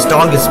 This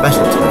dog is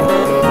special to me.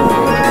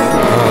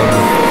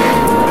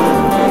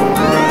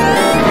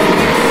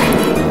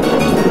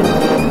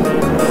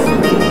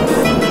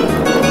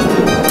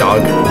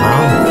 Dog.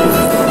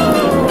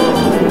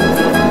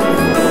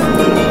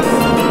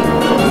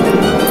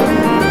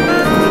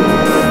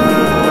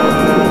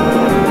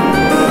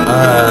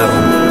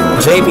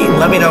 JB,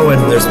 let me know when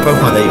there's a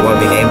Pokemon that you want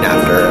to be named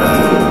after.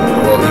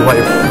 Well, you want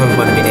your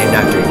Pokemon to be named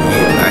after you,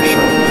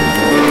 actually.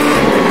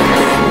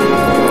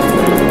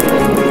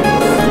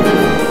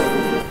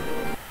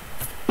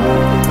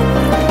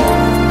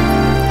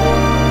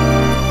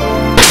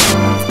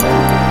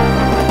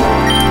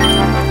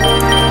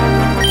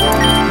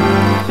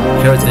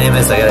 You know what the name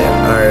is? I got it.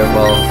 Alright,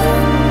 well.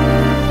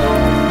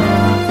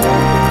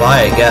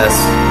 Bye, I guess.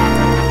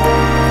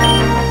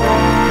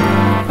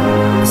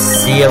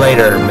 See you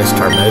later,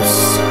 Mr.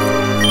 Moose.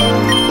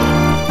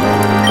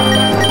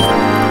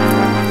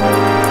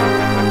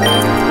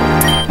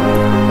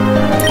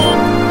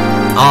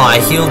 Oh, I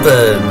healed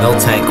the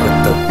Miltank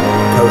with the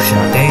potion.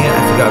 Dang it, I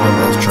forgot about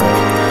those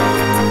charge.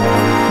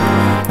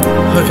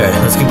 Okay,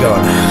 let's keep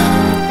going.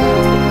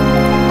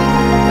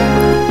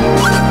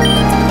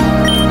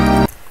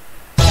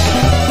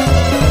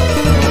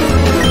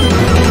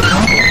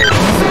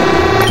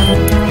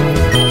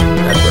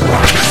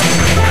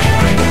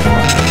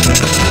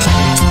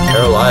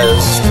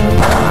 Paralyzed, no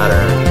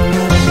matter.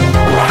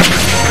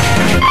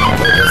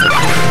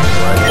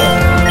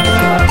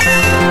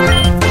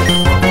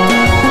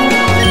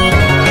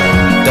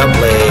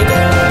 Doublade,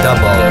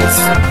 doubles.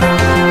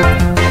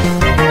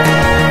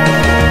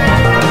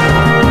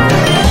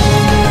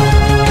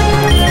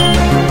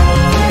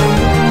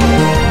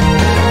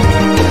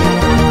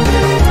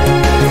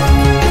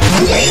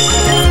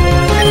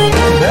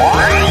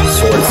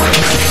 Swords.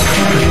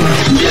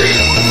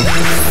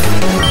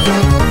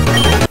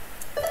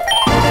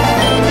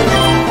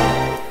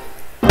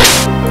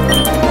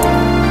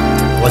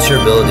 What's your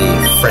ability,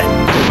 friend?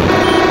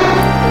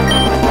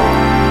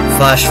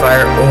 Flash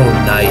fire. Oh,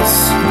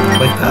 nice.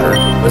 Quick powder.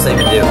 What does that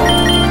even do? I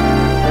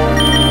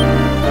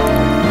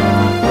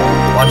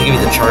wanted to give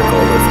you the charcoal,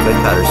 but if quick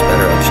powder's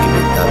better, I'll just give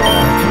you that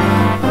back.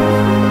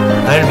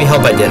 I'm gonna be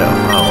held by Ditto.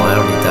 Oh, well, I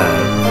don't need that.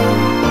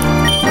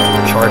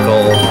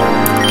 Charcoal.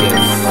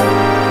 Give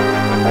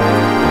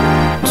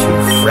to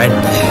friend.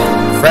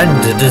 Friend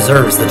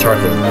deserves the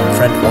charcoal.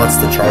 Friend wants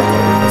the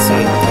charcoal. You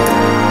see?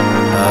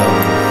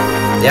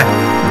 Yeah.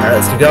 Alright,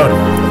 let's keep going.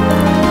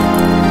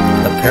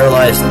 The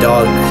paralyzed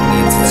dog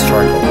needs its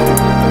charcoal.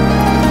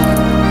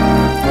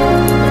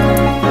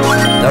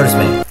 Notice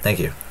me. Thank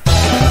you.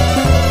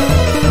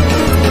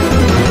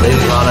 Lady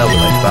Lana will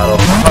make battle.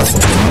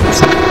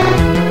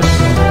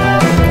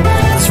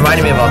 This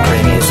reminded me of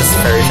Alcremie. Is this a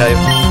fairy type?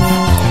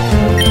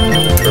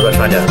 We're about to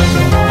find out.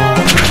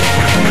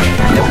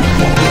 Yep.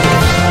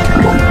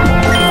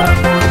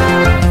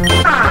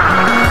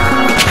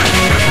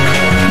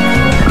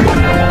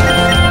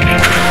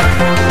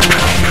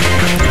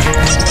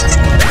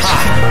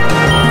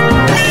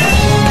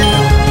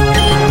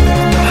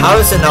 How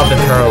has it not been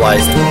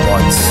paralyzed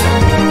once?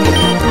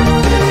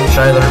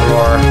 Should I learn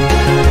more?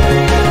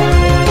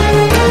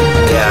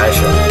 Yeah, I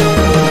should.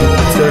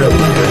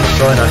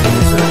 probably not gonna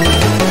use it.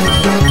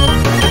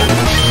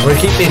 We're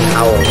keeping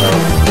Howl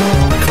though.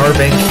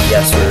 Carbink,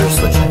 yes, we're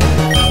switching.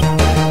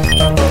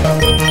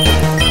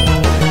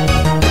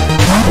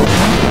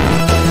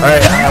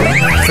 Alright,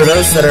 for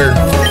those that are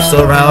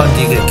still around,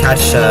 you can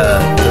catch the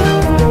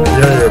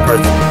earlier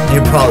parts.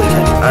 You probably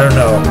can. I don't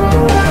know.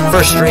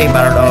 For stream,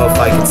 I don't know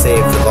if I can save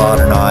the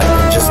VOD or not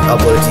and just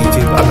upload it to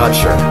YouTube. I'm not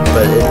sure.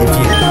 But if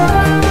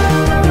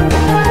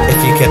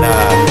you can,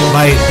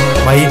 my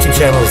YouTube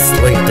channel is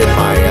linked in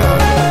my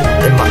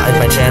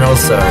channel,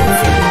 so if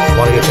you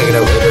want to go check it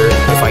out later,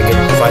 if I can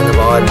find the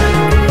VOD,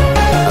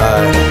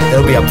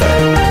 it'll be up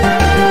there.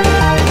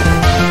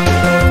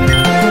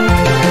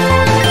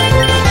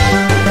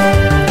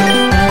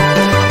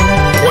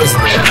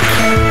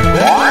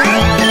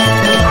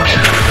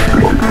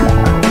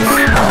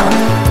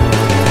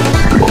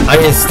 I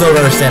still don't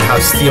understand how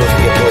steel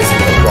can get poisoned,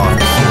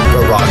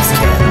 but rocks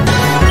can.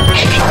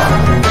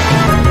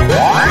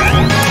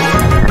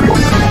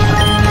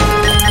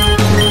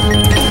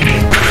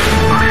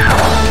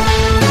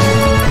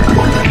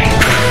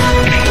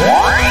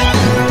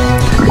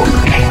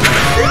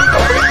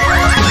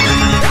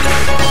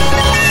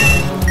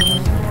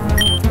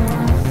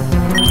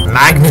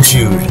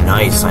 Magnitude!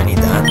 Nice, I need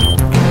that.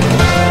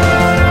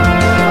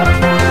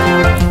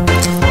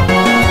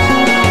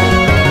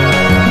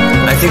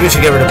 I think we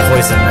should get rid of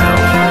poison now,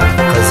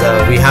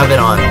 because we have it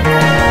on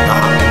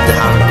the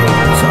Houndoom,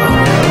 so...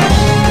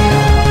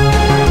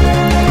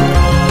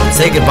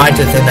 Say goodbye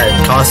to the thing that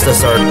cost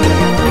us our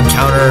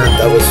encounter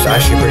that was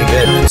actually pretty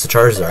good. It's a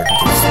Charizard.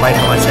 Despite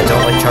how much I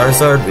don't like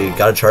Charizard, we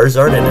got a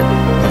Charizard and it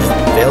just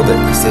failed it,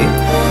 you see?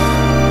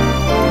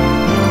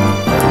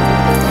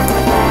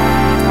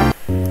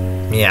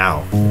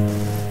 Meow.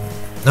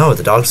 No,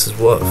 the dog says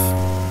woof.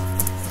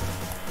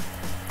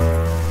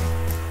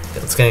 Okay,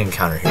 let's get an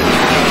encounter here.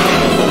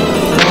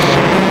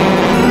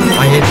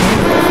 I hate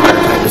fire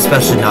type,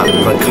 especially not the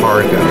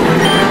cargo.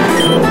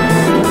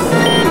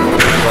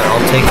 But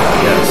I'll take it,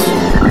 yes.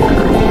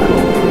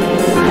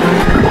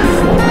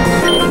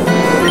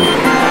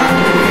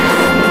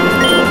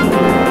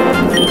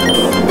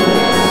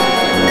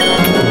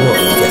 Woof,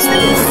 yes,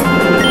 woof.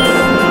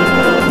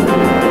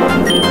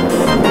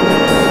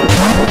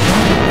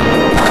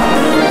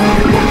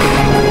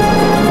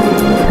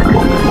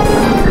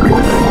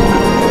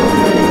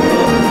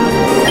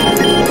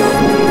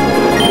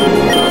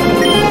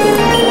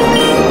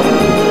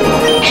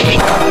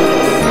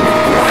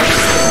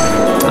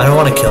 I don't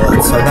want to kill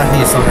it, so I'm not going to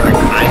use something like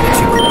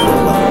magnitude.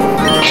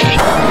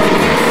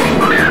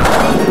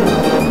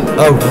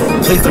 Oh,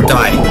 please don't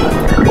die.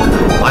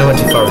 I went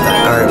too far with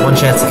that. Alright, one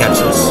chance to catch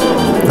this.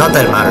 Not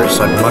that it matters,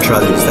 so I'd much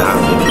rather use the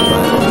Houndoom,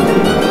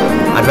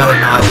 but I'd rather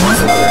not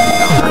use another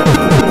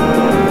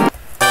encounter.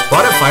 A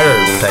lot of fire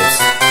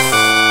types.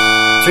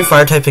 3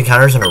 fire type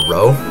encounters in a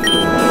row.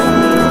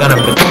 Got a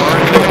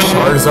Macaron, a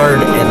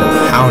Charizard, and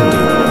a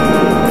Houndoom.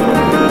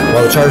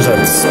 Well, the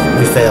Charizards,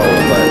 we failed,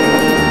 but...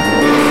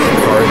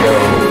 Cargo.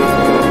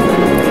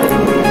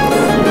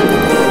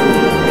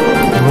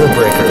 Rule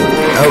breaker.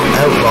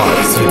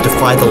 Outlaws. You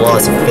defy the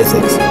laws of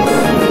physics.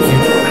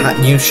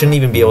 You shouldn't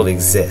even be able to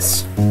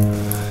exist.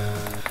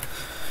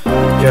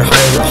 You're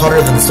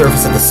hotter than the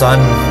surface of the sun.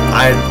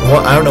 I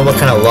don't know what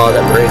kind of law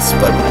that breaks,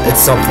 but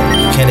it's something.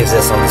 You can't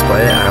exist on this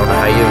planet. I don't know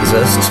how you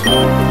exist.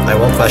 I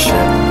won't question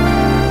it.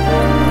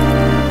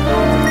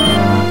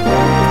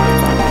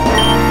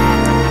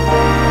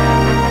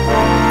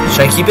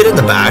 Should I keep it in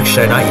the back?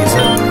 Should I not use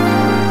it?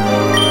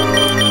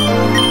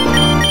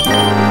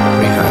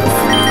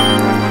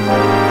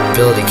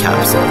 Ability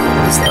capsule.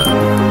 What is that?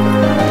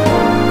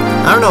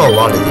 I don't know a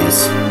lot of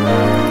these.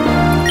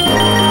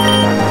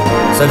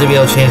 Said to be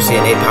able to change the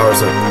innate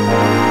powers of...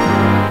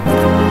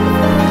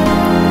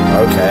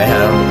 Okay, I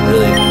don't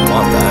really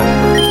want that.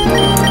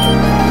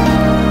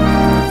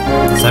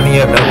 Does that mean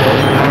you have no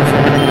ability powers?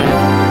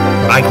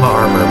 Magma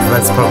armor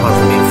prevents the Pokemon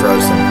from being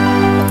frozen.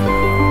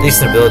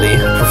 Decent ability.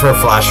 I prefer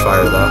flash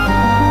fire though.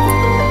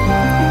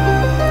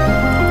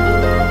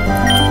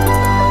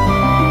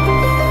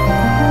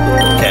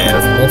 Okay, I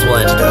have multiple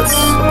antidotes.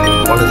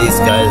 One of these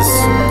guys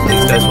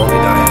won't be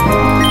dying.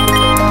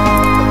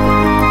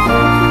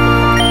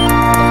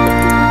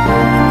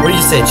 What do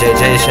you say,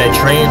 JJ? Should I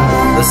train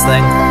this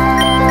thing?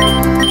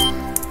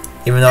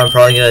 Even though I'm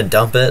probably gonna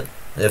dump it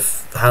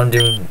if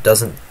Houndoom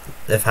doesn't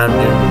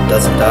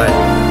die.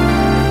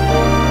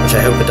 Which I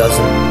hope it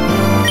doesn't.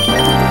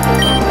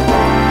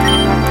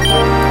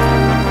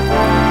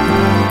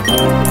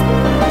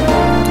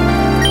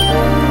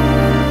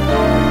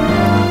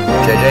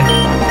 JJ?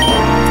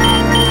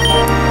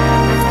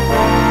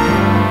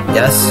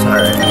 Yes?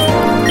 Alright.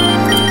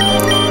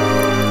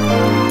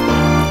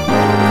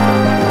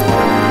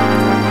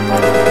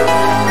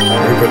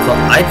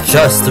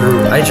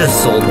 I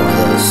just sold one of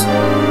those.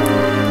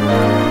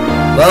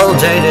 Well,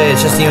 JJ,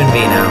 it's just you and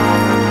me now.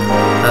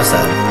 How's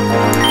that?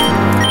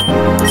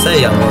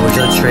 Say, young one, would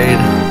you like to trade?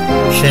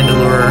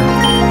 Chandelure?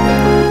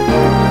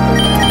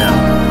 No.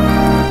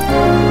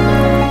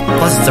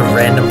 Plus, it's a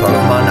random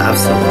Pokemon?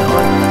 Absolutely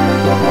not.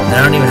 And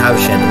don't even have a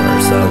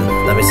Chandelure, so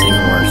that makes it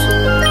even worse.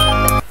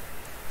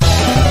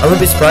 I wouldn't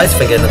be surprised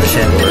if I get another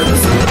Chandelure.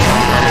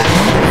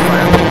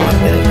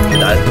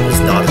 That is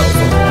not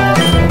helpful.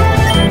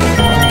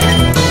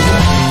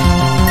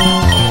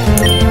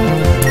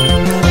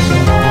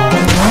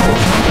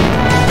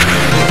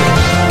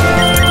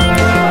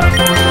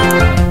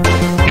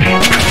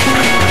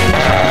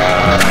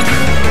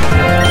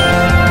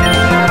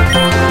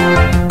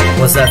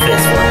 What's that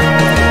face for?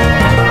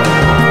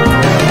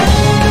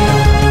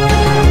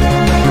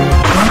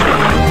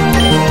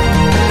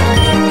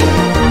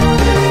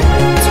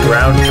 It's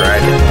Ground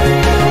Dragon.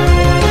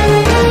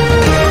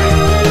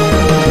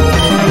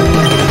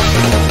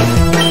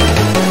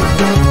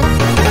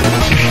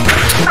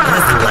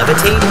 That's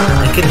Levitate?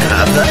 I couldn't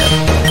have that.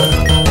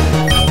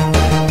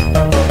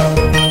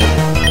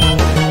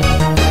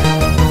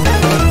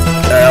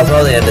 Alright, I'll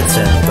probably end it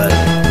soon, but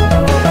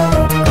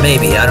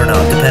maybe, I don't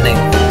know, depending.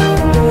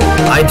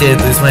 I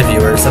did lose my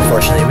viewers,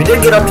 unfortunately. We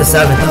did get up to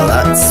 7 though,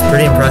 that's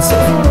pretty impressive.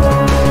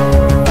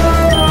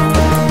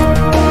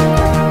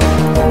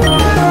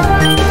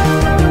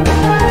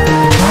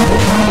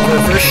 For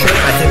the first stream,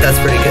 I think that's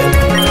pretty good.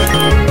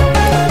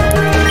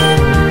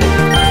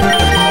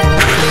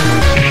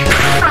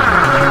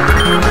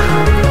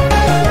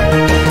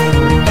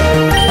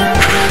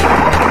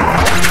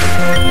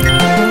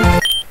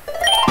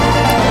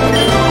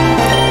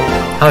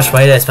 How much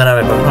money did I spend on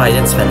my Pokemon? I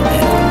didn't spend it.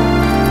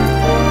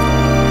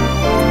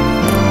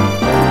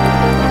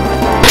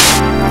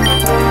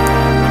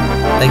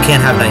 They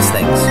can't have nice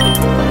things.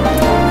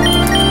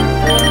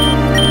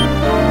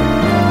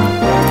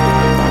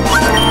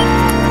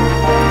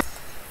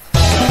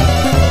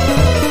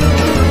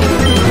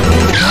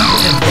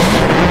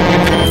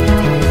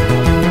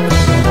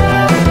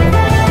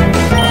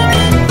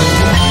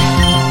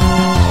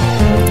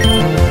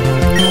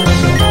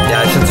 Yeah,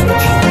 I should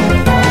switch.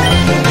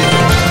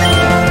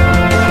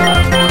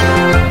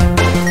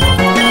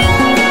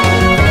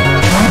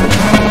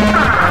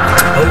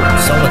 Oh,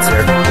 someone's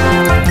here.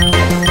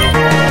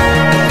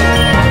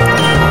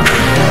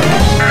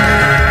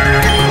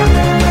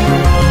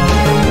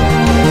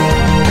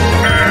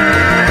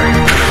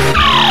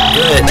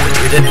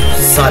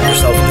 Slap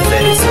yourself in the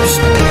face.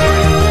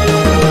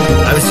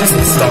 I was just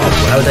in Stomp.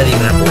 How would that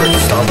even have to work?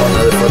 Stomp on the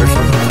other foot or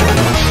something?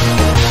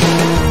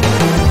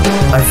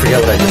 I forget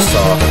what I just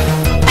saw.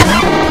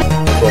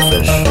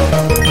 Goldfish.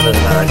 It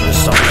doesn't matter, I can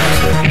just stomp next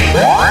to it.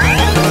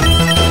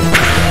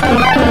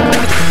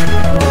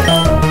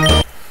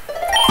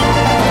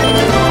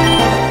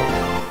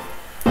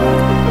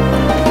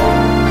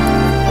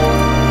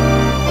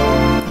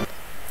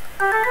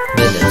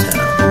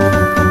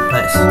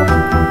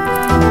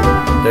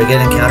 Do I get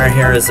an encounter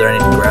here? Is there any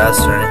grass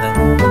or anything?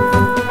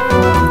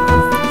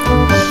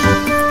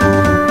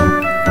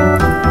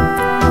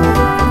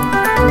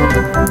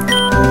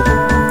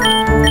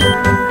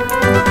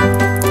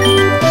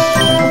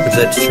 Would you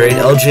like to trade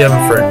LGM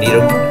for a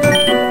Nido?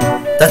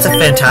 That's a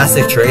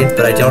fantastic trade,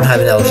 but I don't have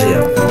an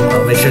LGM.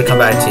 I'll make sure to come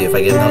back to you if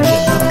I get an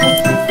LGM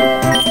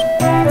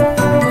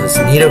now. This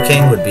Nido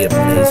King would be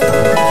amazing.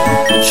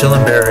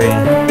 Chillin' Berry.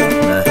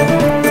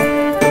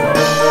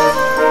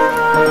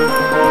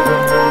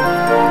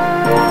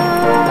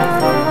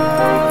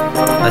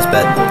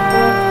 Bet.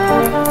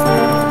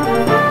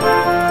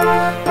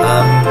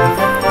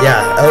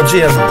 Yeah,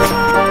 LGM.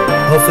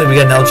 Hopefully we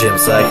get an LGM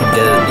so I can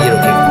get a Nido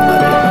King from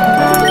that.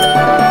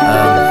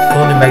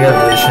 Cool new Mega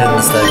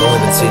Evolutions that I've only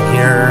been seeing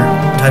here.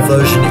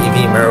 Typhlosion,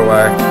 EV,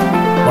 Marowak.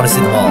 Want to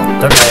see them all.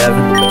 Don't I have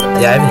an...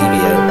 Yeah, I have an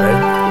EV out, right?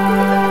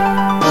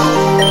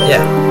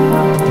 Yeah.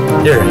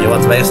 Here, you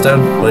want the Mega Stone?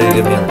 What do you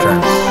give me in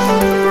return?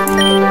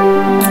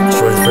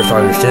 Destroy the first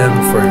Auger's gym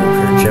for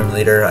your gym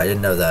leader. I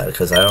didn't know that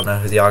because I don't know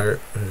who the Auger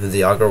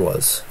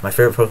was. My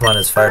favorite Pokemon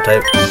is Fire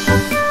type.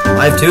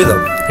 I have 2 of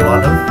them. You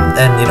want them?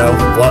 And you know,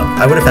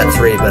 I would have had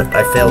 3, but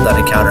I failed that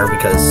encounter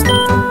because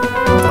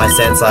my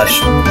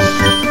Sandslash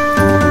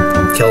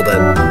killed it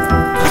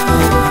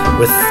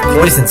with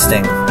Poison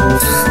Sting,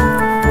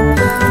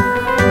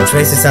 which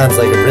makes it sound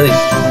like a really.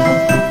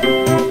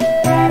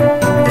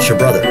 It's your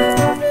brother.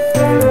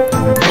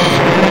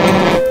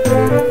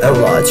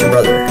 Outlaw, it's your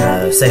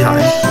brother. Say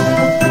hi.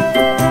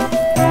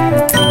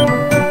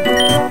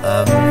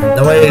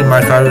 No way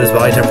Markarito's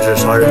body temperature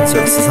is hotter than the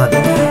surface of the sun.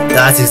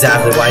 That's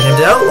exactly why I named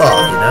it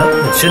Outlaw, you know?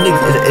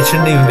 It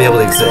shouldn't even be able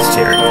to exist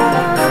here.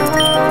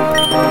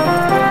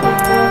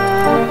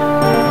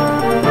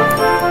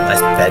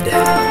 Nice bed.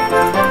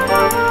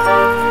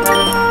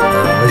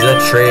 Would you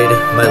like to trade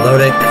my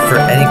Lodic for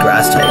any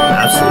grass type?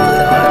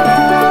 Absolutely not.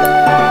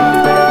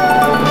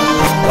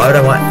 Why would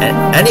I want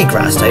any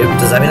grass type?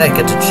 Does that mean I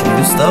get to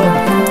choose though?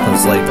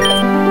 It's like...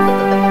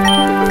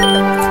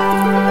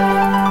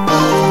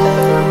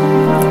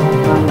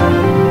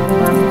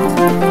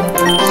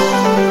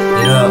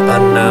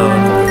 Unknown.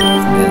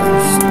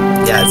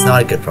 Yeah, it's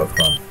not a good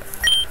Pokemon.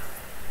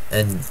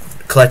 And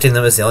collecting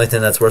them is the only thing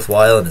that's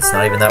worthwhile, and it's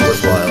not even that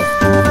worthwhile.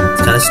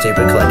 It's kind of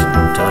stupid collecting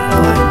them, don't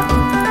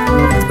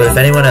lie. But if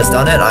anyone has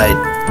done it, I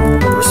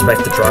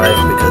respect the drive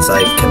because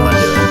I cannot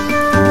do it.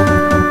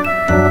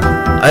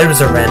 Items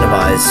are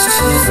randomized.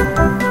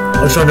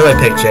 Which one do I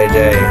pick,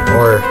 JJ?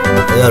 Or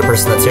the other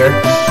person that's here?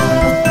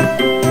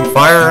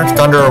 Fire,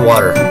 thunder, or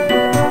water?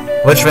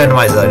 Which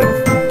randomized item?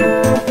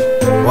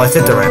 Well, I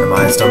think they're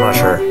randomized, I'm not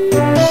sure.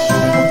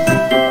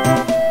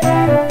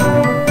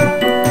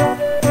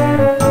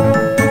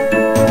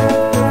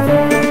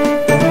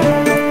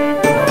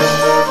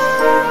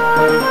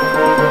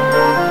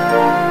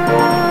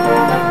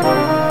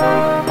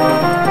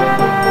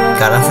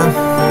 Got nothing?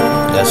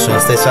 Yes, should I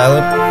stay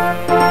silent?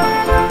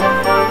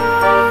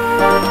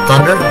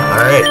 Thunder?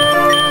 Alright.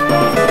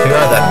 Figure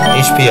out that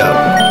HP up.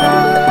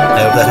 I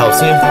hope that helps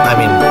you. I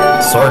mean,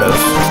 sort of.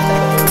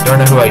 Don't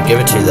know who I'd give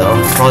it to though.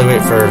 Probably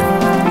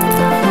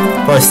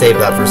save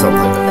that for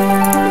something.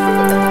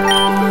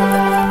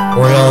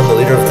 Orion, the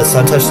leader of the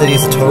Sun Touch City,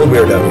 is a total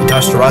weirdo. He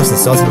touched the rocks and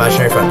still has an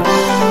imaginary friend.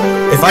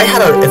 If I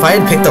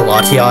had picked the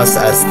Latios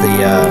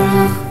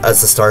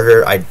as the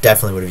starter, I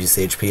definitely would have used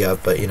the HP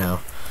up, but you know.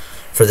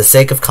 For the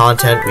sake of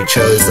content, we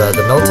chose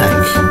the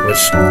Miltank,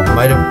 which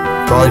might have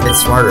probably been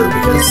smarter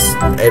because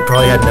it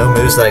probably had no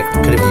moves that I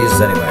could have used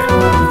anyway.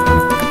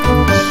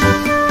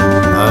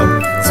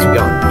 Let's keep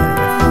going.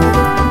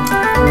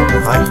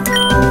 Hi.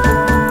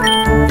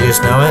 Do you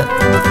just know it?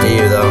 Do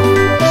you, though?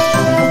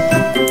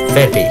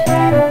 Fanpy,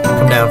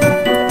 come down.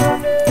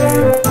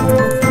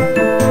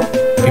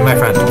 Be my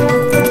friend.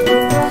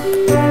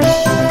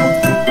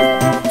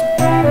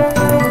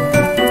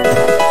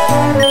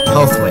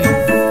 Health Wing.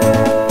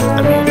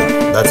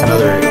 That's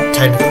another,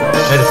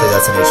 technically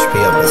that's an HP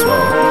up as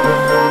well.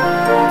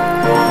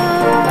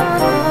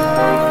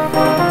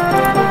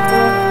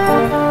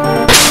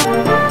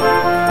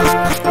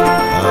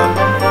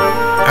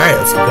 Alright,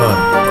 let's keep going.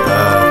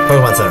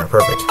 Pokemon Center,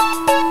 perfect.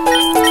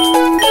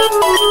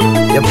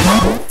 Yep.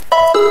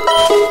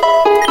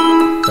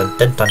 Dun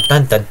dun dun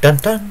dun dun dun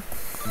dun.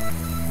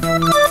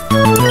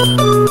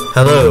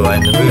 Hello,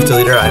 I'm the move to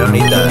leader, I don't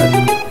need that.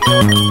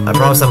 I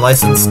promise I'm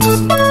licensed.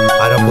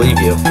 I don't believe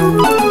you.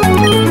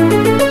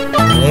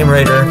 Name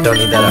Raider, don't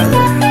need that either.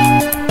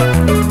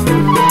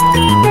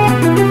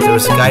 There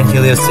was a guy in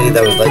Helios City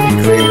that would let you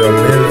create your own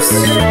moves.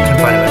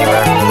 Couldn't find him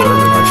anywhere in the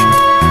urban legend.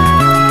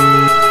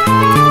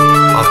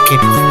 I'll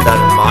keep that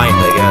in mind,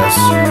 I guess.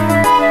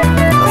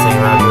 Nothing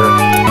around here.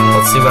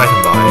 Let's see what I can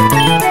buy.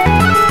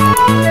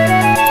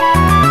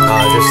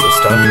 Just this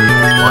stuff.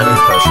 Mining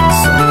potions.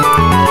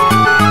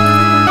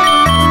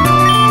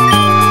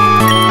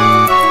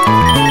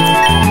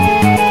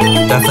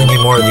 Definitely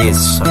need more of these.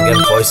 I'm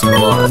getting poisoned a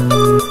lot.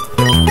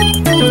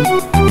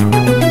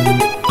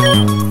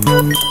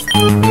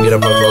 Get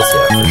up close,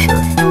 yeah, for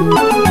sure.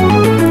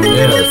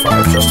 Maybe another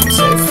 5 just to be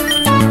safe.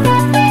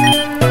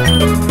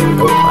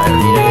 Oh, I don't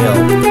need any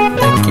help.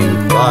 Thank you.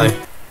 Bye.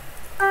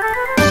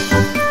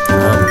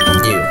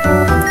 You.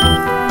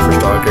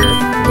 First auger.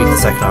 Beat the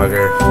second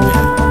auger.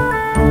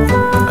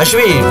 Yeah. I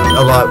should be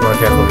a lot more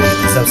careful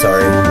reading these. I'm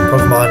sorry.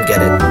 Pokemon,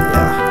 get it. Yeah.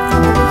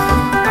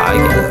 I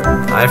get it.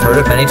 I've heard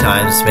it many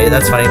times. Maybe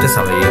that's funny to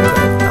some of you, but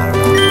I don't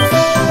know.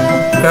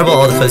 Incredible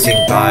all the clothes you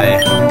can buy.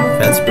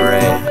 Fancy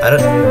beret. I'm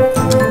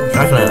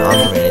not gonna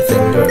offer me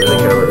anything. Do I really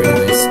care about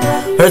reading these?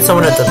 Heard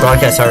someone at the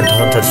broadcast tower in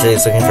Sun Touch City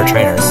is looking for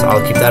trainers.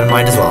 I'll keep that in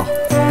mind as well.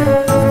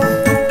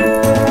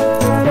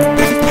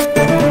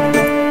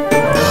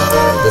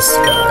 This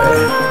guy.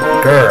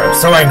 Grr, I'm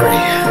so angry.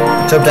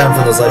 Jump down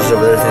from those ledges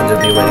over there, thinking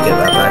there'd be a way to get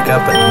back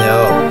up, but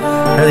no.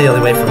 Apparently the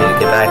only way for me to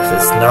get back to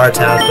this Nara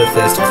town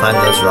quickly is to climb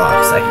those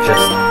rocks. I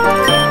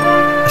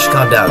should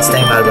calm down.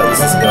 Staying mad about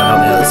this isn't going to help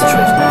me out of the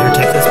situation. Here,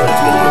 take this, but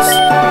it's good use.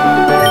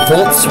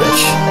 Volt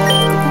switch.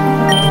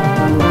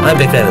 I'm a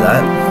big fan of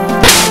that.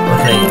 What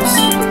can I use?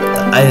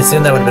 I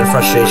assume that would have been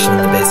frustration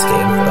in the base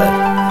game, but...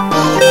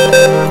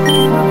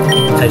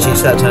 Can I teach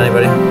that to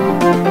anybody?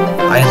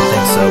 I didn't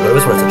think so, but it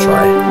was worth a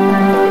try.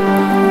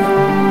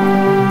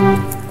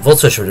 Volt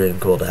switch would have been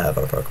cool to have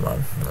on a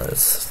Pokemon.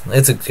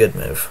 It's a good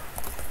move.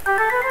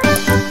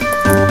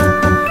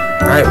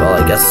 Alright, well,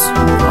 I guess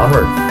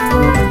onward.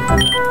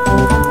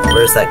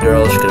 Where's that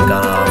girl? She could have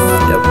gone off.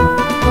 Yep.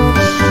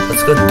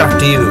 Let's go talk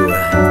to you.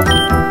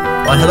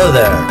 Why, hello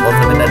there.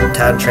 Welcome to Midnight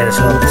Town Trainer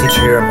School. I'm the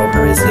teacher here. I'm hoping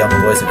to raise the young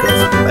boys and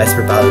girls into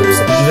expert battlers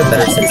and even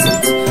better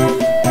citizens.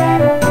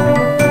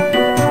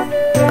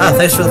 Ah,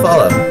 thanks for the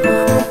follow.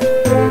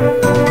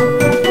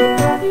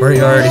 Were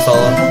you already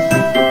following?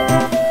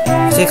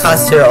 If you take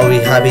classes here, I'll be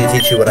happy to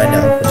teach you what I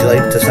know. Would you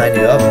like to sign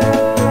you up?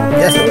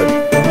 Yes, I would.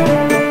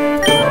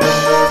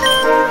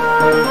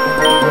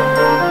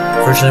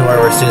 Fortunately, one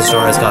of our students,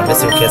 Nora, has gone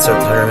missing. We can't start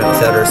the tournament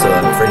without her, so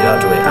I'm afraid you'll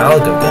have to wait. I'll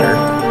go get her.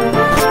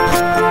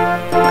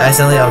 I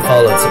accidentally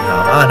unfollowed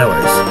somehow. Ah, no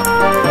worries.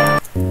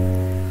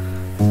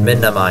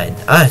 Midna Mine.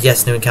 Ah,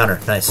 yes, new encounter.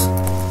 Nice.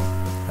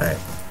 Alright,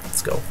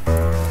 let's go.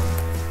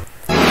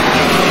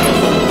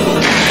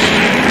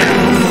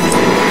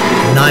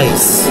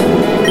 Nice.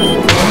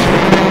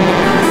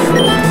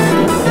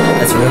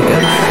 That's real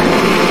good.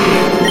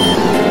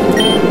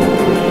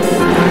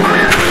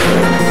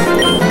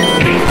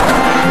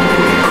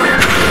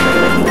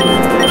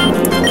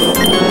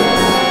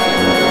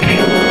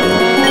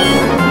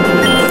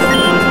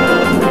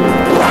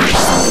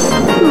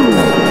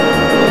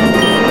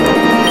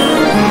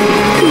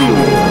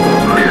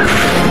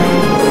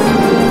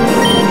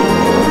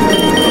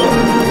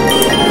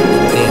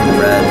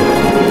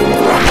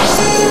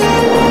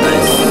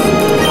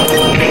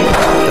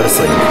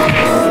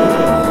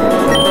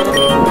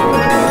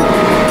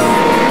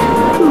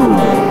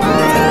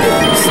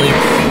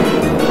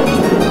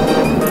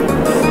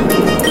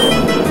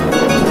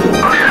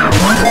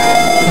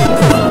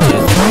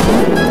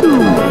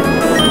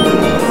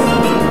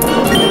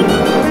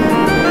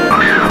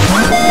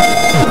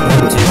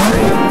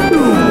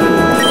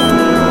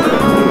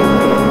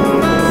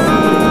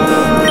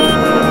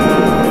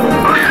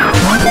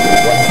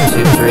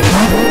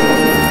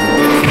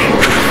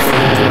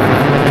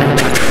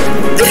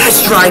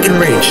 I can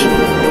reach.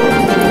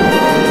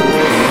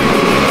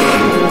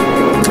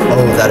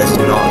 Oh, that is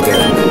not good.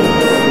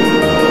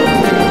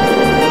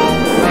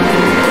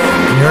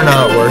 You're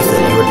not worth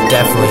it. You are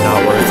definitely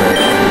not worth it.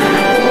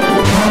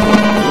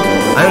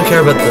 I don't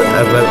care about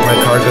my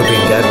cargo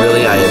being dead.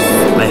 Really, I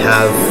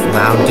have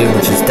Mountain Dew,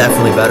 which is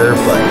definitely better,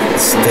 but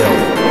still,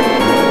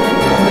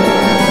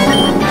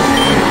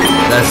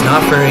 that's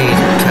not very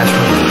cash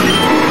money.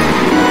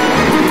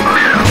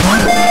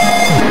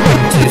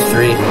 1, 2,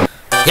 3.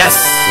 Yes!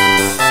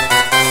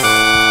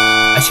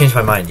 I changed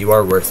my mind. You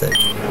are worth it.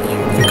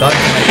 You got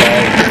my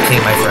ball. You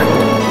became my friend.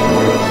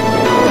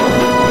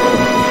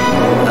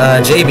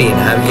 J-Bean,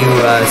 have you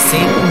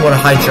seen what a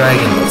high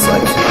dragon looks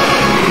like?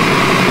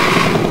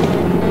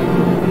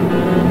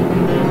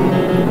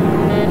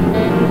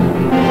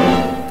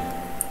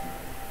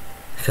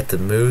 Got the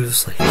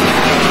moves, like, I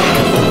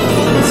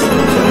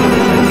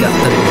got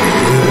the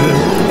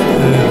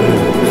moves.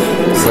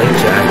 It's like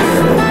Jack.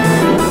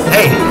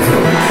 Hey!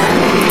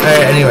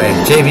 Alright, anyway,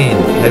 J-Bean,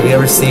 have you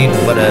ever seen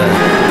what a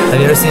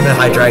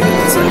high dragon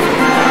looks like?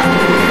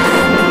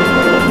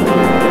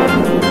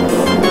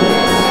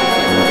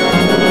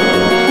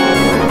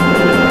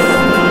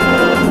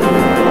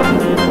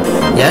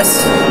 Yes?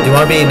 Do you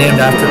want to be named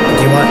after,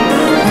 do you want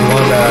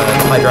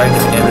high dragon to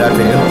be named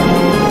after you?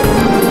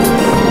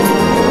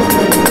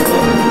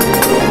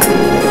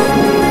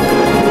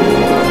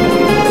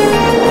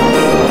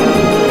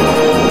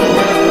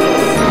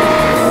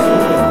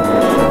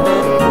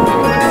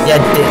 Yeah,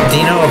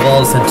 Dino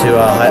evolves into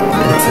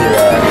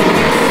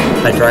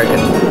high dragon.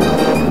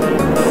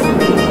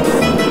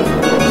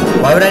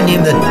 Why would I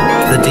name the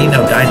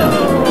Dino Dino?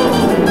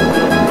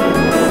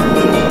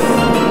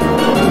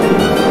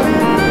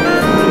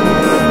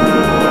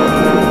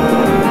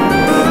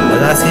 I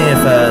was asking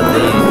if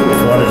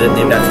you wanted it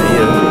named after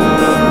you,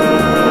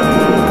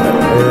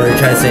 or were you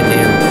trying to say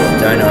name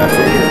Dino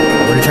after you?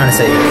 What are you trying to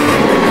say here?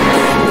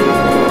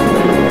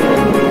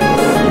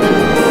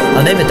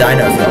 I'll name it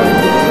Dino if you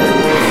want.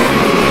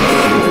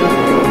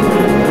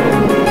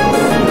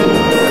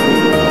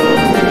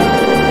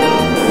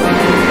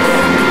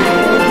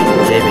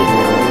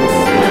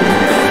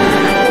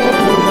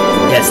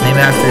 Yes, name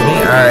it after me?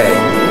 Alright.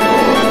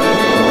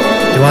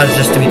 Do you want it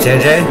just to be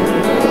JJ?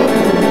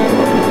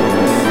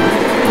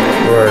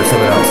 Or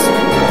someone else?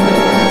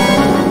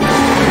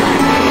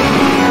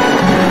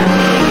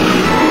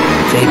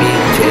 JB,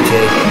 JJ.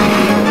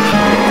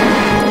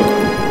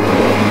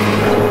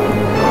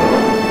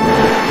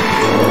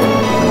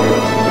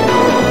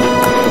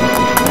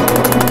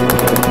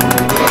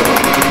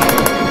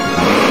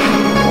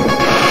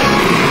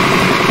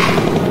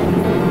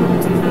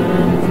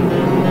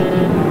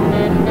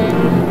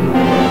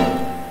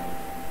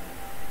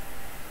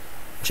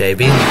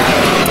 JB.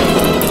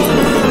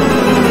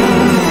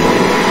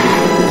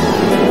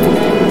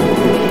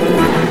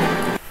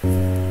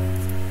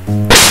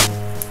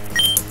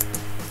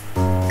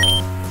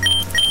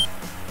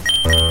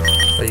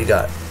 What you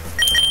got?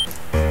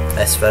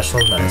 Nice special,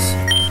 nice.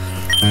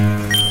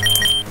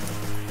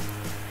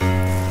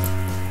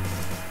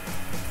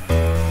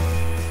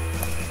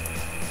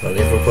 We'll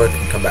leave real quick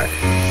and come back.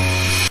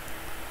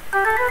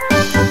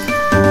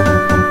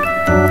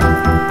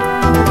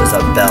 There's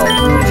that bell.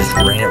 You just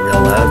ring it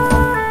real loud.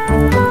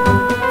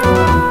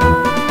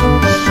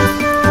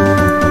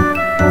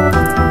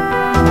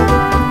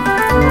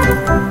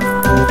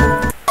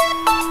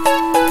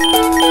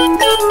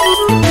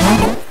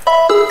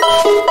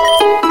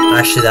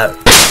 Actually, that.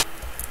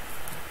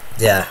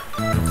 Yeah,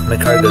 my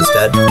cargo's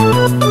dead.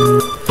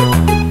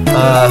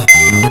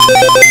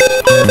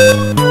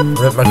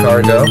 Rip my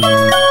cargo.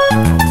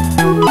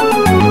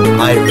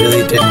 I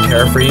really didn't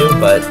care for you,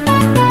 but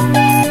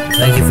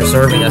thank you for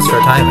serving us for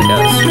a time, I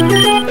guess.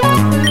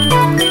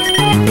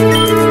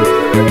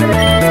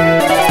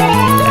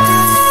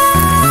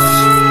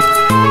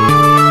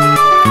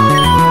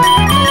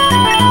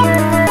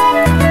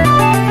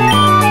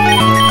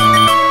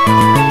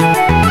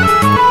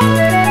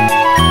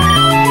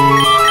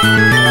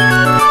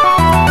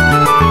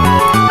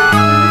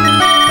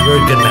 You're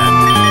a good man.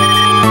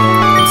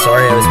 I'm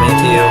sorry I was mean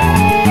to you,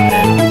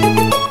 and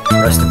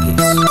rest in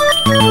peace.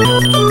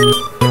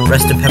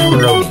 Rest in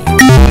pepperoni.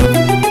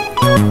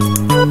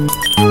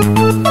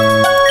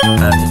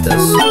 I need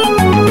this.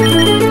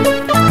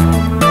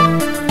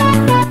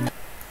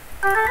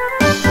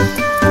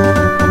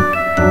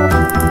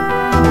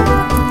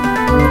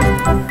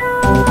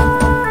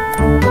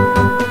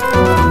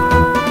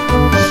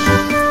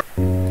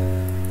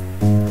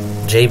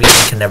 JB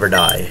can never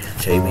die.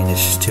 JB is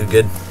just too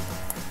good.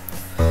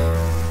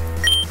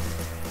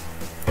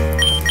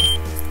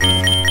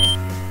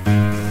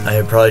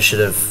 I probably should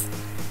have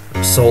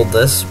sold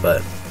this,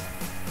 but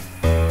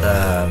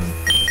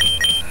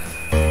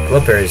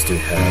what berries do we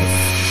have?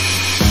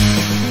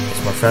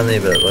 It's more friendly,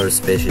 but it lowers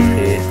space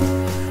HP.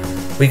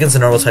 Weakens the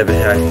normal type of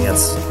attack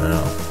against. I don't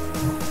know.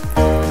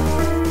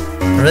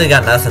 I really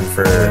got nothing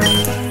for.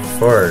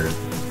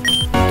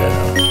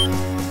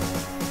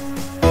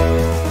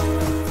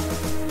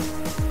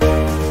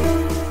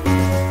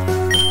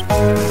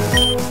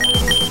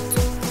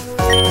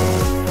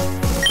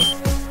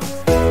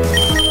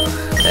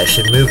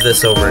 actually move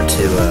this over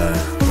to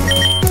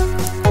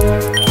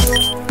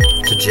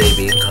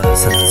JB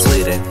since it's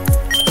leading.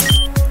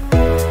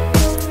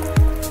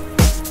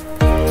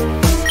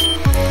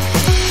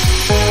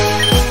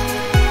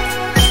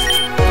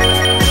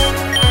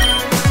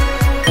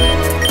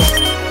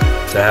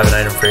 Do I have an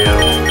item for you?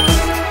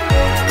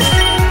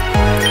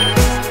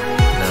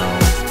 No,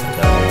 I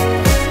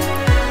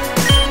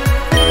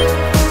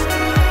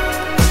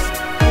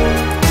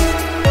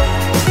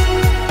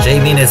don't.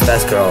 JB is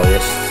best girl.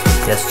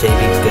 Yes,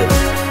 JB's good.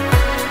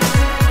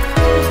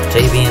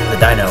 JB and the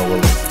Dino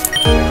will,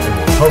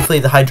 and hopefully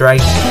the High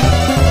Dragon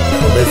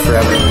will live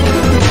forever.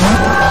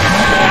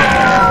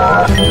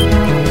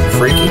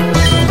 Freaky.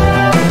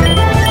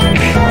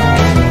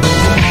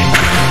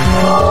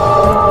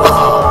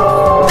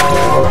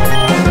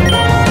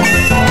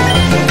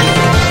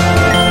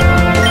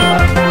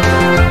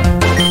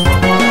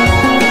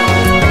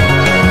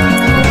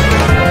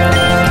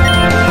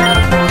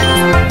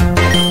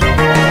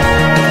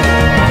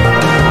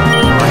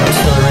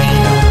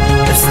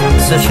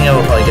 Switching out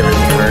will probably get rid of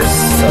the curse,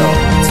 so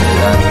let's do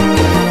that.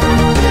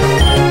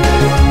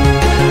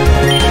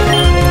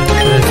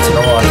 Move to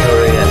normal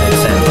artillery and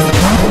extend.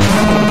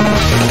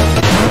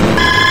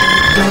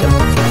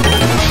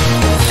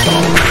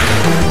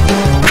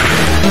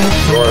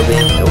 Roar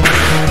beam, nope.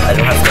 I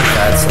don't have to take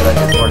that, so that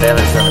did more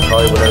damage than it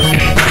probably would have.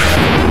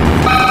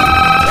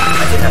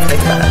 I didn't have to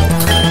take that.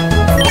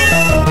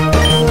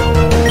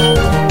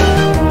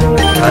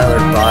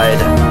 Tyler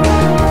bide.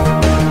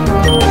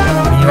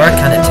 You are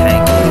kind of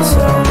tanky, so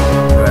do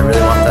I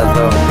really want that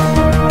though?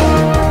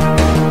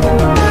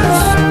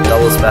 There's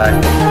doubles back.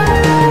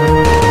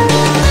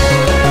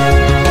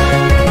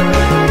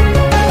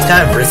 It's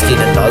kind of risky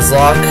to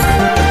Nuzlocke,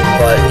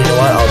 but you know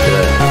what? I'll do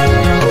it.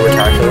 Over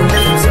tackle, I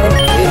think so.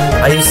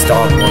 I use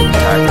stomp more than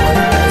tackle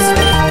anyways. So.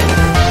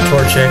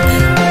 Torchic.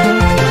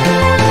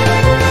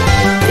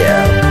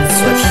 Yeah,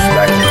 switch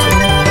back into.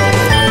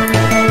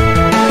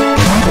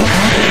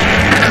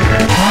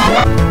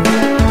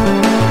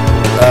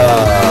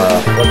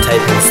 What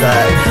type is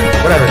that?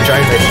 Whatever,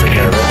 Dragon Rage took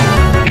care of it.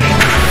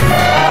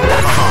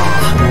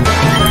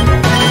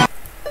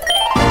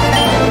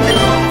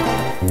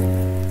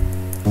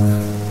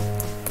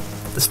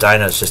 This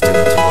Dino's just doing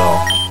too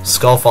well.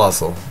 Skull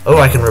Fossil. Oh,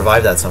 I can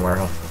revive that somewhere.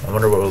 I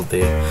wonder what it will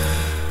be.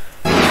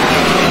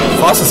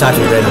 Fossils have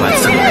to be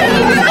randomized too.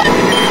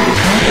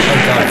 Oh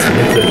god, it's a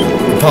nuclear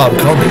bomb.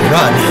 Comey,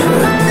 run!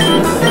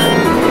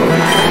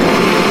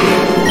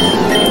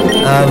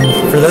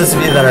 For those of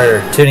you that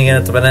are tuning in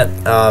at the minute,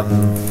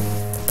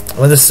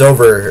 when this is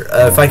over,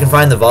 if I can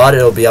find the VOD,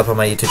 it'll be up on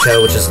my YouTube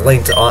channel, which is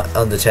linked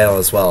on the channel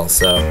as well,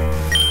 so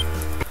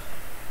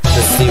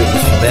just see what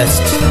you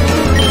missed.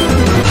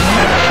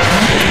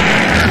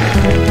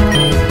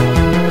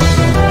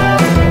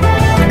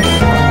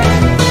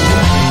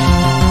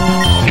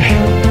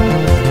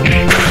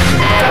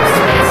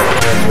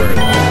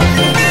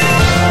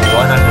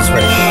 Why not just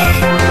switch?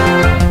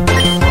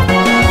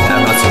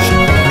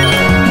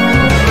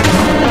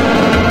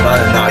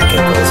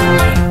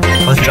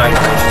 Plus Dragon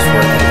Rage is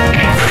working.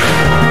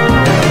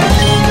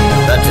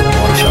 That didn't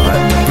one shot.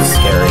 It's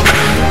scary.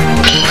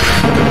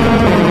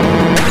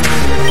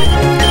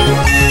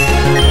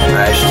 I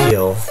should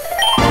heal.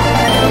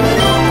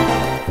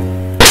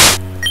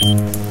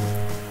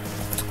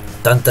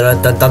 Dun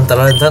dun dun dun dun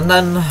dun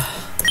dun.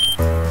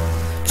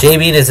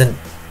 J-Bean isn't.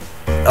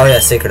 Oh yeah,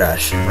 Sacred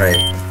Ash. Right.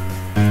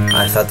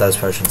 I thought that was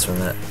potions for a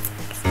minute.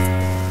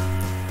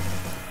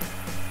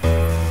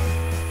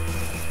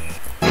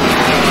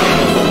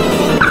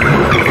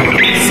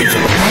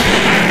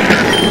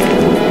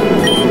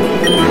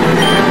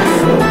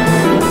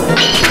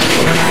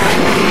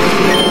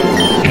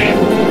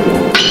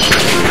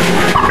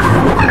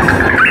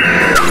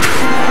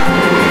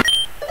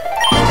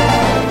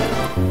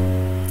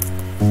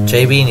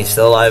 JB, he's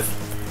still alive.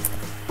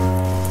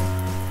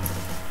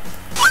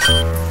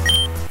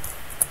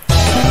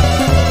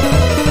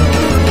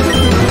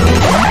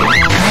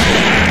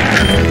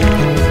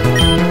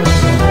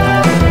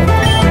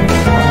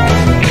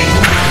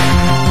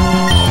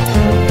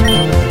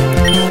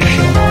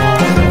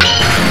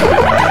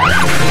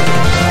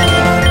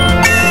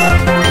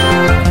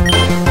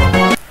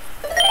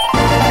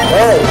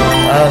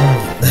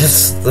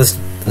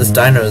 This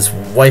dino is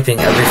wiping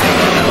everything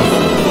right now.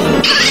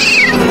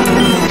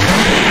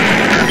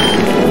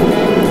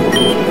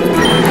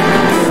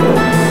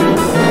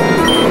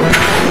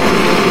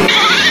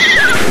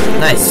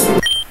 Nice.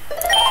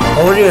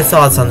 Well, what are your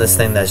thoughts on this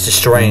thing that's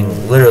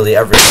destroying literally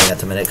everything at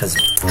the minute because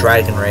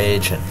Dragon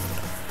Rage and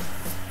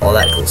all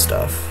that cool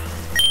stuff?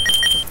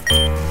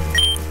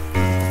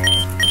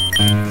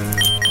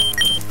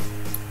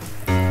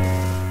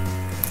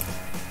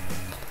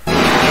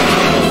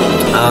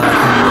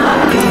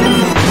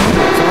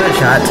 Someone in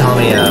chat tell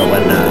me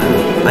when,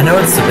 I know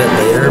it's a bit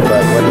later,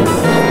 but when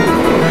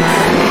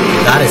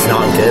that is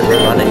not good,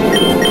 we're running.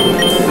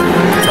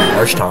 It's a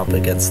Archtop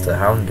against the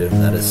Houndoom.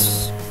 That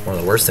is one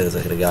of the worst things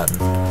I could have gotten.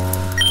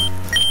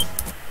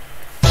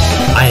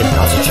 I am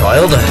not a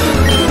child.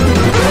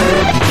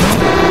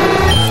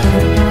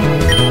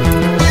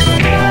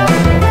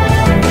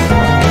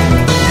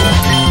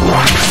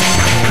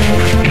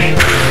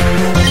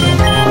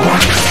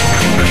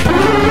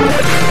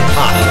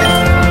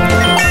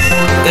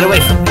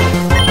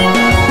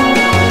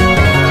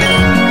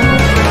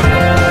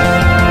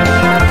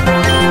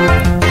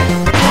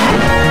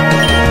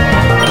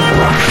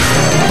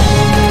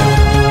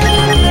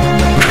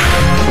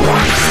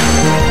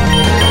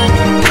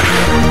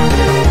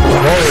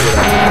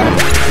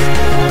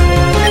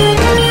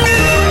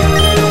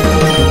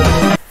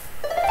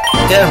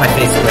 get out of my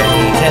face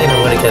already. You can't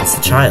even win against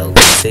a child.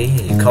 See?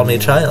 You called me a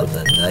child,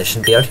 and I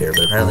shouldn't be out here,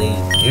 but apparently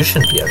you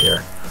shouldn't be out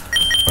here.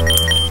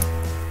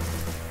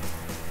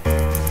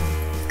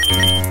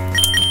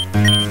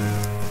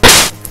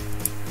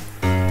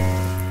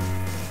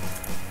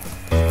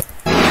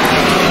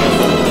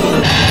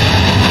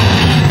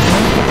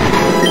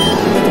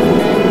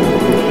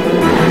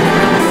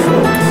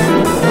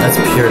 That's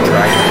pure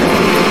dragon.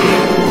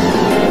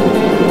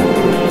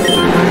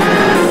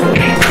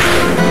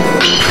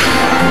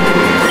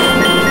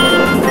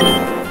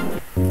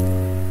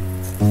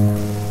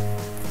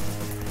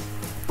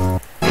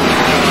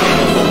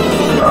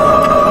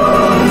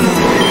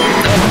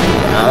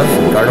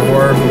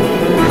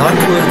 Not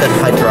cooler than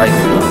my dragon.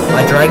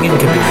 My dragon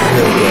could be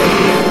really good.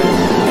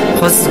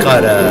 Plus it's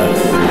got a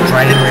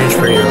dragon range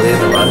pretty early in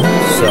the run,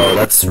 so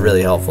that's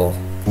really helpful.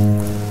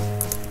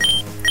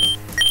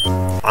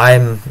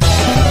 I'm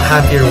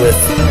happier with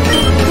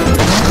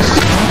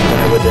than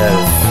I would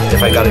have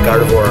if I got a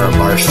Gardevoir or a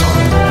Marshtomp.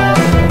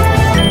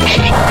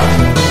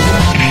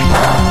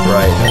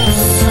 Right.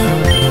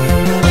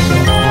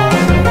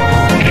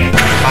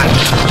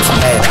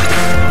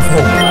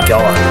 Oh my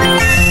god.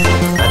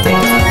 That thing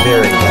is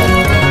very good.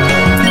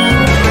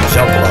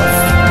 Jump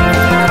left.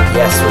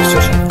 Yes, we're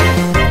switching.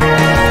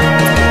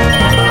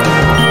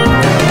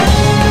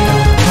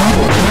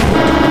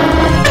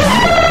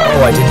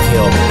 Oh, I didn't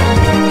heal.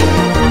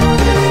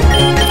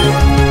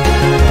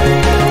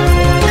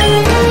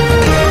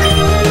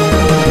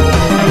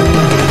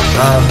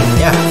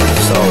 Yeah,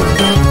 so...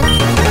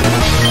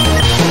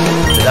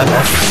 Did that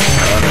mess?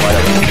 I don't know why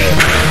that didn't hit.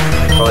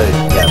 Probably,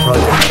 yeah,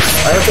 probably didn't.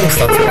 I don't think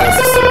stunts are nice.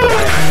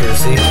 My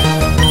accuracy.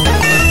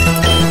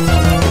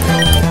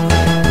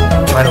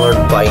 Trying to learn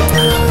bite.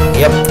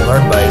 Yep,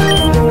 learn bite.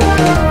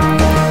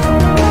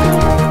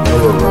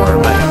 Roar,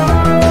 bite.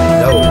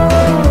 No.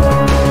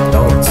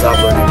 Don't stop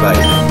learning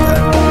bite.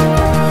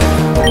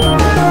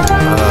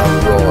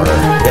 Roar.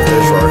 Yep,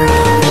 there's roar.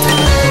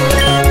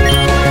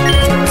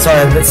 Sorry,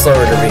 I'm a bit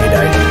slower to read.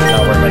 I did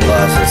not wear my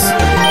glasses.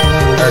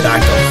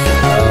 Aerodactyl.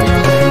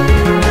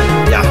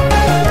 Yeah.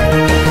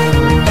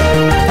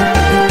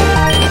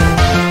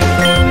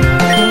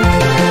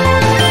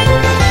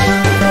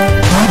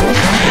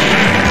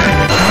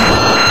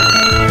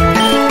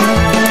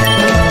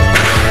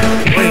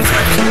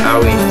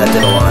 Owie, that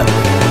did a lot.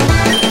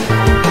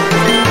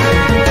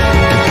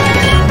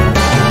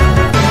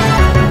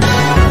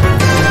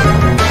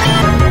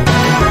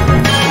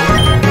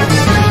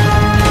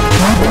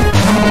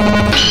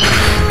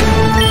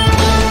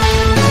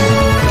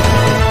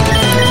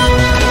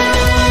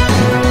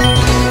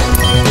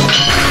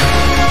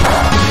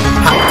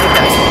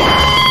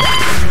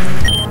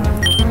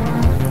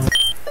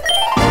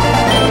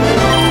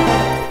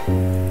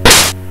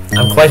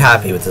 I'm quite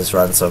happy with this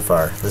run so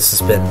far. This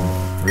has been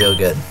real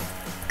good.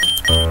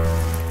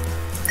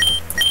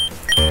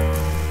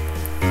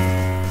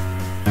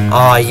 Oh,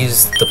 I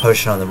used the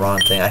potion on the wrong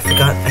thing. I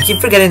forgot. I keep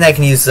forgetting that I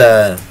can use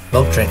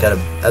milk drink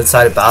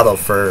outside of battle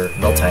for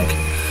Miltank.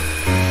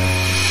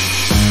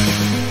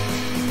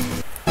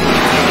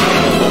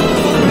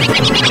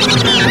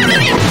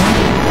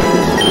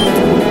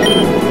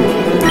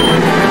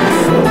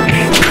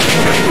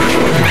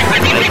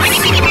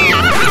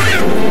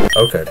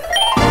 Okay.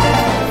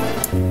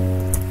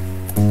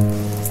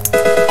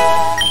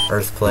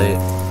 Earth plate.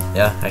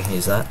 Yeah, I can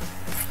use that.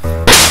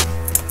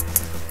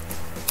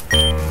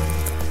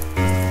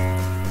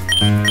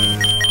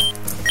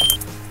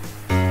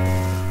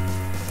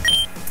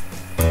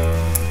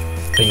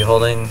 Are you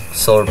holding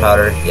solar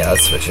powder? Yeah,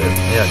 let's switch it.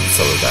 You don't need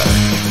solar powder.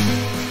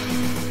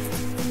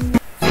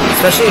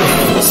 Especially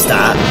with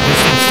stat.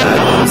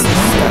 This is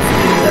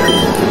definitely better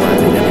in my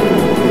opinion.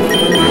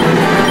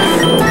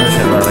 I'm just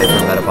gonna run away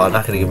from Metapod.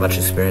 Not gonna get much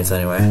experience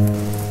anyway.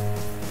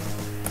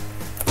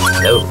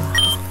 No.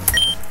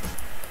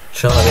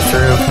 She'll let me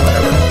through.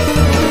 Whatever.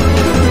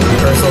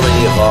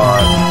 Personally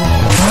on.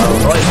 Oh,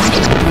 right.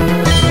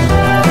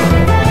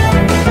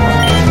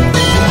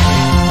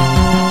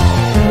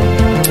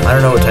 I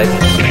don't know what type it is.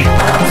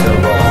 So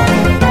roll.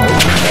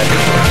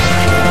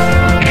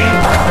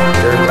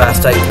 Your last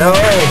type. No!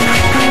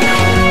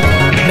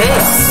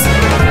 Miss!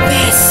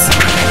 Miss!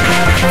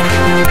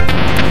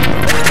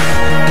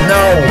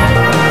 No!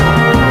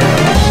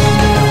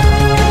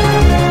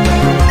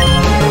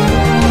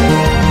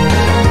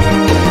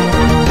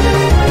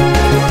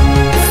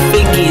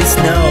 Fingies,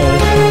 no!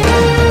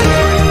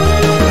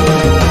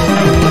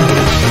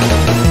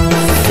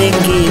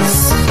 Fingies.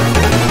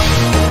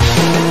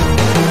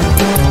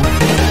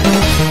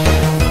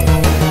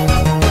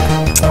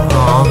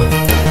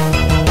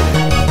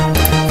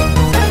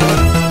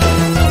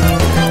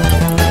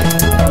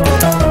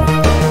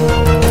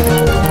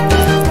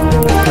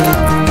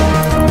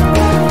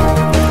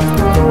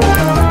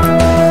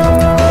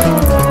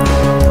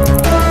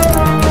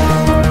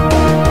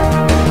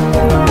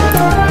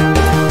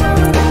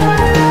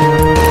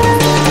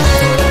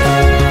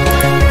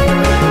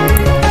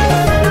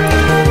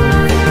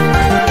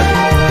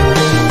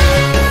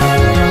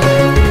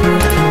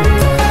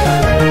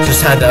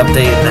 Had to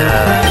update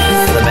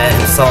the man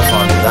who myself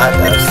on that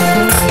desk.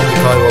 You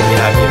probably won't be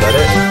happy about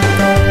it.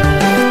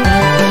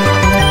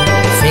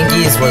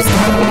 Fingies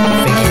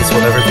will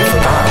never be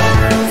forgotten.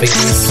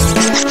 Fingies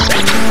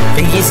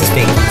is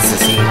Fingies, you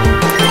see.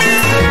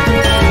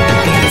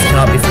 Fingies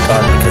cannot be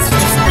forgotten because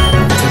it's just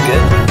too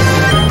good.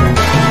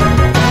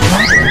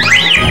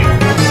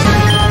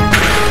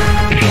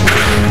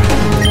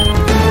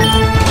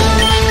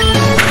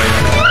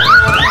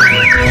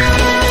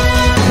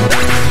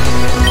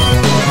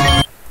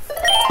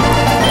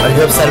 Are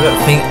you upset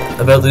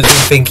about losing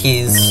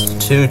Finkies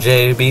to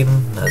J Beam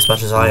as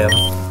much as I am?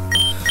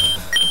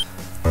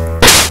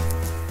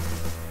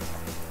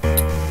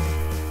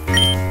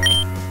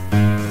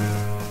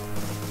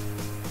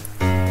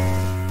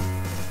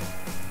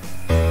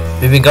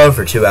 We've been going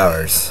for 2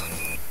 hours.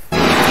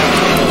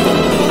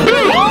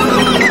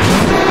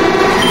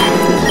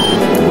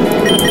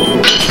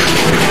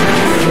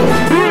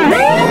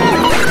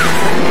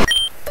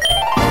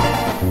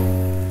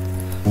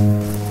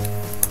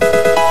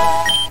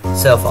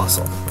 Sail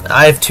fossil.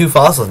 I have 2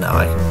 fossils now.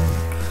 I can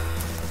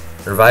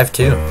revive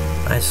 2.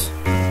 Nice.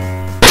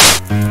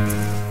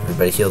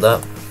 Everybody healed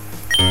up.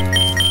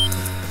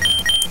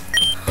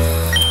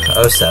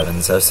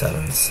 07s,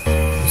 07s.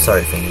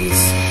 Sorry,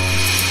 Fingies.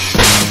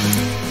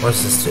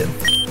 What's this do?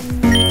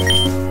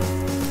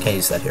 Can't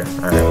use that here.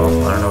 Alright,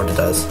 well, I don't know what it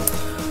does.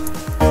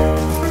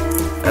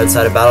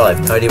 Outside of battle, I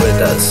have no idea what it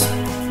does.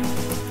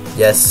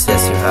 Yes,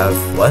 yes, you have.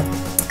 What?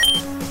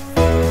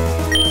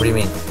 What do you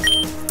mean?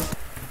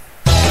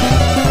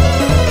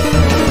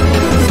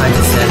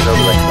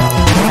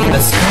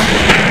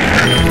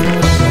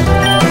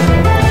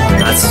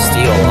 That's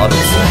steel,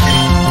 obviously.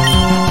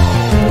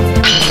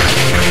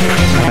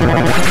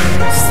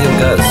 Steel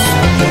goes.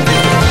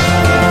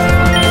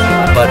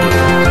 Buddy.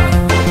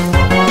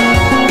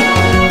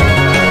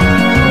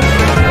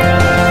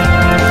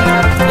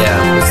 Yeah,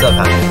 what's up,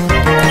 honey?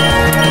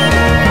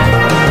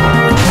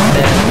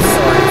 Man,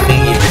 sorry,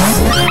 thingies.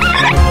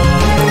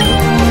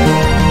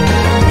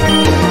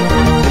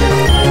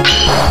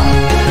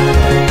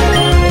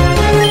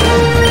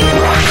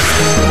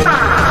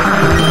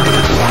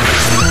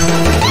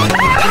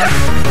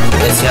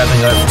 You have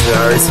been going for 2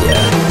 hours,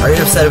 yeah. Are you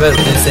upset about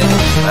losing,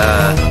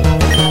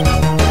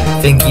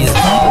 Finkies?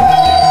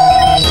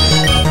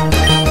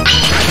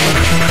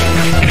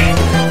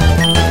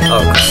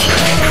 Oh, please.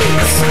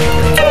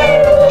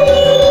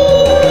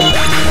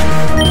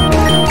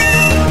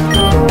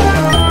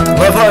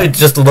 Well, I probably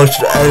just looked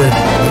at a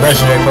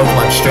legendary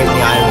Pokemon straight in the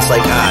eye and was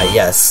like, ah,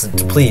 yes,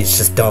 please,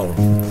 just don't.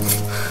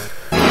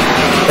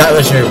 That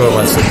legendary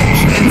Pokemon's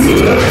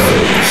destroyed.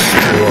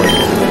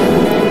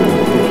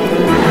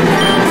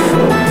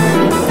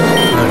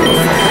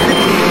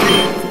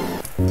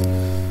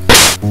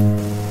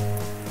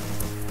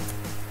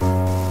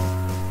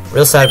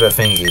 Real sad about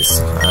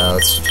Fingies.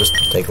 Let's just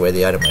take away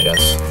the item, I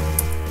guess.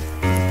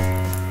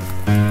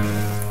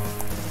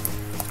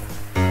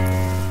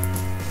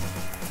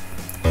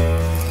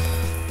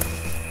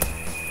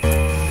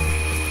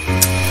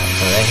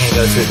 I can't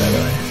go through, by the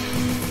way.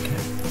 Okay.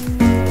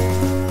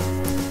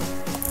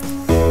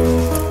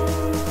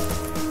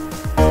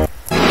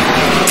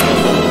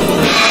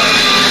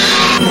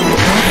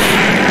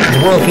 The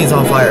world feeds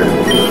on fire.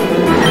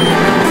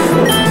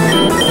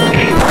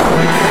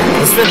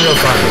 It's been real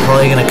fun. We're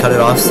probably gonna cut it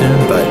off soon,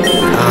 but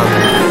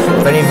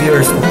if any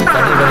viewers, if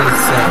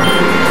anybody's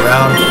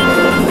around,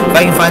 if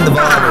I can find the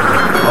VOD,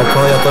 I'll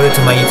probably upload it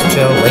to my YouTube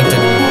channel, linked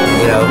in,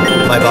 you know,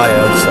 my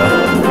bio. So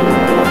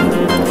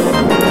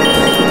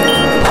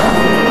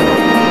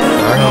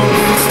I don't know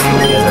if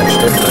you guys are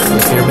interested, but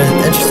if you're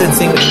interested in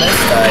seeing what you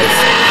missed, guys,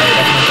 I would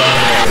recommend going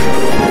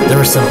there. There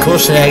were some cool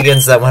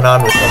shenanigans that went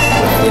on with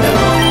you know,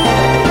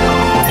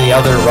 the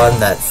other run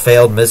that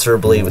failed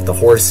miserably with the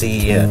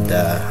horsey and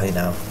you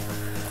know,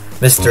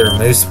 Mr.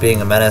 Moose being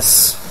a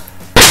menace.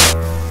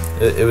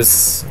 It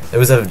was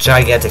a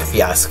gigantic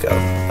fiasco.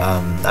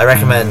 I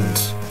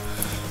recommend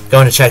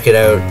going to check it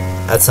out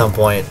at some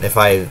point if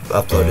I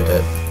uploaded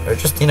it, or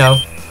just, you know,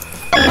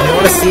 if you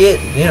want to see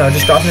it, you know,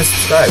 just drop me a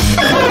subscribe.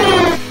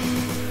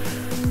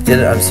 Did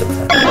it? I'm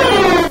surprised.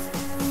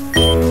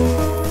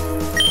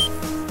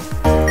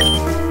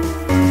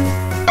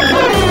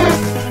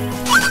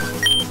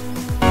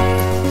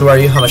 Who are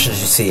you? How much did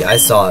you see? I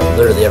saw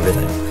literally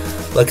everything.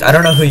 Look, I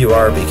don't know who you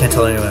are, but you can't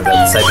tell anyone about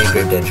the Siberian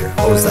Grave Danger.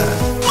 What was that?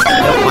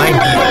 Oh, my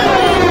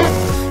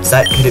Mew. Is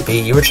that, could it be?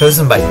 You were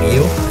chosen by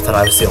Mew? I thought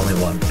I was the only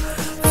one.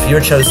 If you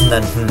were chosen,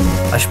 then,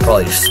 I should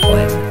probably just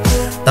explain.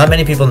 Not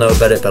many people know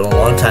about it, but a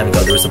long time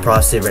ago there was a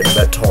prophecy written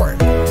about Tauren.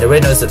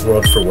 Nobody knows it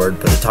word for word,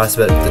 but it talks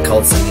about the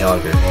cults and the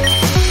augur.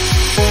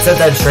 It said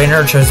that a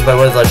trainer chosen by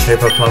one of the legendary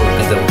Pokemon would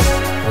be the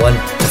one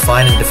to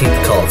find and defeat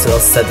the cults. It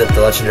also said that the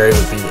legendary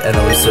would be an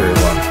illusory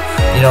one.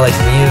 You know, like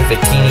Mew,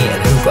 Victini,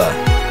 and Hoopa.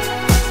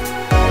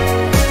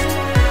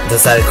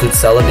 Does that include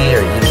Celebi?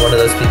 Are you one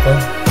of those people?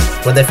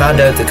 When they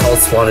found out the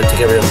cults wanted to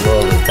get rid of the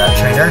world with that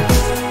trainer,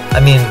 I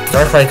mean,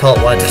 Darkrai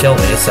cult wanted to kill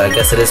me, so I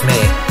guess it is me.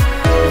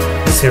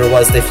 This hero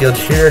was, they feel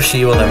he or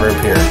she will never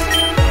appear.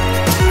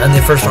 And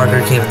the first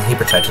marker came and he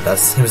protected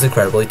us. He was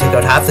incredible. He took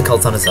out half the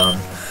cults on his own,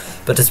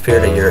 but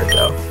disappeared a year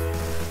ago.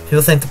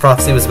 People think the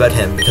prophecy was about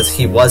him because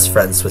he was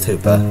friends with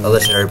Hoopa, a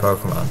legendary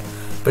Pokemon.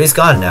 But he's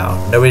gone now.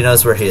 Nobody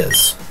knows where he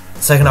is.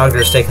 The second augur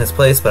has taken his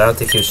place, but I don't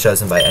think he was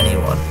chosen by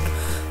anyone.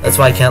 That's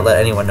why I can't let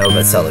anyone know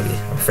about Celebi.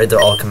 I'm afraid they'll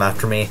all come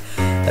after me.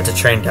 I have to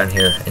train down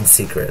here in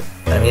secret.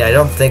 I mean, I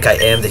don't think I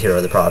am the hero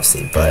of the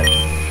prophecy, but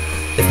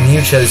if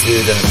Mew chose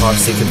you, then the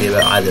prophecy could be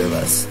about either of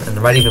us, and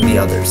there might even be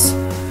others.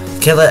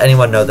 You can't let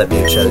anyone know that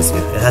Mew chose you.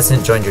 It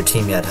hasn't joined your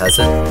team yet, has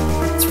it?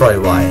 That's probably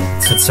why.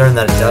 It's concerned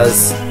that it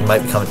does, you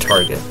might become a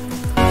target.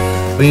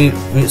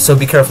 So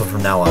be careful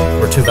from now on.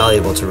 We're too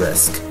valuable to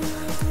risk.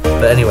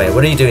 But anyway,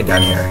 what are you doing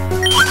down here?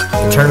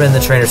 The tournament in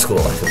the trainer school,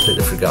 I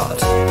completely forgot.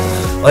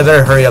 Well, I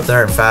better hurry up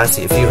there and fast.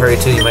 If you hurry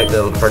too, you might be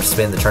able to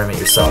participate in the tournament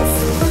yourself.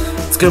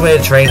 It's a good way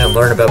to train and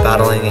learn about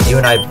battling, and you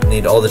and I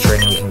need all the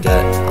training we can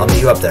get. I'll meet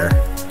you up there.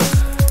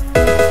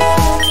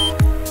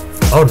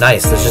 Oh,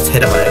 nice. There's just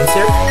hidden items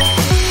here?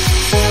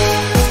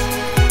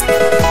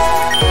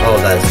 Oh,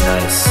 that is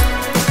nice.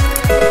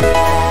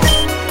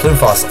 Plume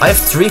fossil. I have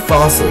 3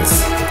 fossils.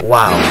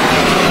 Wow.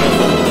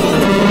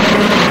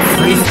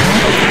 3?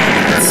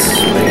 That's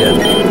pretty good.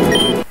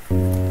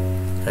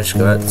 Can I just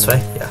go out this way?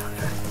 Yeah,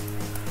 okay.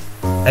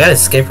 I got an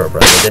escape rope,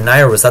 right? Didn't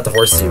I, or was that the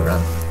horseshoe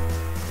run?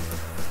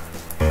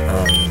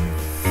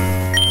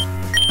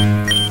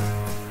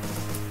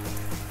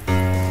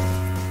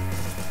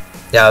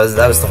 Yeah,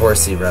 that was the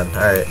horseshoe run.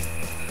 Alright.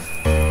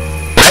 I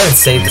haven't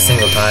saved a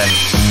single time.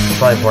 It's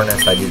probably important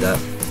if I do that.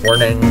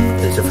 Warning,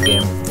 there's a different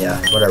game. Yeah,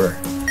 whatever.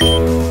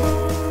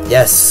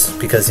 Yes,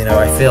 because, you know,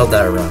 I failed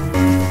that run.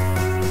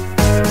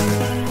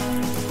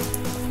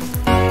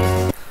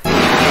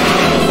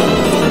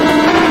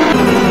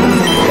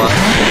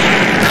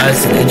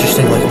 That's an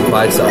interesting looking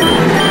Quagsire.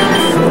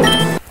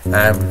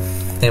 I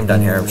think I'm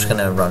done here. I'm just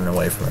gonna run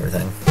away from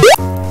everything.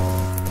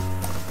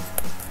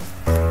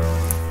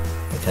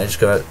 Can I just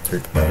go out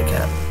through? No, I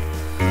can't.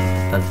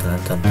 Dun dun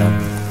dun dun.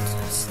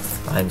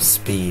 I'm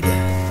speed.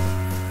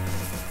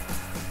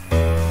 Do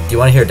you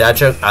want to hear a dad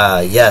joke?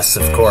 Yes,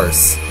 of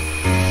course.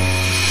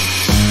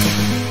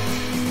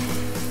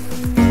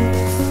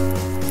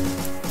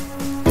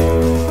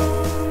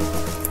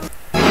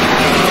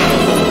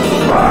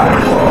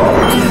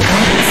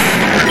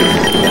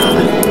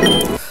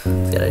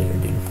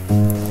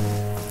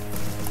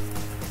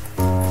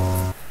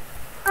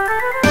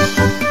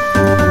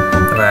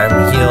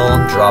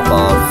 Drop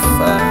off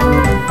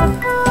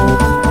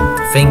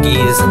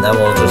Fingies, and then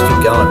we'll just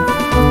keep going.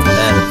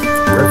 Man,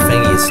 we're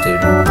Fingies,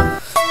 dude.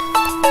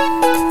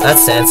 That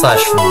Sand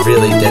Slash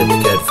really did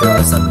good for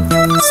us. I'm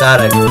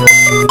sad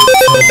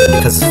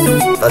because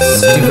that's a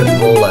stupid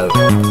rollout.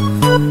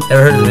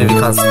 Ever heard of the movie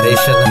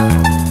Constipation?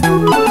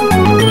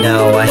 No,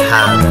 I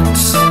haven't.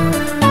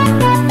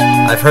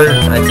 I think I've heard of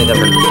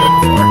it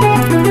before.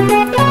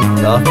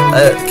 No?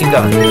 Keep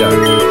going, keep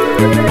going.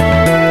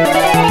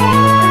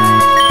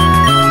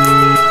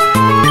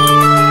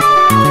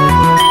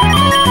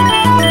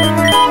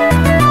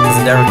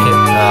 Never came.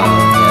 Yeah.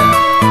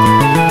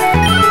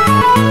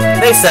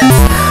 Makes sense.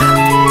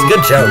 It's a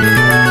good joke.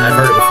 I've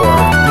heard it before.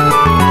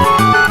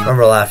 I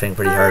remember laughing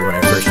pretty hard when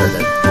I first heard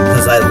it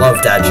because I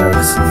love dad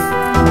jokes.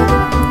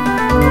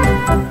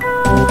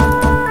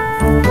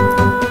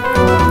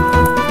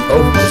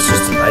 Oh, there's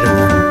just an item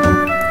there.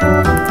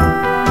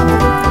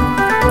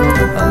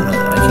 Oh no,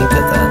 I can't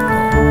get that.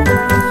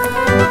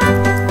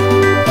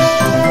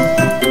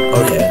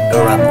 Okay, go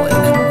around the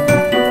lake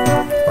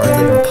or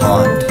the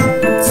pond.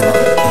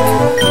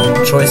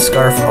 Choice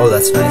scarf. Oh,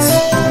 that's nice.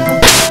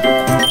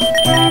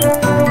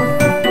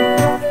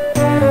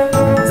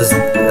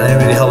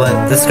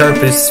 This scarf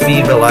boosts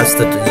speed but allows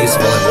the use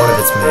of only one of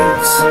its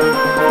moves.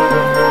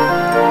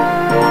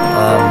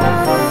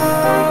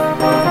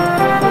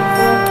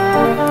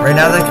 Right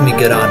now that can be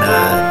good on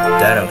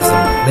Dino because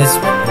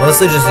I'm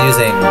mostly just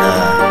using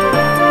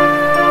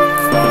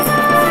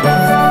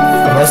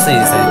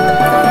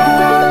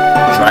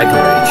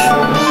Dragon Rage.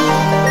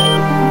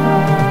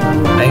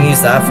 I can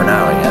use that for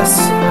now, I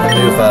guess. And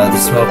move the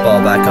smoke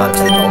ball back onto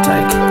the null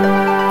tank.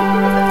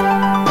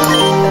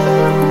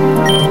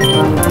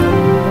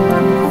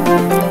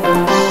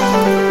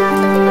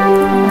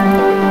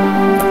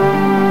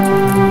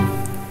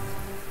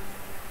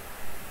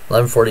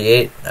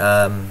 $11:48.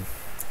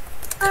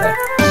 Okay.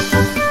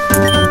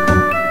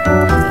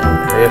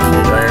 Hurry up, can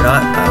you join or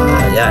not?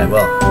 Yeah, I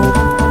will.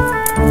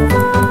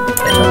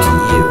 And up to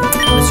you.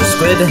 Mr.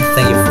 Squid,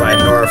 thank you for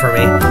providing Nora for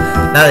me.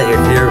 Now that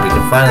you're here, we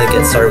can finally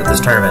get started with this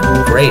tournament.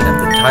 Great,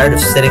 I'm tired of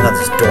sitting on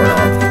this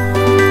doorknob.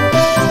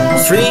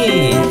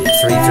 3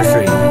 through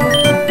 3.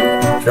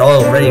 If you're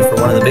all ready for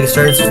one of the biggest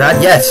tournaments we've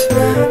had yet.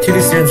 2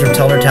 new students from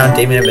Telner Town,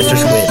 Damien and Mr.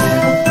 Squid.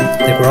 I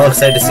think we're all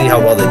excited to see how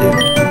well they do.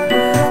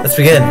 Let's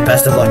begin.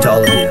 Best of luck to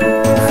all of you.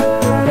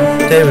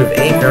 Today we have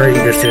 8 very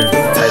eager students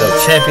titled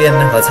champion.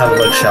 Let's have a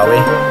look, shall we?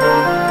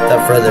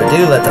 Without further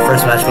ado, let the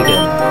first match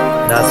begin.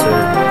 That's for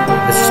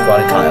Mr.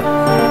 Squad and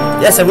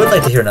Kyle. Yes, I would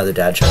like to hear another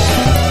dad joke.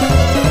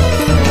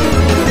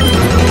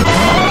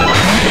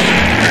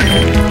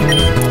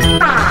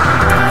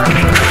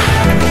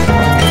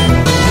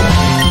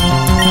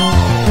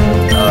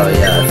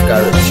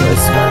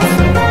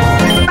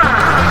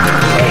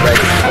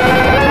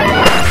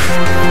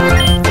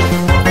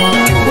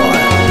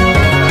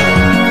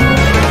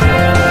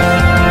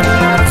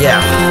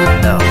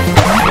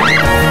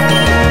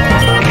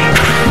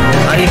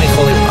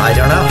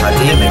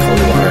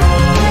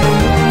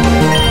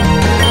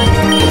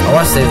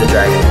 save the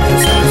dragon and do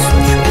some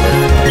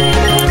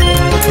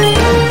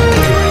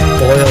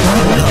boil.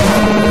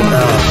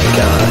 Oh my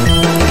god.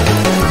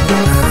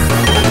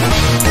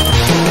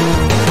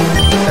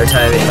 Every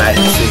time I make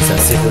magic shoots, I'm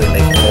secretly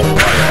making holy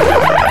water.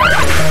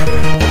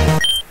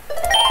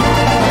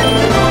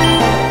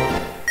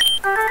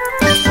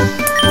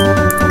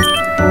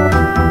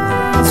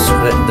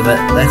 The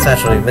next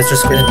match will be Mr.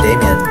 Squid and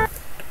Damien.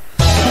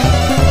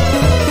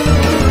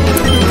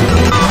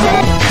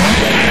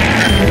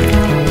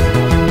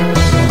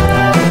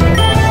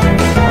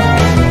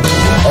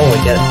 Oh,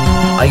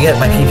 I get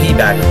my PP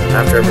back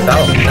after every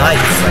battle. Nice!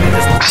 I can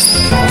just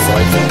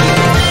select it.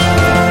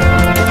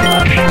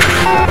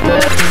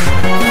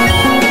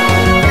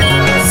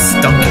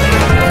 Stunking.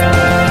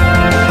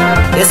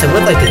 Yes, I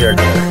would like to hear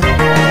another.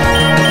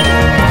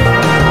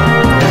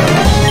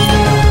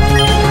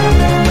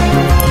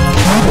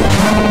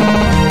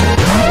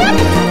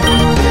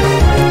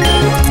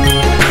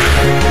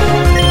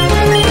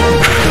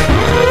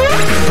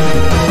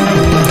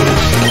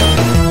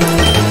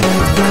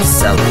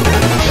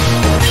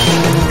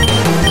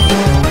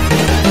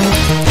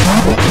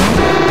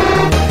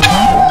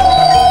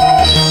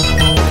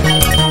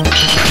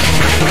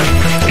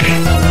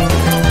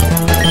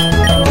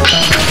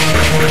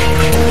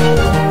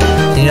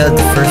 You know that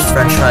the first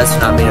French fries to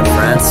not made in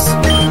France?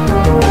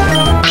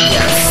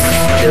 Yes.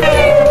 They're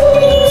made.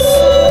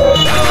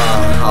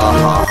 Ha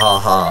ha ha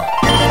ha.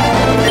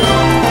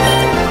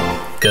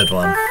 Good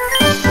one.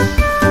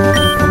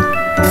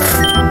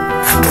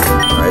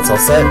 Alright, it's all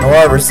set.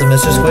 Noir versus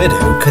Mr. Squid.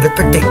 Who could have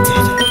predicted?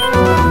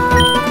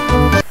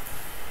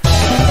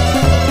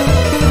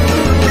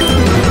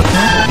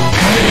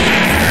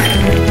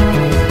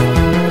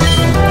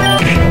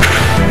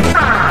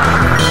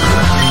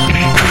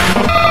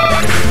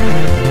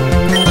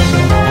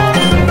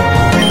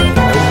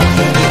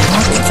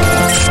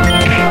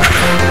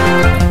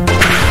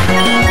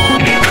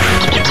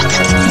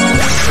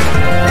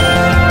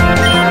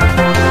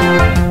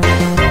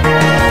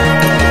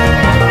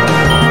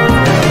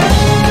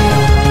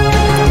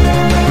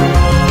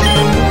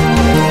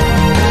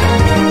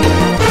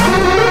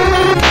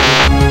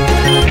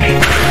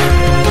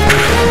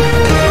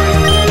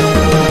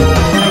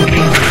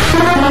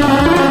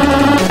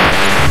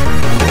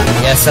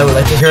 Yes, I would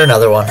like to hear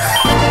another one.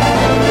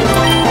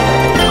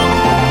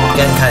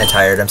 Getting kind of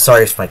tired. I'm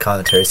sorry if my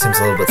commentary seems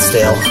a little bit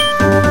stale.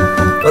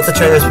 Both the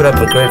trainers put up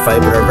a great fight,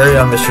 but our very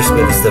own Mr.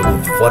 Squid is the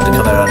one to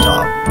come out on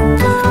top.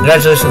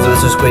 Congratulations,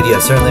 Mr. Squid. You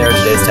have certainly earned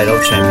today's title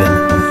of champion.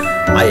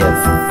 I have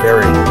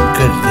very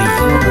good lead.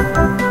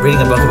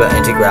 Reading a book about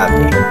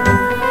anti-gravity.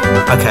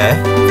 Okay.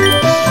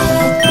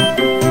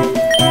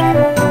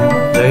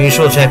 The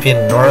usual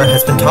champion, Nora,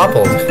 has been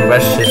toppled.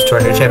 Congratulations to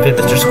our new champion,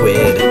 Mr.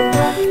 Squid.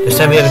 This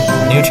time we have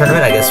a new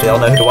tournament, I guess we all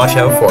know who to watch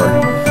out for.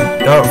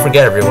 Don't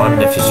forget everyone,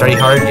 if you study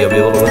hard, you'll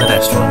be able to win the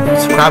next one.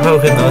 So grab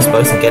hook in those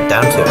books and get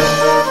down to it.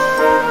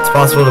 It's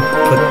possible to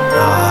put...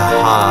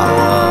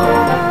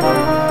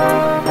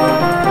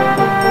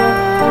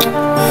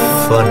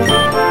 funny.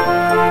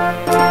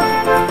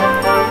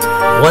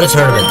 What a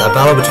tournament. That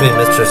battle between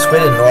Mr.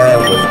 Squid and Nora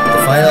was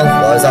the final.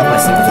 Well, I was off my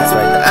sleep just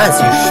right now,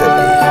 as you should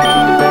be.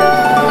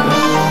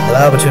 The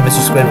battle between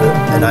Mr. Squid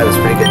and I was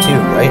pretty good too,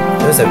 right?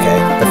 It was okay.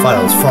 The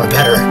final was far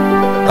better.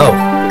 Oh,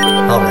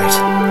 alright.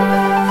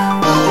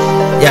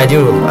 Yeah,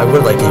 I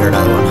would like to hear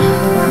another one.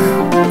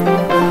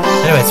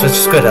 Anyways, Mr.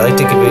 Squid, I'd like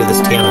to give you this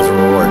TM as a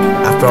reward.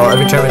 After all,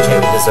 every tournament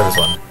champion deserves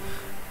one.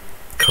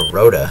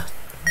 Kuroda.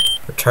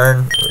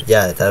 Return?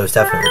 Yeah, that was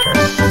definitely return.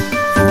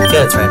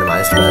 Yeah, it's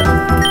randomized, but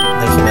I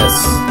think he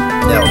missed.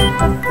 No.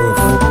 Oof.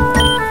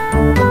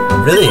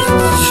 Really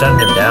shutting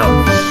him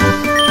down.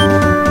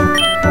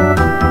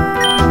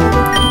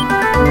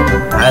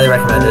 Highly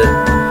recommend it.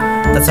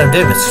 That's what I'm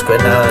doing, Mr. Squid.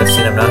 Now that I've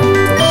seen him now,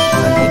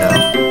 you know.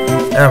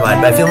 Never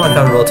mind, but I feel more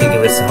comfortable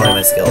taking risks and honing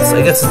my skills.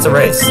 I guess it's a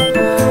race.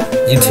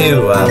 You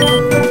too,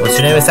 what's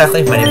your name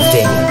exactly? My name is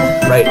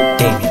Damien. Right,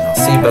 Damien. I'll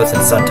see you both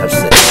in Sun Touch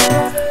City.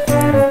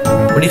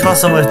 What do you call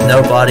someone with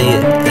no body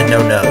and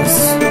no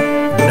nose?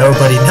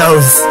 Nobody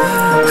knows.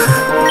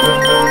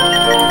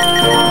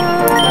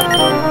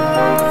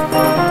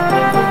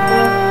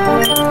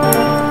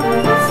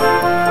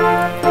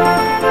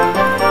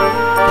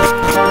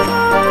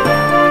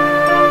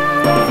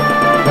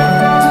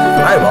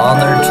 On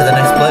there to the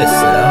next place,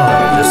 you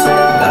know, just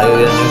gotta go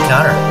get a new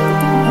counter.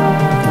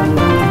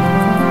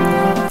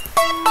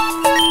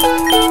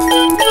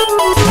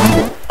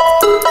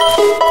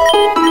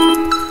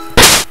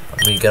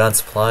 We get on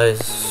supplies.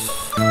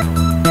 10.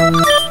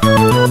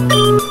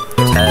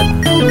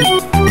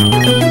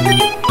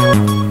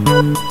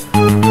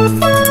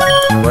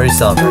 Where are you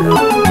selling right now?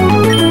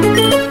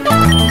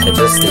 Okay,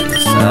 just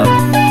these.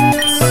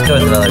 Let's go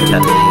with another 10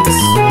 of these.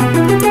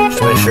 Just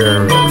to make sure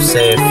we're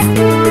safe.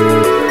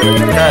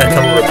 Got a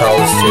couple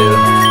repels too.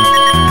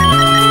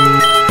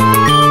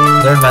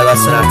 Learned my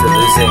lesson after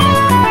losing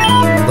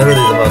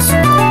literally the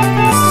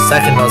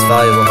second most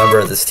valuable member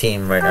of this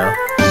team right now.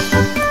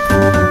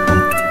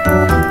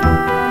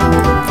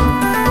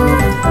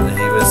 And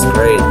he was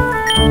great.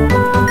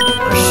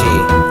 Or she.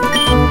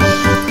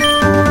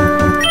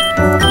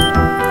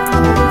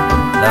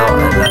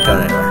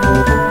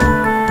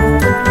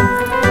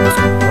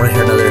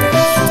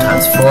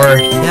 Or,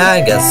 yeah,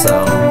 I guess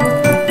so.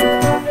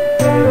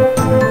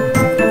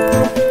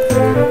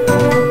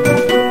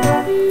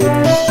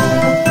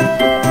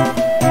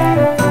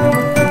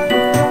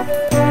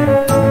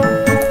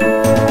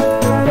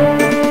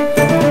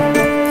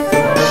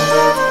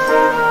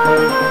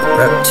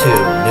 Rep 2,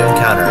 new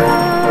encounter.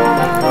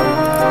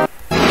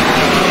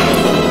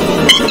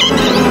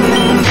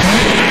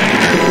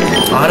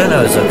 I don't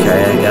know, it's okay,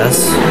 I guess.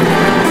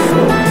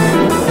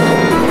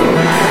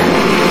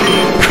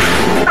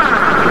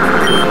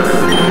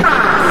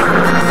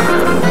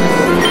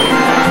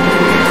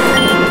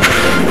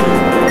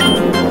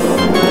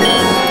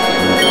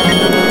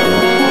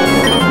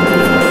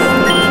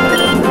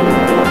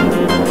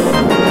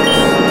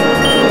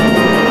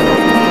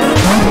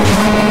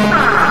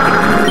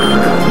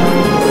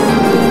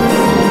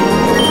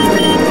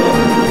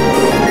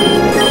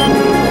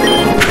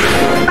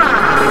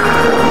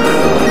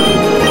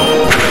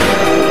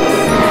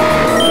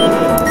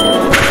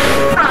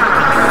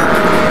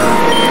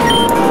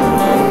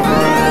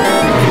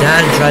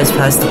 Drives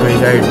past the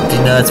graveyard. Do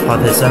you know it's a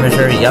popular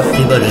cemetery? Yep,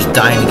 people are just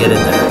dying to get in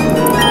there.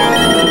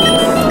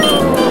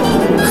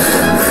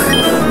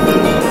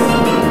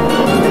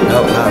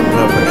 Nope,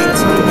 no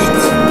potions, no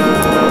potions.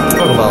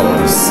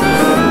 Pokeballs.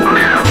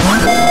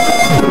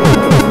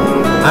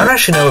 I don't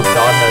actually know what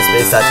God knows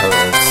base that total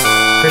is.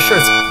 Pretty sure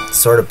it's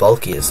sort of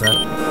bulky, isn't it?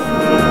 I'll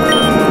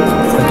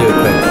do a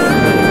quick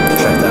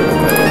check that real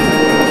quick.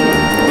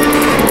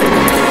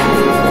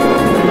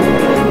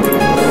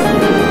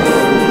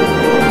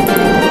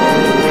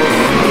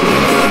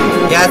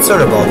 Yeah, it's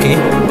sort of bulky.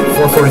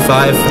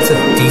 445, it's a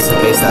decent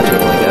base stat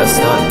total, I guess.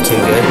 Not too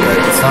good, but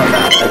it's not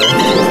bad either.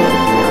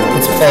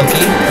 It's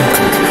bulky.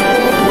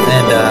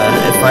 And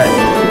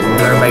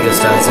there are Mega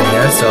Stones in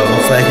here, so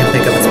hopefully I can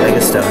pick up its Mega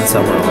Stone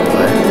somewhere along the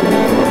way.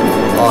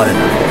 Oh, I don't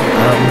know.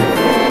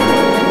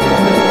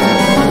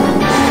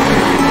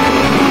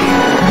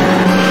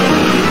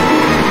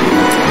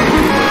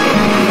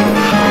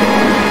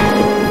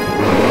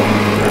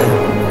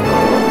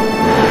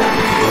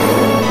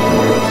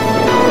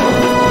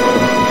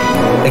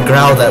 I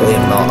growled at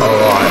Liam a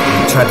lot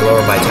and tried to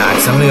lower my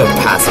attacks. I'm gonna go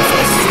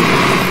Pacifist.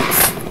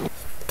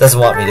 Doesn't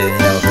want me to, you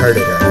know, hurt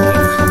it or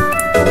anything.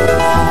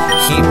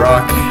 Heat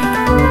Rock.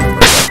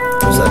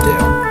 What does that do?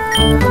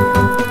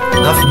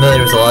 Not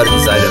familiar with a lot of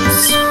these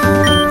items.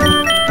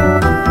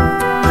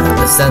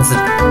 The sense of...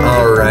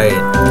 Alright.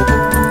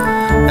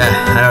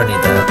 I don't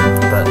need that,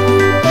 but...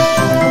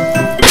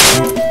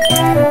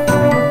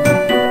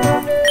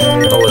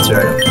 Oh, what's your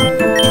item?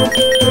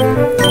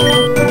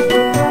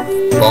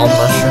 Ball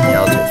mushroom? Yeah,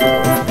 I'll take that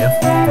away from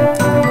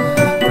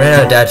you. Ran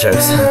out of dad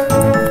jokes.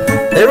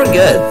 They were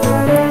good.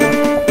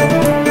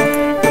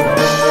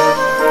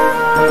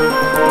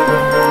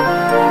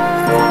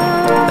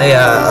 Hey,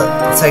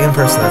 second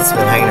person that's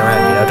been hanging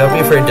around, you know, don't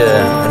be afraid to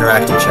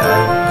interact in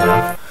chat, you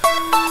know.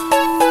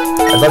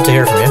 I'd love to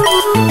hear from you.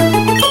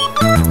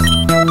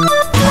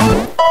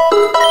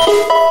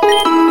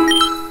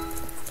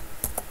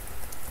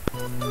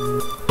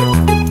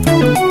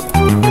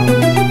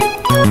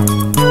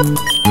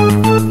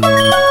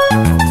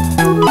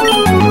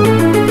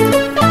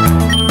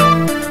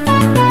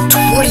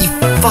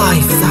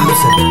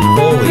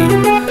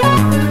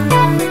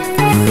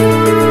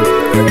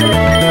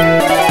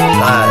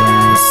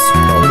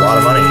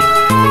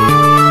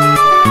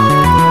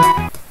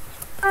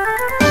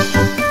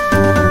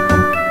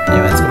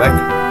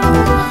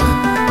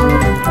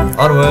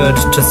 Onward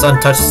to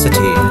Sun-Touched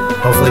City.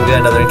 Hopefully we get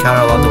another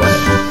encounter along the way.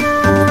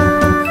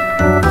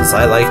 Cause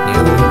I like new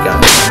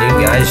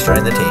guys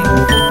join the team.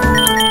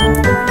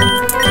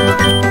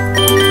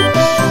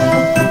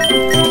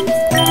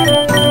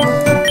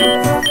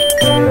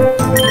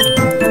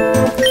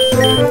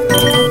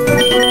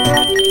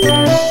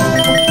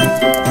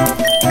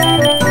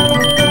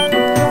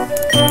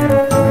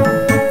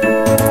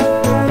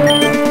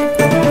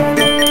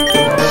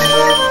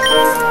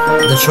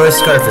 The choice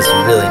scarf is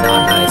really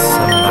not nice.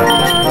 I'm not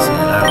going to keep using it.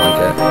 I don't like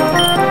it.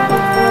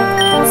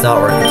 It's not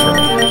working for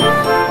me.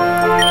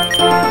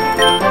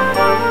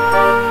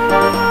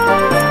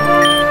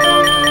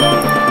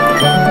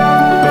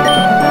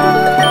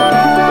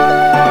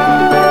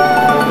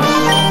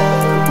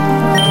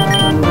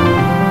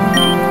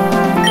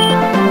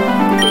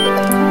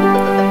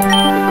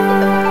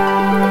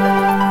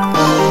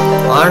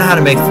 Well, I don't know how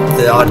to make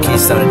the odd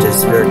keystone into a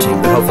spirit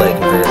team, but hopefully I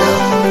can figure it out.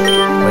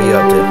 What are you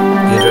up to?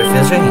 You enjoy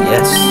fishing?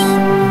 Yes.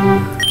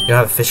 You don't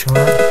have a fishing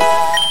rod?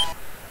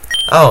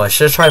 Oh, I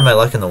should have tried my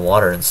luck in the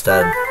water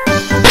instead.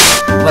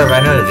 Whatever, I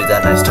know how to do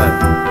that next time.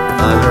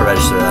 I'm gonna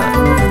register that.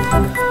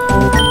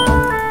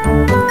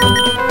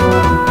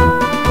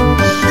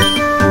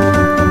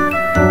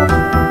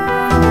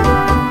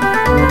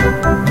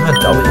 I'm a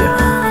W.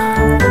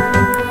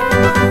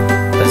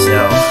 Because, you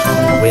know,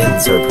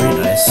 winds are pretty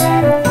nice.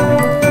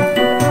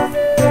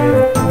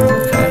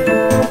 Okay.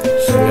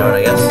 Just keep going, I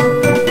guess.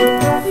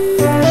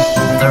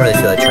 I don't really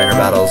feel like trainer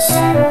battles.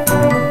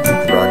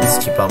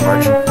 Runs, keep on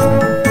marching.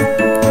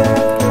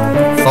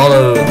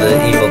 Follow the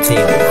evil team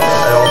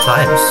at all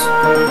times.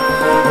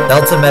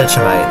 Delta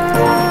Medichemite.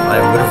 I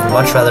would have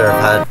much rather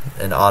have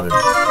had an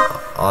Audino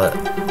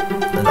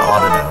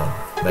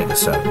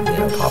Megastone, you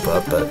know, pop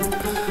up, but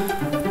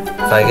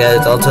if I get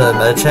a Delta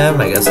Medichem,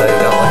 I guess I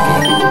got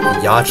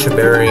lucky. Yacha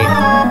Berry.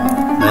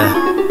 Meh.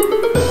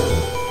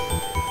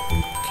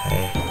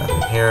 Okay,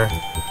 nothing here.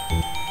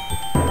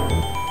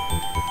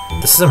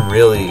 This is some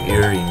really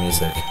eerie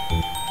music.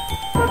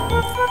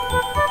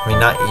 I mean,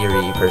 not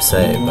eerie per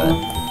se, but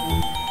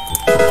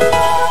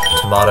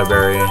Tomato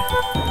Berry,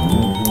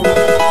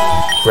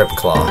 Grip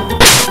Claw.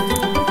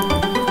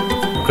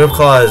 Grip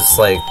Claw is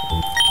like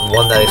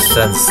one that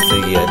extends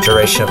the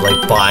duration of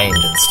like bind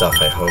and stuff.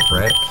 I hope,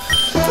 right?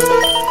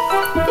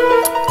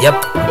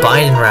 Yep,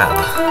 bind and wrap.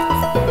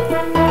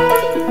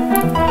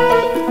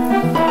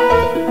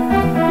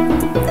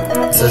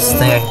 Is this a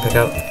thing I can pick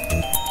up?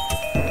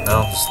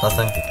 No, just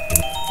nothing.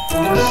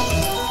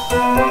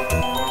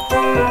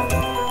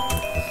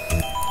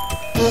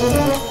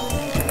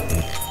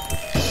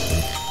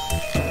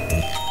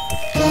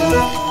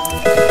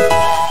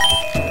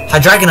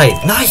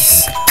 Hydreigonite,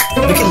 nice!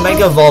 We can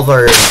Mega Evolve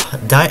our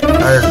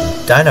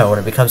Dino when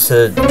it becomes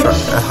to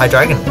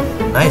Hydreigon.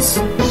 Nice.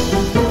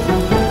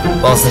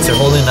 Well, since you're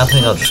holding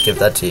nothing, I'll just give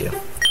that to you.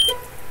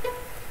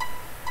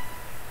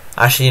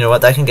 Actually, you know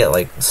what? That can get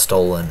like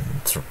stolen,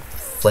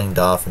 flinged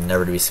off, and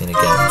never to be seen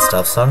again and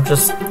stuff. So I'm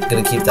just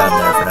gonna keep that in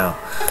there for now.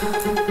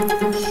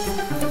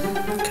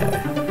 Okay.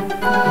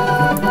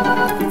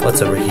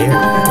 What's over here?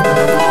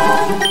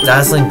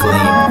 Dazzling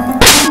Gleam.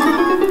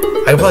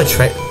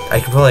 I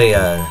could probably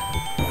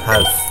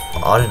have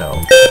Audino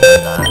on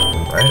that,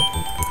 right?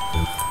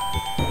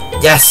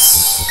 Yes!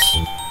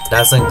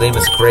 Dazzling Gleam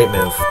is a great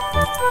move.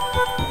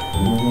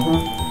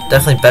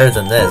 Definitely better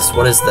than this.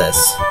 What is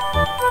this?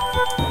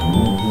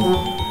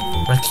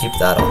 I'm gonna keep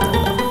that on there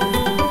though.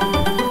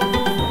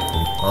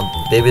 Well,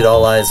 Baby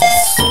Doll Eyes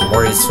is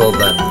more useful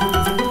than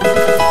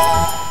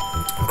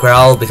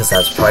Growl because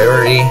that's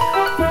priority.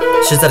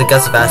 It's just that it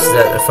guts faster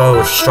that a foe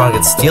is strong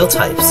against steel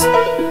types.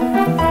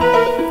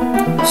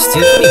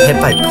 Steel can be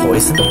hit by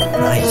poison?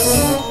 Nice.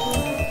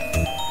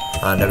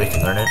 Nobody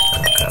can learn it?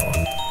 Okay, well.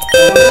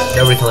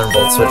 Nobody can learn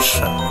Volt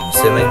Switch, I'm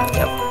assuming.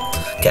 Yep.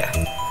 Okay.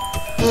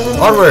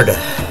 Onward!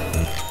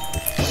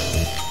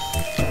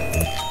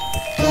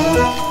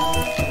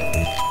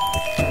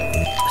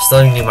 I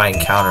still need my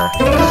encounter.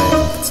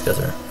 Alright, let's go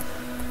through.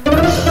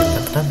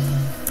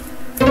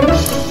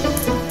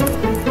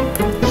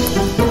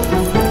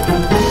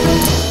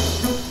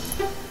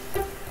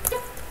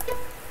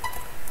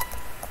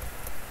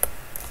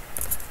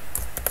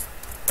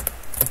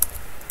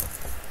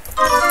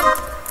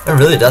 It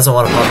really doesn't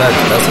want to pop out,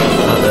 does it?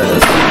 Oh, there it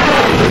is.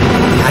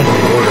 Magma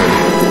Mortar.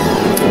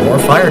 More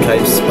fire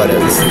types, but at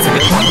least it's a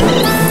good one.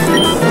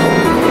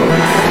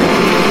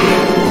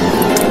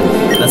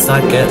 That's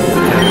not good.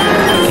 Okay.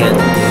 I can't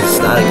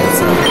use that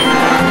against them.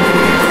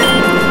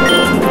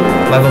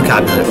 My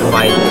vocabulary,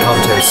 my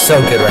commentary is so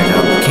good right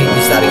now. Can't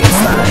use that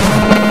against that.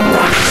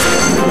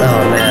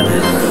 Oh man.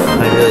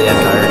 I really am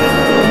tired.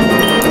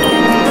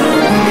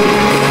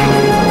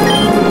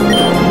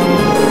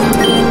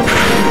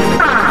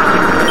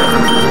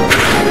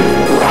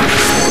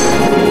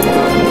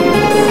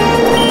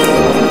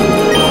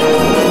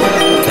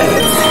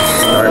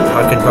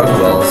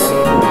 Pokeballs.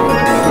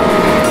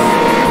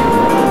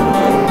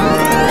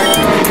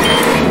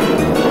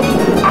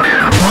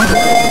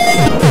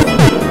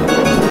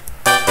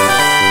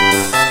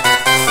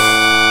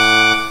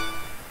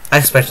 I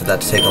expected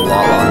that to take a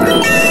lot longer.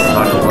 I'm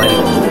not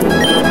complaining.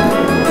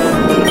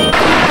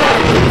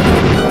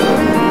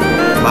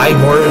 My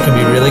mortar can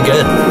be really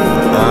good.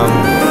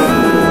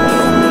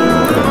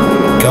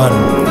 Gun.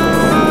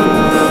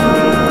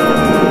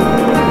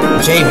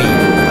 JB.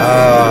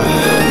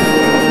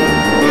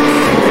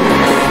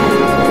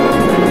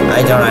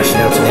 I don't actually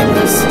know what to name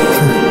this.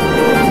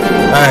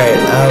 Alright,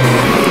 I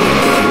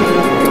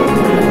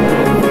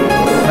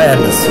might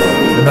end this soon.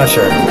 I'm not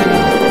sure.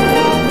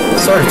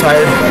 Sort of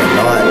tired, but I'm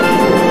not.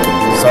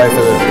 Sorry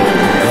for the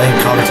lame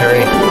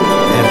commentary. I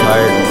am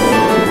tired.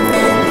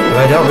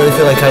 But I don't really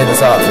feel like cutting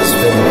this off. It's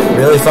been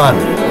really fun.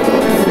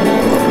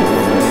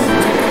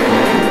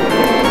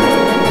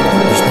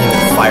 I just need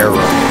Fire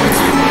Room.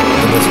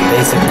 The most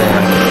basic name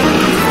I can.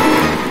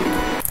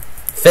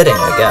 Fitting,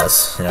 I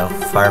guess. You know,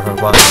 fire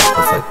Pokemon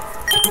with like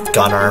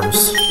gun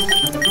arms.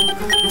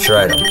 Sure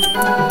item.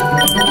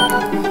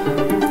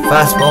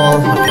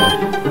 Fastball, okay.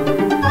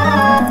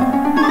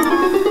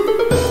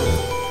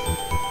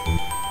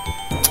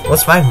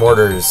 What's my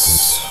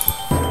Mortar's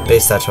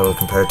base stat total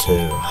compared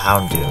to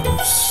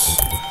Houndoom's?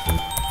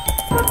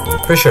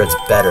 Pretty sure it's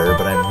better,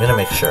 but I'm gonna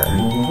make sure.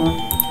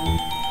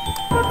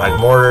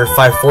 Magmortar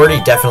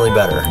 540, definitely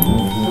better.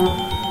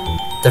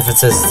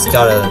 Difference is it's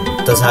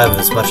doesn't have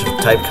as much of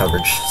type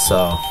coverage,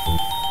 so.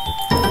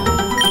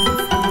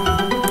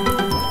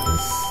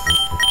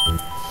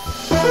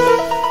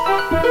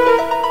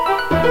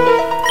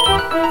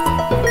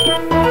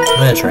 I'm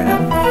gonna train it.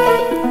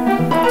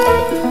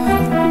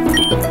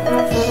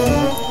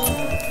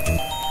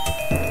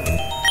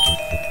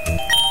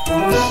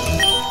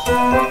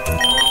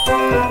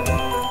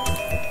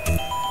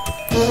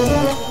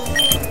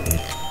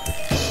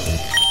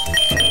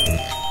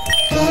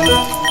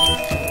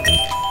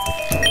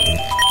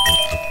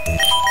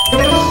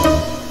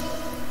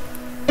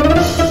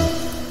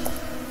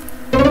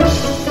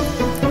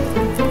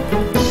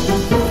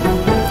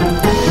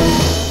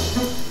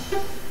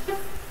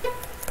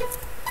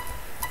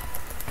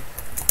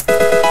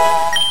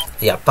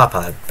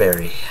 papaya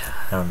berry.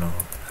 I don't know.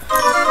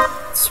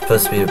 It's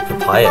supposed to be a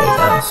papaya, I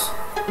guess.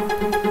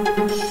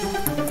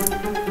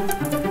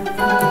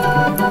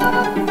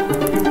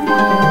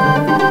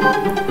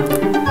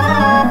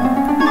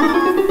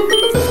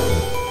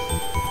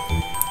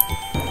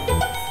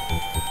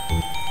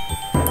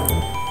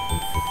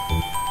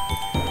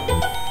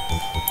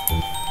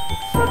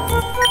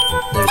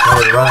 There's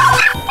nowhere to run.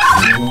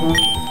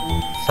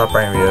 Stop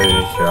running your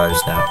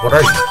eyes now. What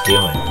are you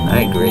doing?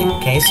 I agree.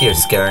 Can't you see you're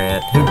scaring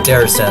it? Who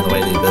dares stand in the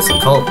way of the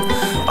Abyssal Cult?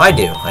 I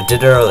do. I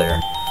did it earlier.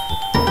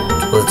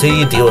 Well, until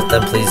you deal with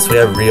them, please, we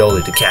have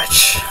Rioli to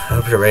catch. I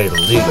hope you're ready to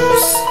lose.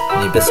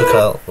 The Abyssal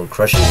Cult will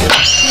crush you here.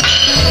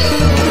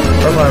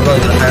 Pokemon are really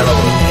good at higher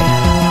level than me.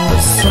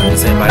 I'm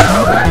using my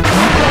power.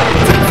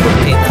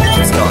 14,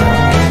 let's go.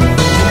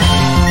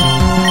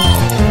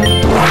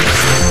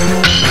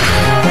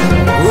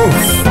 Oof!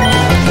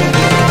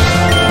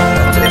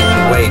 That did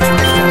way too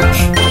much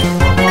damage.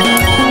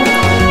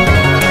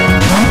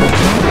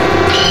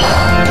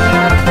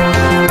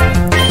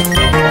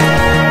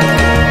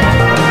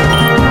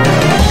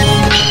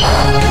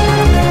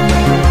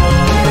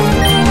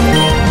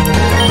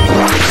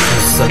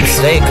 This is a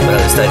mistake, but at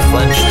least I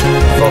flinched.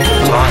 Fell for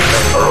the taunt.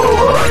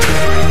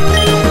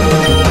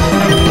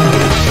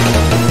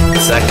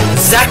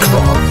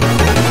 Zekrom!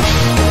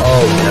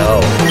 Oh no.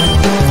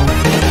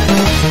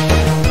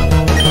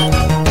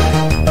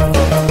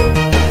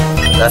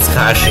 That's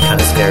actually kind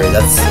of scary.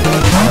 That's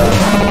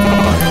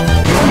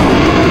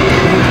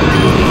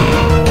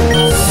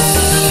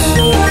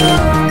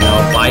no,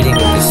 biting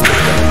would be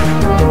stupid.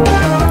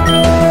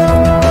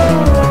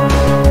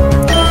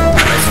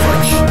 Nice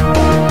flinch.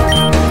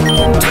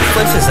 2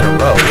 flinches in a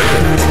row. Look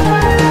at that.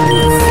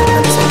 Oof,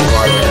 that's a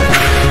lot of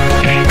damage.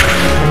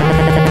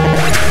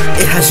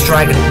 It has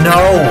Dragon. No!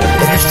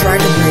 It has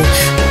Dragon Reach.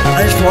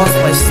 I just lost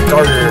my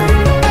starter.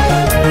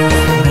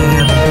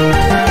 Man.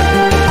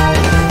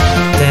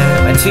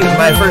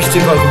 My first 2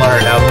 Pokemon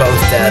are now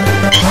both dead.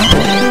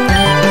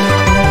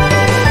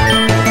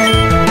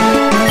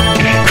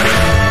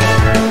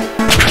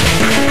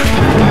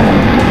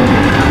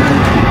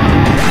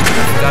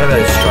 Forgot about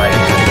his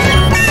strike.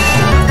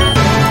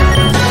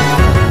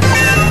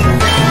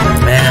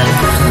 Man.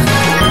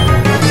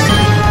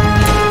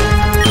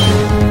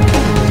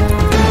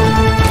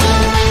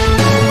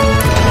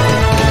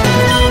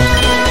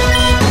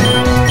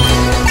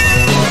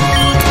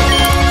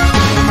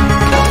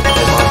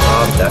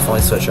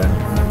 Definitely switching.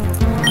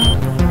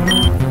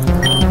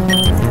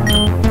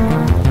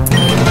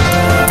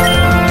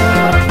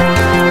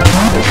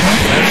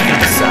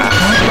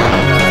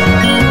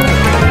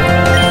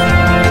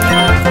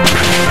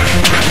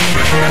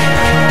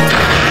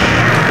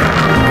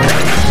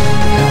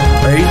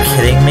 Are you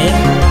kidding me?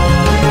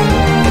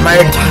 My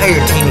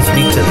entire team is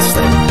weak to this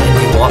thing, and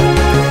you want me?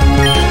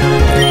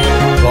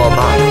 Well, I'm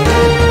not.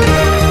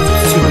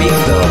 It's too weak,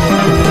 though.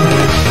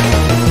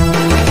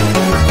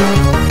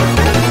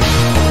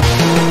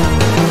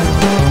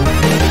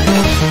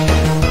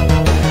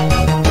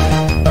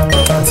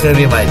 It's gonna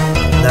be my...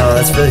 No,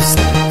 that's really...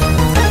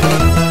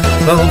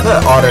 But we'll put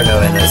Autono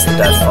in as the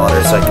death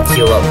fodder so I can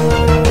heal up...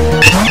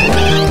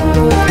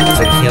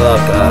 So I can heal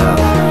up,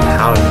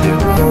 Houndoom.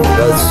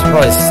 That's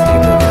probably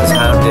stupid, because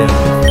Houndoom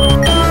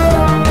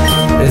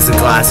is the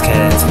glass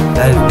cannon.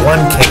 That is 1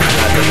 kick from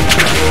that thing.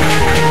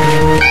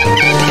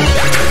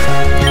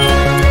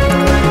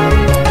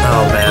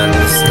 Oh man,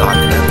 this is not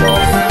gonna end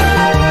well.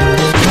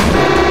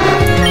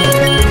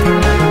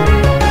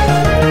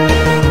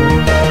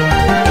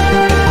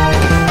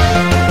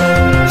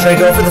 Should I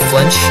go for the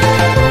flinch?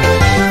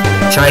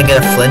 Try and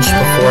get a flinch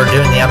before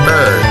doing the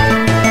Ember?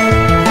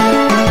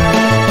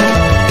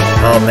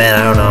 Oh man,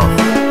 I don't know.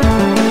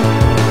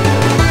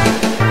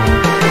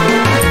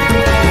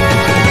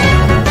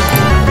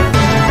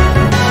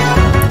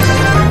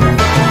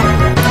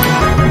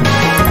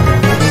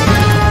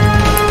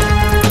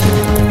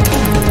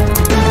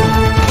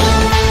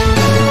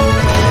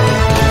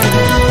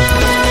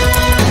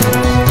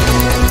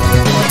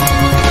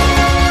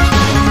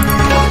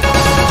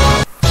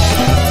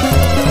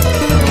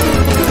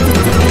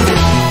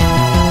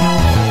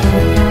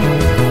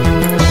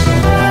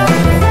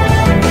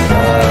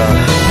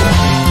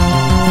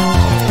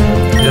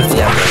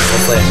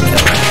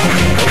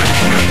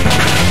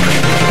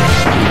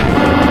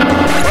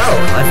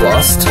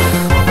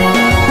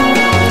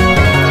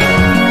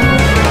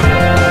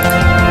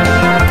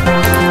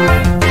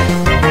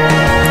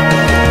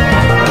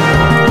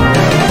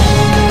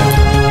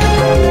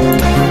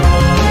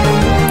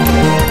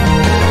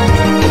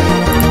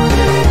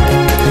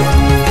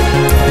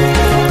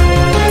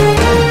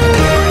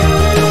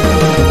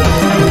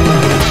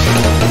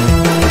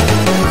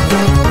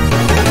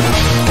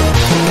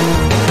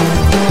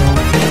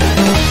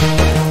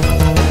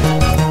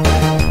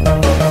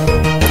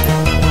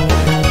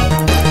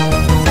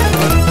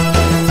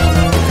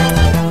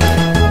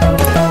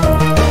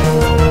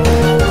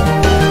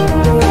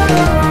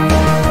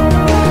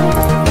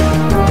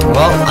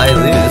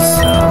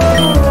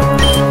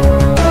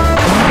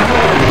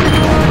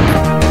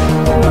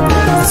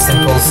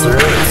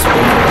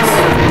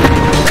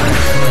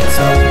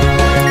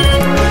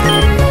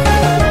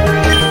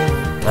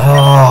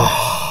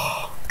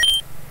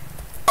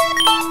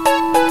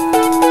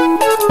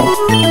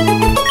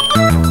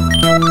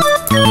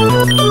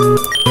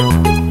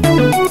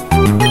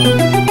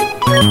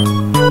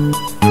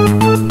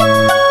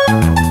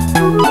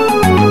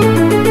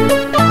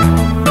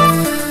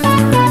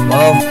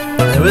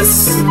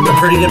 was a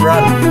pretty good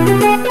run.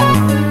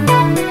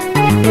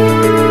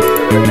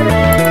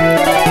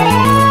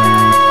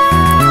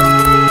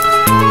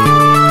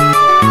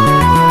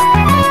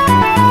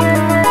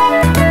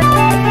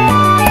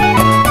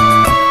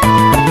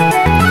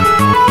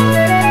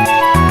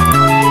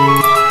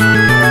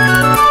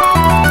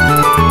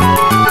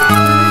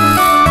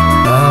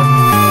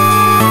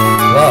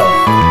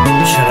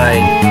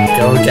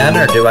 Again,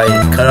 or do I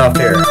cut off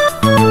here?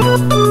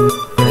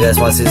 You guys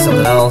want to see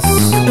something else?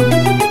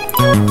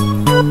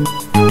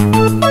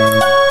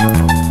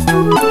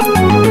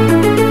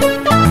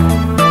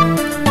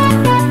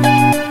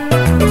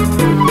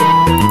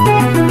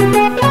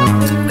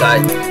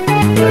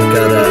 I've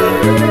got a...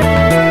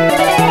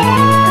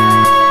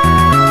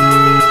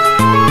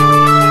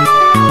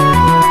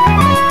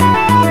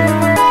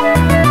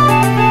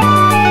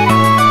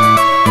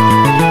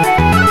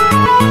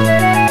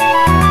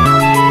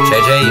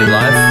 JJ, you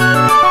live?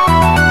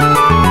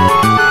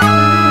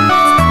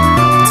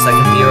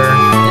 Second viewer,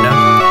 you know?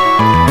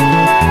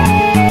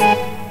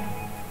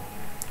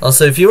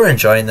 Also, if you were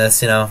enjoying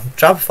this, you know,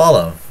 drop a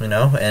follow, you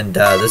know, and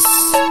this...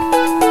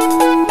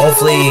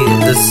 Hopefully,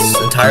 this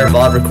entire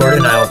VOD recorded,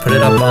 and I will put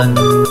it up on...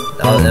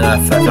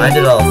 and if I find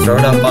it, I'll throw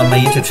it up on my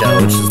YouTube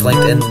channel, which is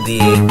linked in the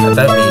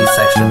About Me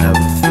section of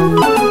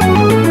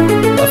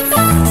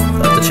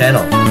the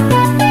channel.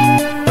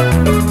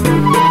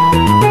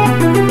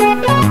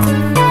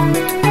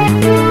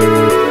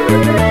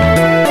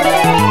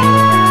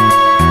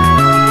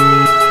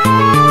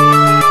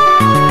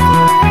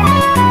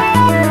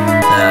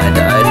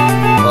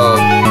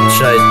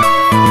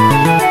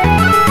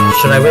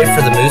 Should I wait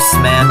for the Moose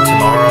Man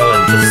tomorrow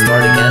and just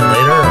start again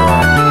later,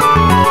 or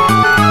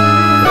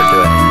do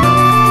it?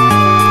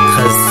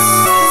 Because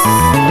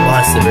I'm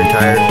honestly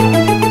retired,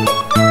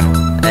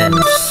 and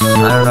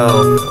I don't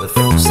know if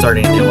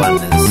starting a new one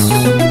is...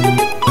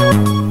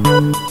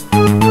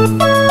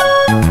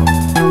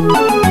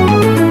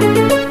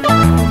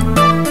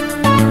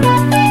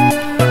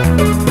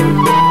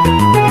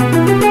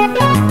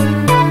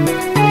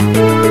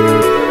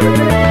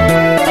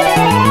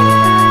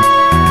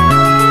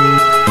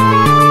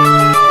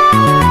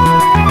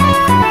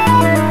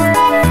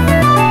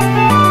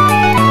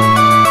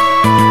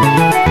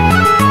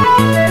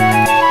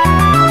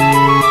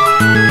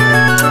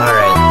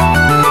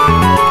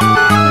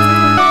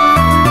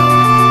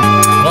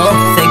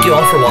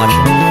 for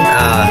watching.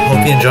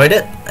 Hope you enjoyed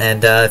it,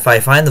 and if I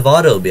find the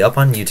VOD, it'll be up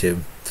on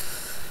YouTube.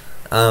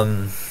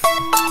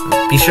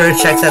 Be sure to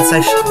check that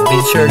section.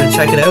 Be sure to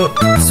check it out.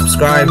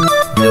 Subscribe.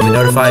 You'll be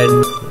notified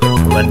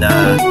when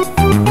that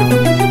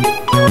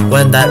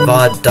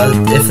VOD does,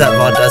 if that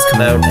VOD does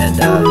come out, and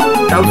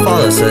drop a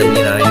follow so that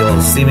you know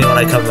you'll see me when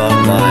I come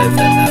on live.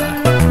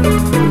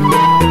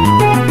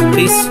 And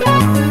peace.